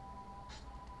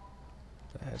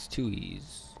 That has two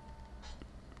E's.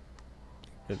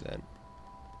 Get rid of that.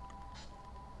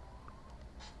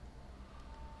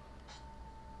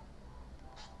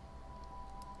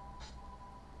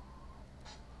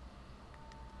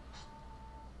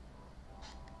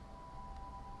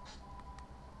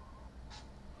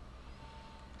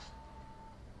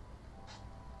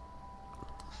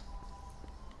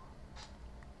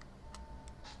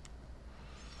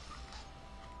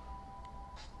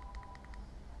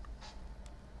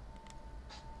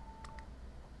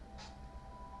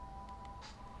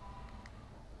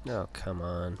 Oh, come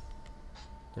on.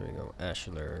 There we go,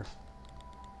 Ashler.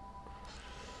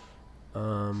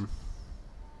 We'll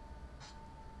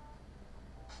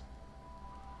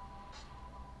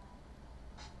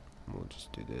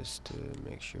just do this to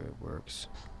make sure it works.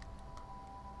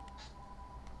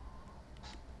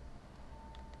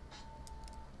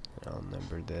 And I'll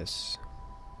number this.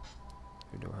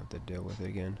 We don't have to deal with it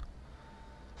again.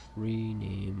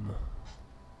 Rename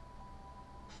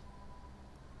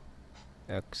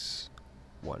X1.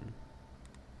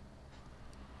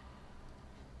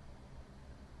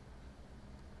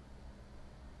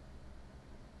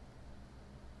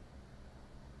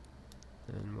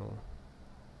 And we'll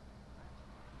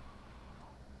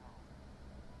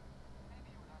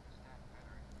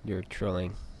You're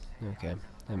trolling. Okay.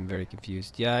 I'm very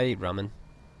confused. Yeah, I eat ramen.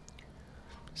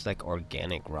 It's like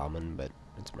organic ramen, but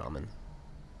it's ramen.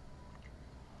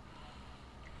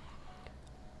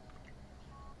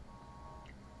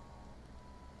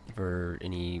 for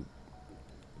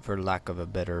lack of a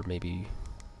better maybe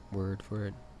word for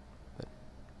it. But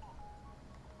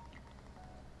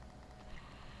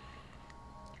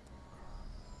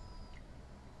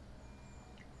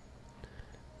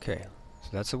okay, so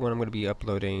that's the one I'm going to be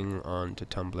uploading onto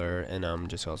Tumblr, and I'm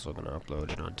just also going to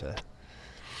upload it onto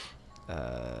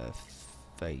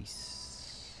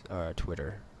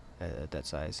Twitter at that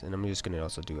size, and I'm just going to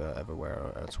also do everywhere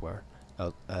or elsewhere.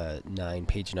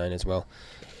 Page 9 as well.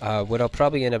 What I'll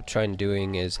probably end up trying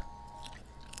doing is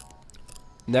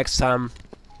next time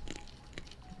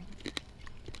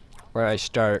where I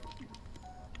start,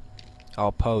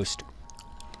 I'll post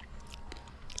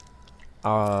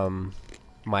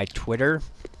my Twitter,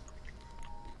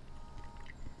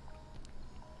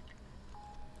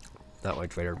 not my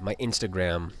Twitter, my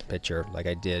Instagram picture like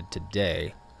I did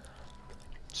today,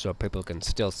 so people can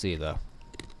still see a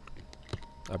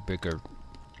bigger,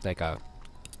 like a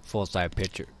full-size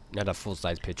picture, not a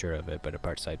full-size picture of it, but a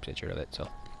part-size picture of it. So,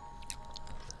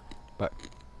 but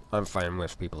I'm fine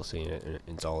with people seeing it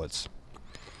in all its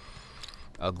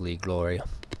ugly glory.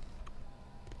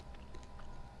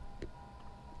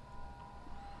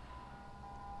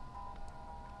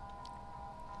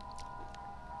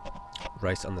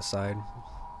 Rice on the side,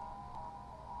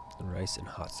 rice and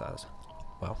hot sauce.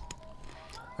 Wow,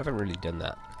 I haven't really done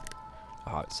that. A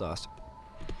hot sauce.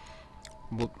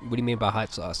 What do you mean by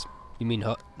hot sauce? You mean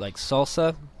like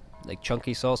salsa, like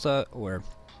chunky salsa, or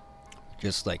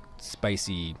just like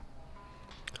spicy,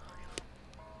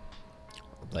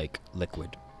 like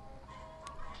liquid?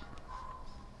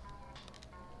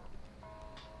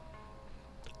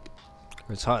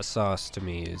 Because hot sauce to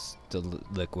me is the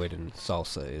liquid, and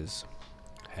salsa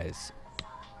has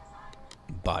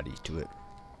body to it.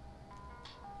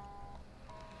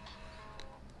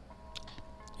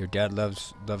 Your dad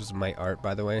loves my art,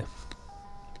 by the way.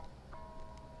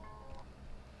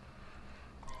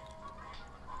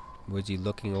 Was he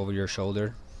looking over your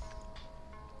shoulder?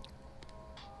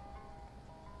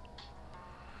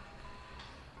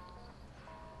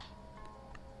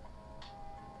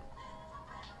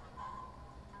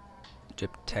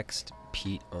 Drip text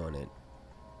Pete on it.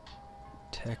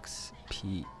 Text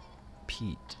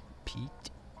Pete.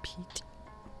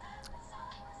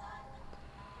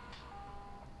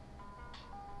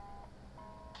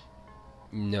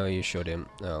 No, you showed him.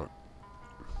 No.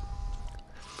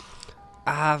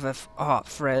 I have a art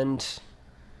friend.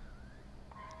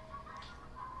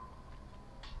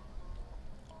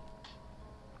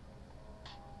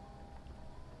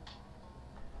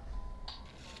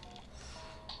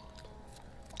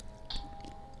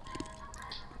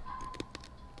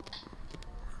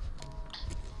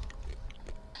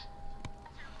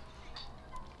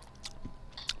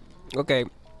 Okay,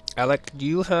 Alec, do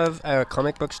you have a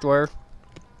comic book store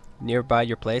nearby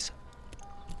your place,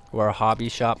 or a hobby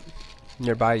shop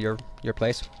nearby your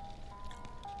place,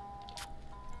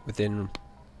 within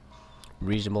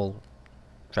reasonable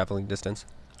traveling distance?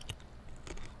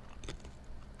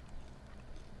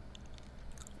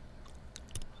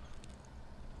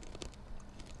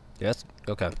 Yes?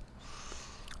 Okay.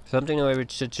 Something I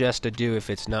would suggest to do, if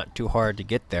it's not too hard to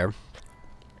get there,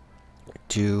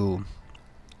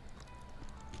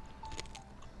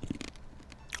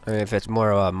 if it's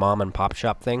more of a mom and pop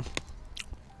shop thing,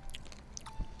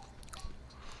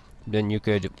 then you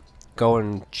could go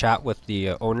and chat with the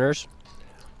owners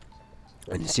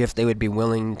and see if they would be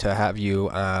willing to have you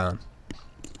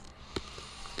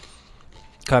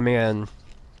come in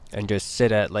and just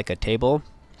sit at like a table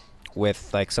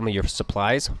with like some of your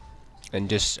supplies and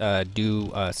just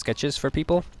do sketches for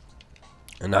people.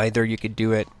 And either you could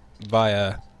do it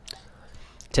via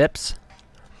tips,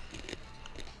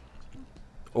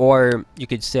 or you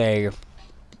could say,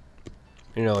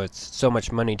 you know, it's so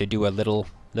much money to do a little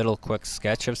quick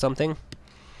sketch of something,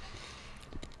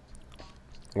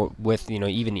 with, you know,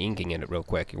 even inking in it real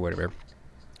quick or whatever.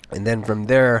 And then from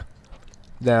there,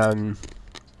 then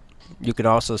you could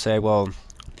also say, well,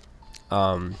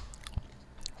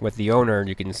 with the owner,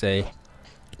 you can say,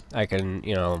 I can,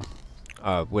 you know,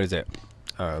 what is it,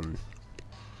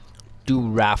 do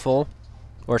raffle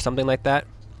or something like that.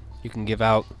 You can give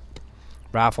out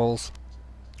raffles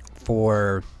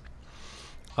for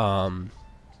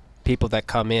people that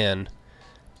come in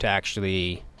to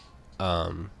actually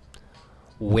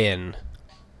win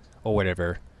or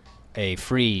whatever a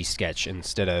free sketch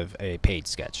instead of a paid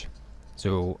sketch.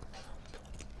 So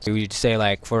you'd say,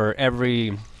 like, for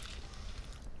every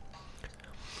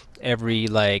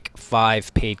like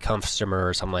 5 paid customer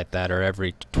or something like that, or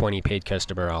every 20 paid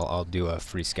customer, I'll do a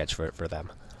free sketch for them,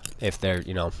 if they're,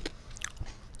 you know,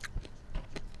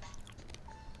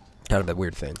 Kind of a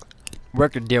weird thing.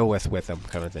 Work a deal with them,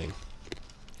 kind of thing.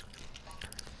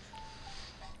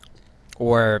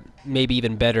 Or maybe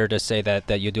even better to say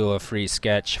that you do a free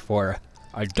sketch for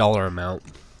a dollar amount.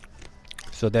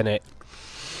 So then it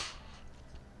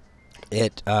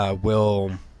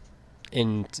will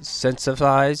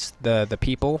incentivize the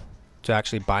people to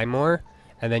actually buy more,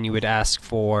 and then you would ask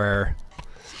for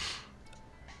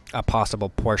a possible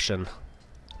portion,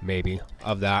 maybe,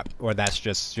 of that, or that's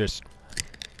just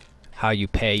how you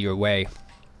pay your way.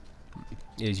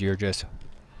 Is you're just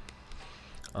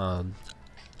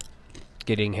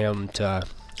getting him to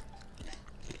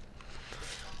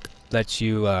let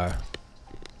you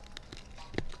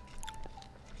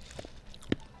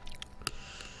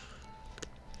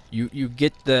you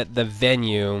get the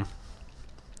venue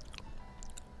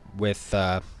with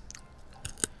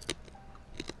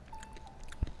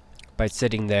by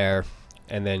sitting there,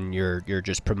 and then you're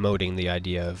just promoting the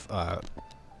idea of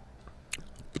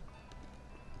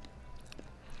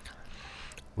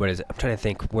what is it? I'm trying to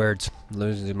think words. I'm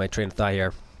losing my train of thought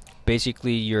here.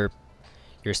 Basically, you're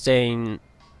saying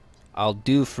I'll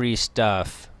do free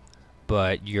stuff,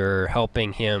 but you're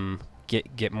helping him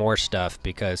get more stuff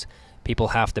because people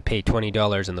have to pay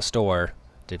 $20 in the store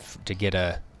to get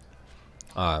a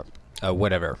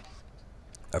whatever,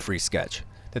 a free sketch.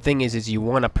 The thing is you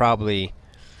want to probably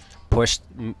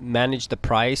manage the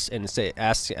price and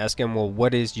ask him, well,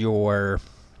 what is your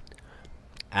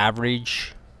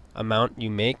average amount you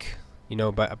make, you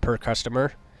know, per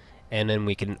customer, and then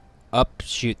we can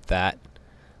upshoot that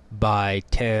by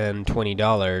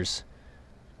 $10-20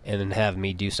 and then have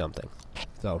me do something.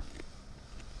 So,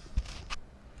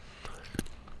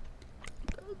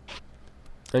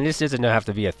 and this doesn't have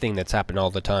to be a thing that's happened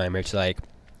all the time. It's like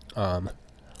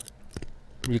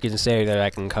you can say that I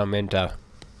can come into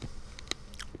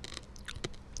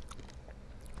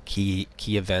key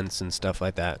events and stuff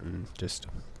like that and just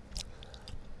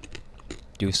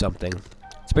do something,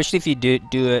 especially if you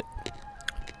do it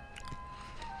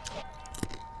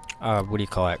what do you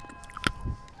call it,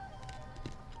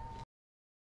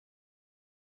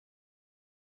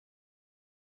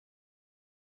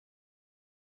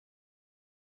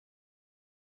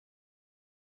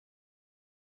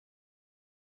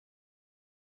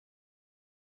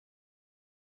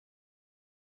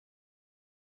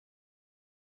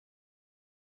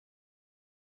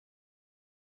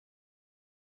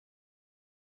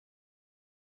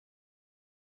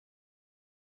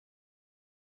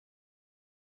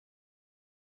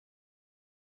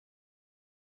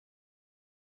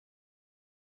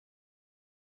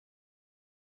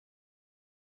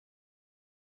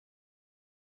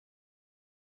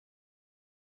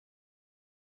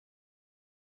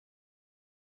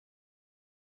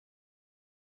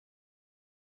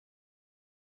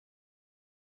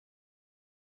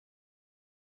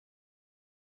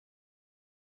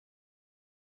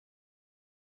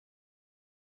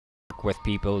 with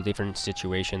people, different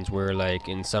situations where, like,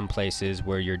 in some places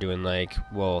where you're doing like,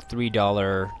 well,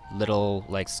 $3 little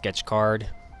like sketch card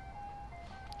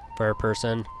per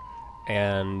person,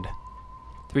 and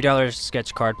 $3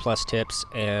 sketch card plus tips,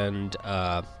 and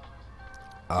because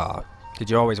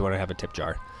you always want to have a tip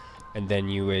jar, and then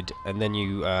you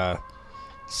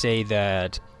say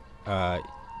that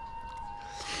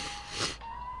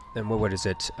then what is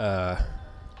it,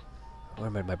 where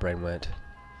my brain went,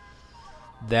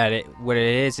 that what it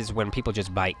is when people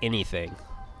just buy anything,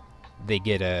 they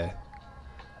get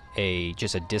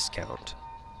just a discount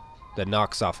that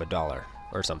knocks off $1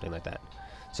 or something like that.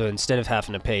 So instead of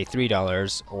having to pay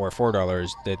 $3 or $4,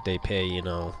 that they pay, you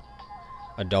know,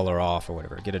 $1 off or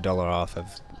whatever, get $1 off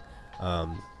of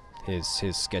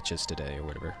his sketches today or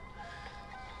whatever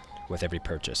with every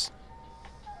purchase.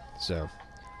 So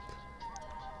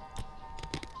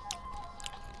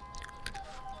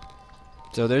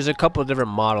there's a couple of different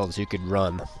models you could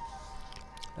run.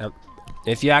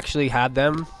 If you actually had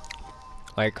them,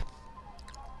 like,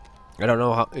 I don't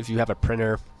know if you have a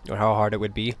printer or how hard it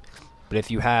would be, but if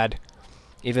you had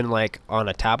even like on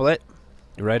a tablet,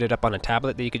 you write it up on a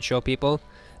tablet that you could show people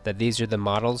that these are the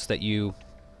models that you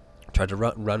try to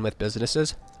run with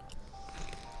businesses,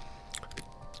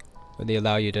 where they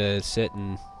allow you to sit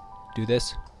and do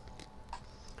this,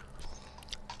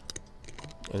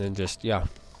 and then just, yeah.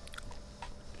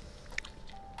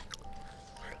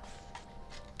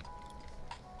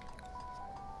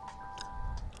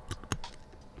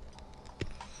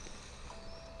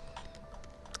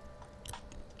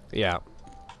 Yeah,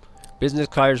 business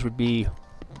cards would be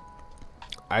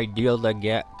ideal to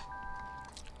get,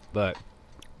 but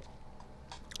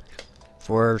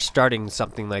for starting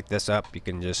something like this up, you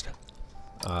can just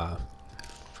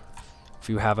if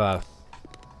you have a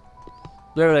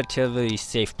relatively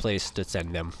safe place to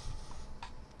send them.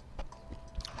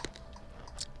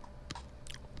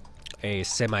 A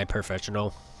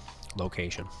semi-professional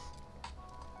location.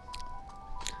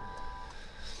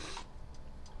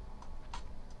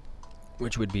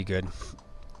 Which would be good.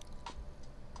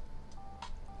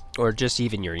 Or just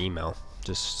even your email.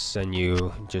 Just send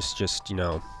you, just you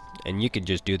know, and you could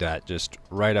just do that. Just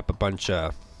write up a bunch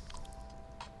of,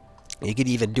 you could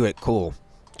even do it cool.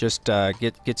 Just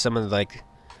get some of the, like,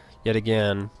 yet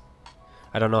again,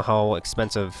 I don't know how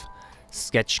expensive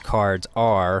sketch cards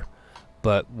are,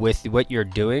 but with what you're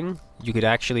doing, you could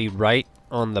actually write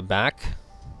on the back,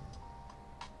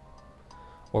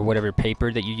 or whatever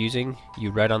paper that you're using, you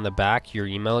write on the back your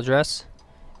email address,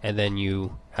 and then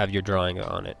you have your drawing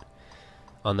on it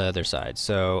on the other side.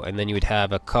 So, and then you would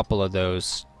have a couple of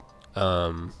those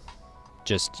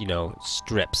just, you know,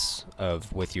 strips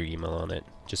of with your email on it,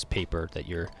 just paper that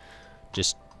you're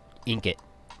just ink it,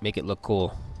 make it look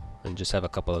cool, and just have a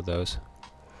couple of those.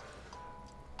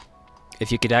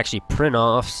 If you could actually print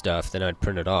off stuff, then I'd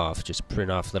print it off. Just print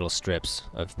off little strips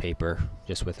of paper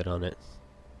just with it on it.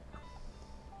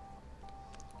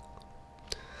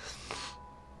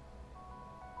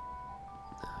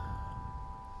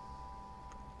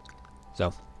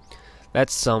 So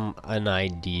that's an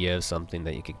idea of something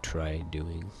that you could try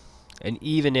doing. And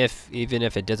even if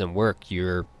it doesn't work,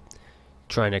 you're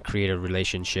trying to create a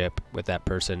relationship with that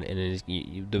person. And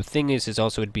the thing is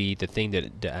also would be the thing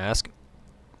to ask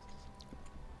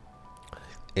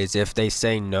is if they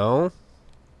say no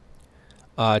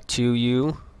to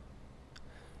you,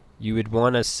 you would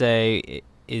want to say,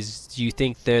 do you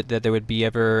think that there would be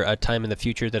ever a time in the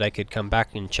future that I could come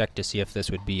back and check to see if this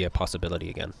would be a possibility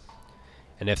again?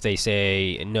 And if they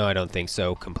say no, I don't think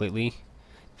so completely,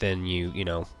 then you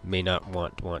know, may not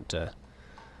want to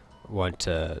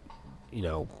you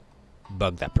know,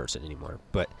 bug that person anymore.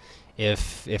 But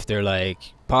if they're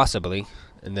like possibly,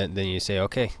 and then you say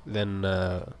okay, then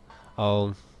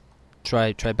I'll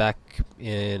try back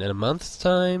in a month's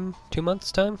time, 2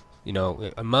 months time, you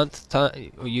know, a month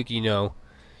time. You know,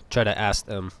 try to ask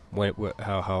them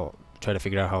how try to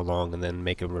figure out how long, and then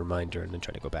make a reminder, and then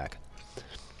try to go back.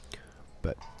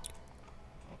 But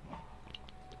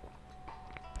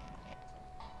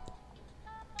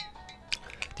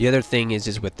the other thing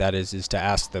is with that is to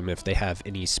ask them if they have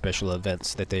any special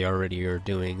events that they already are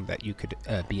doing that you could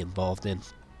be involved in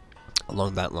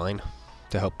along that line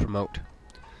to help promote.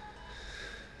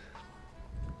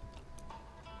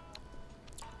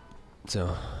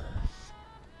 So,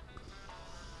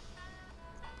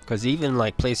 because even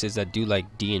like places that do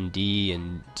like D&D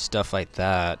and stuff like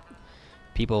that,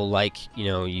 people like, you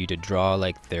know, you to draw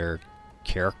like their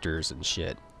characters and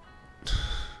shit.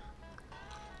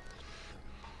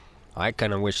 I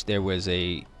kind of wish there was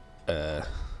a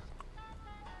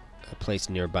place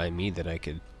nearby me that I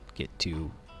could get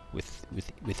to with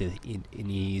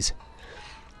ease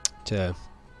to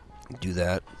do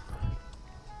that.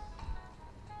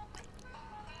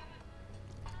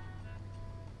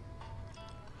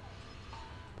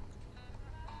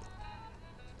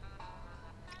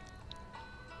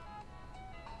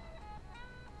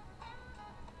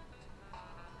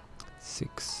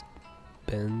 Six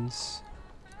Benz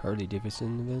Harley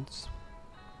Davidson events.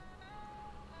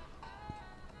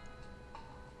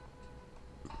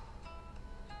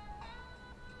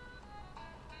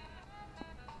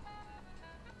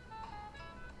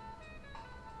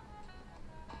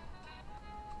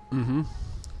 Mm-hmm.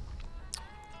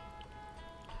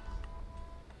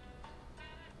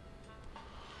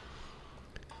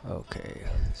 Okay,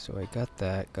 so I got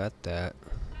that.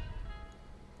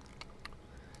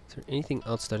 Is there anything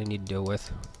else that I need to deal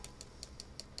with?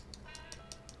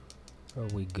 Or are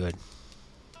we good?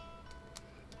 I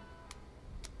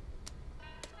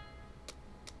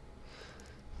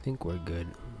think we're good.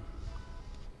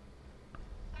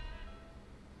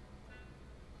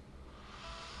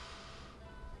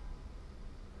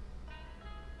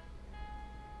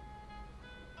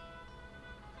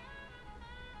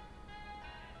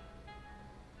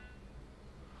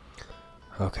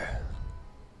 Okay.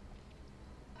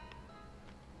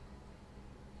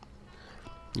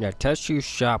 Yeah, tattoo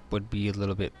shop would be a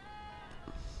little bit,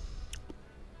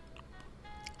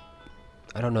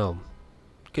 I don't know,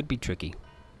 could be tricky.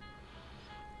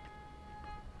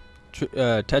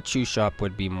 Tattoo shop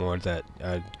would be more that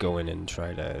I'd go in and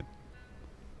try to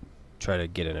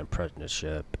get an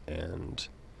apprenticeship and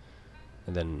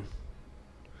then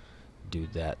do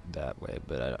that way.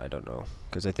 But I don't know,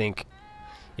 because I think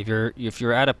if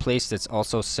you're at a place that's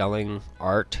also selling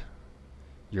art,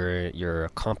 you're a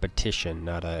competition,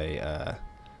 not a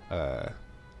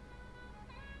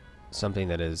something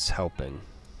that is helping.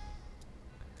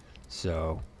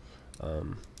 So,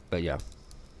 but yeah,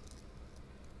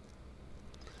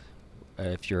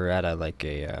 if you're at a like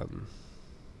a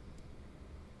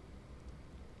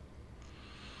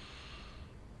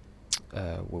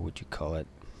what would you call it?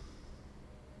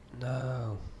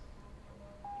 No,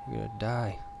 you're gonna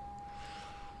die.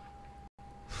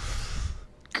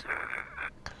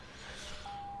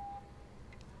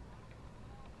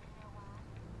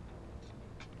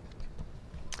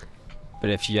 But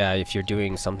if you're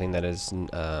doing something that is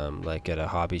like at a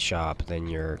hobby shop, then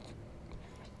you're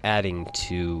adding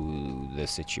to the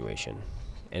situation.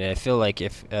 And I feel like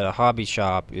if at a hobby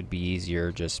shop, it'd be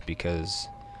easier just because,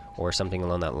 or something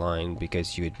along that line,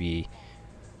 because you would be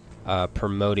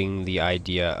promoting the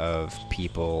idea of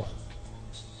people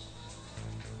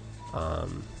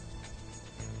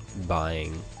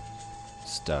buying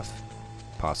stuff,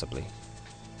 possibly.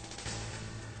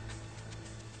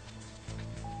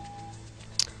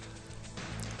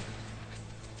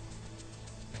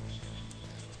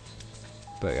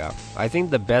 But yeah, I think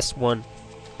the best one,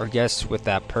 or guess with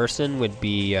that person, would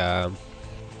be to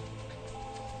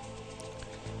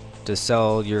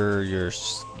sell your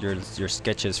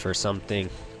sketches for something,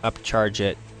 upcharge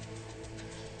it.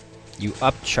 You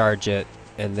upcharge it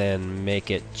and then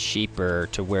make it cheaper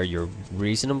to where you're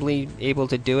reasonably able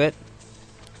to do it.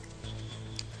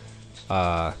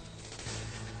 After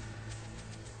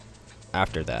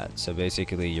that, so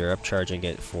basically you're upcharging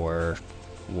it for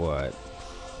what?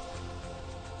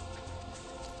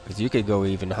 Because you could go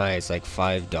even high as like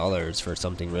 $5 for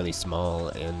something really small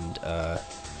and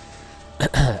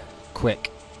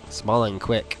quick, small and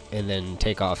quick, and then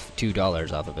take off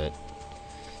 $2 off of it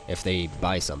if they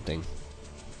buy something.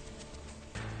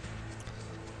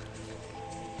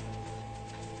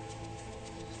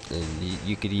 And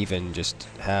you could even just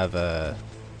have a.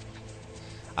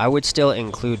 I would still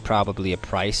include probably a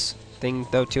price thing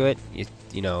though to it.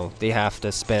 You know, they have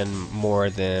to spend more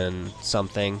than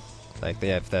something. Like they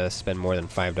have to spend more than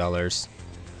 $5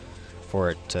 for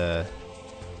it to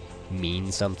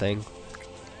mean something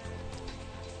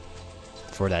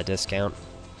for that discount.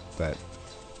 But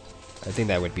I think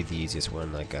that would be the easiest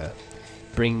one. Like,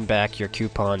 bring back your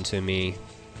coupon to me,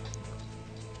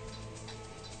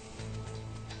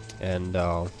 and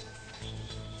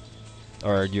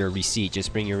or your receipt.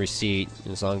 Just bring your receipt.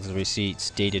 As long as the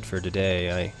receipt's dated for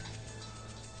today,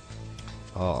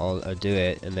 I'll do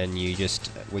it. And then you just,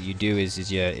 what you do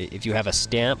is you, if you have a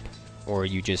stamp, or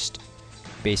you just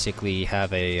basically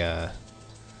have a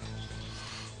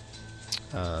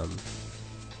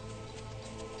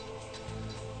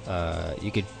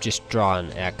you could just draw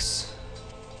an X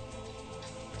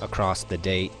across the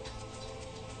date,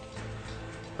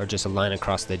 or just a line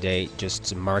across the date,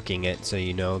 just marking it so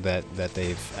you know that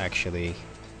they've actually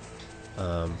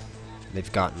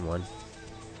they've gotten one.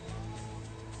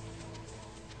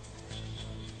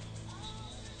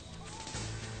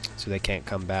 So they can't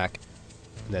come back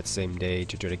that same day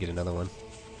to try to get another one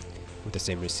with the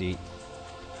same receipt.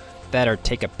 That, or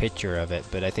take a picture of it,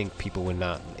 but I think people would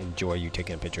not enjoy you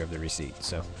taking a picture of the receipt,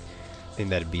 so I think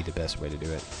that'd be the best way to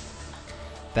do it.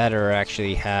 That, or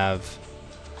actually have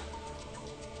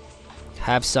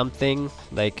something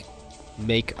like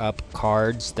make up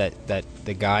cards that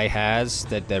the guy has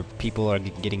that the people are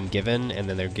getting given, and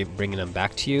then they're bringing them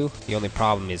back to you. The only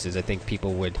problem is I think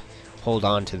people would hold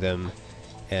on to them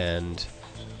and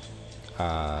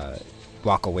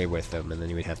walk away with them, and then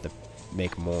you would have to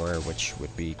make more, which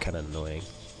would be kind of annoying.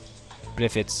 But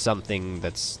if it's something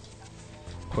that's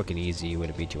quick and easy, it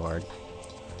wouldn't be too hard.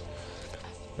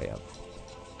 But yeah.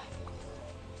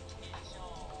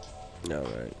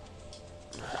 Alright.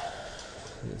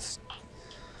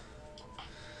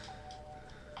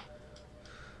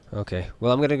 Okay,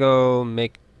 well, I'm gonna go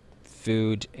make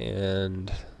food,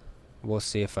 and we'll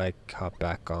see if I hop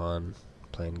back on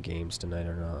playing games tonight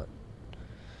or not.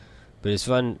 But it's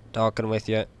fun talking with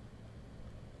you.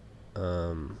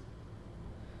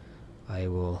 I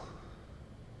will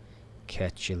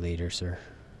catch you later, sir.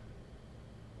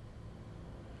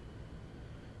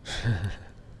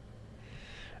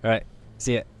 Alright,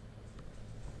 see ya.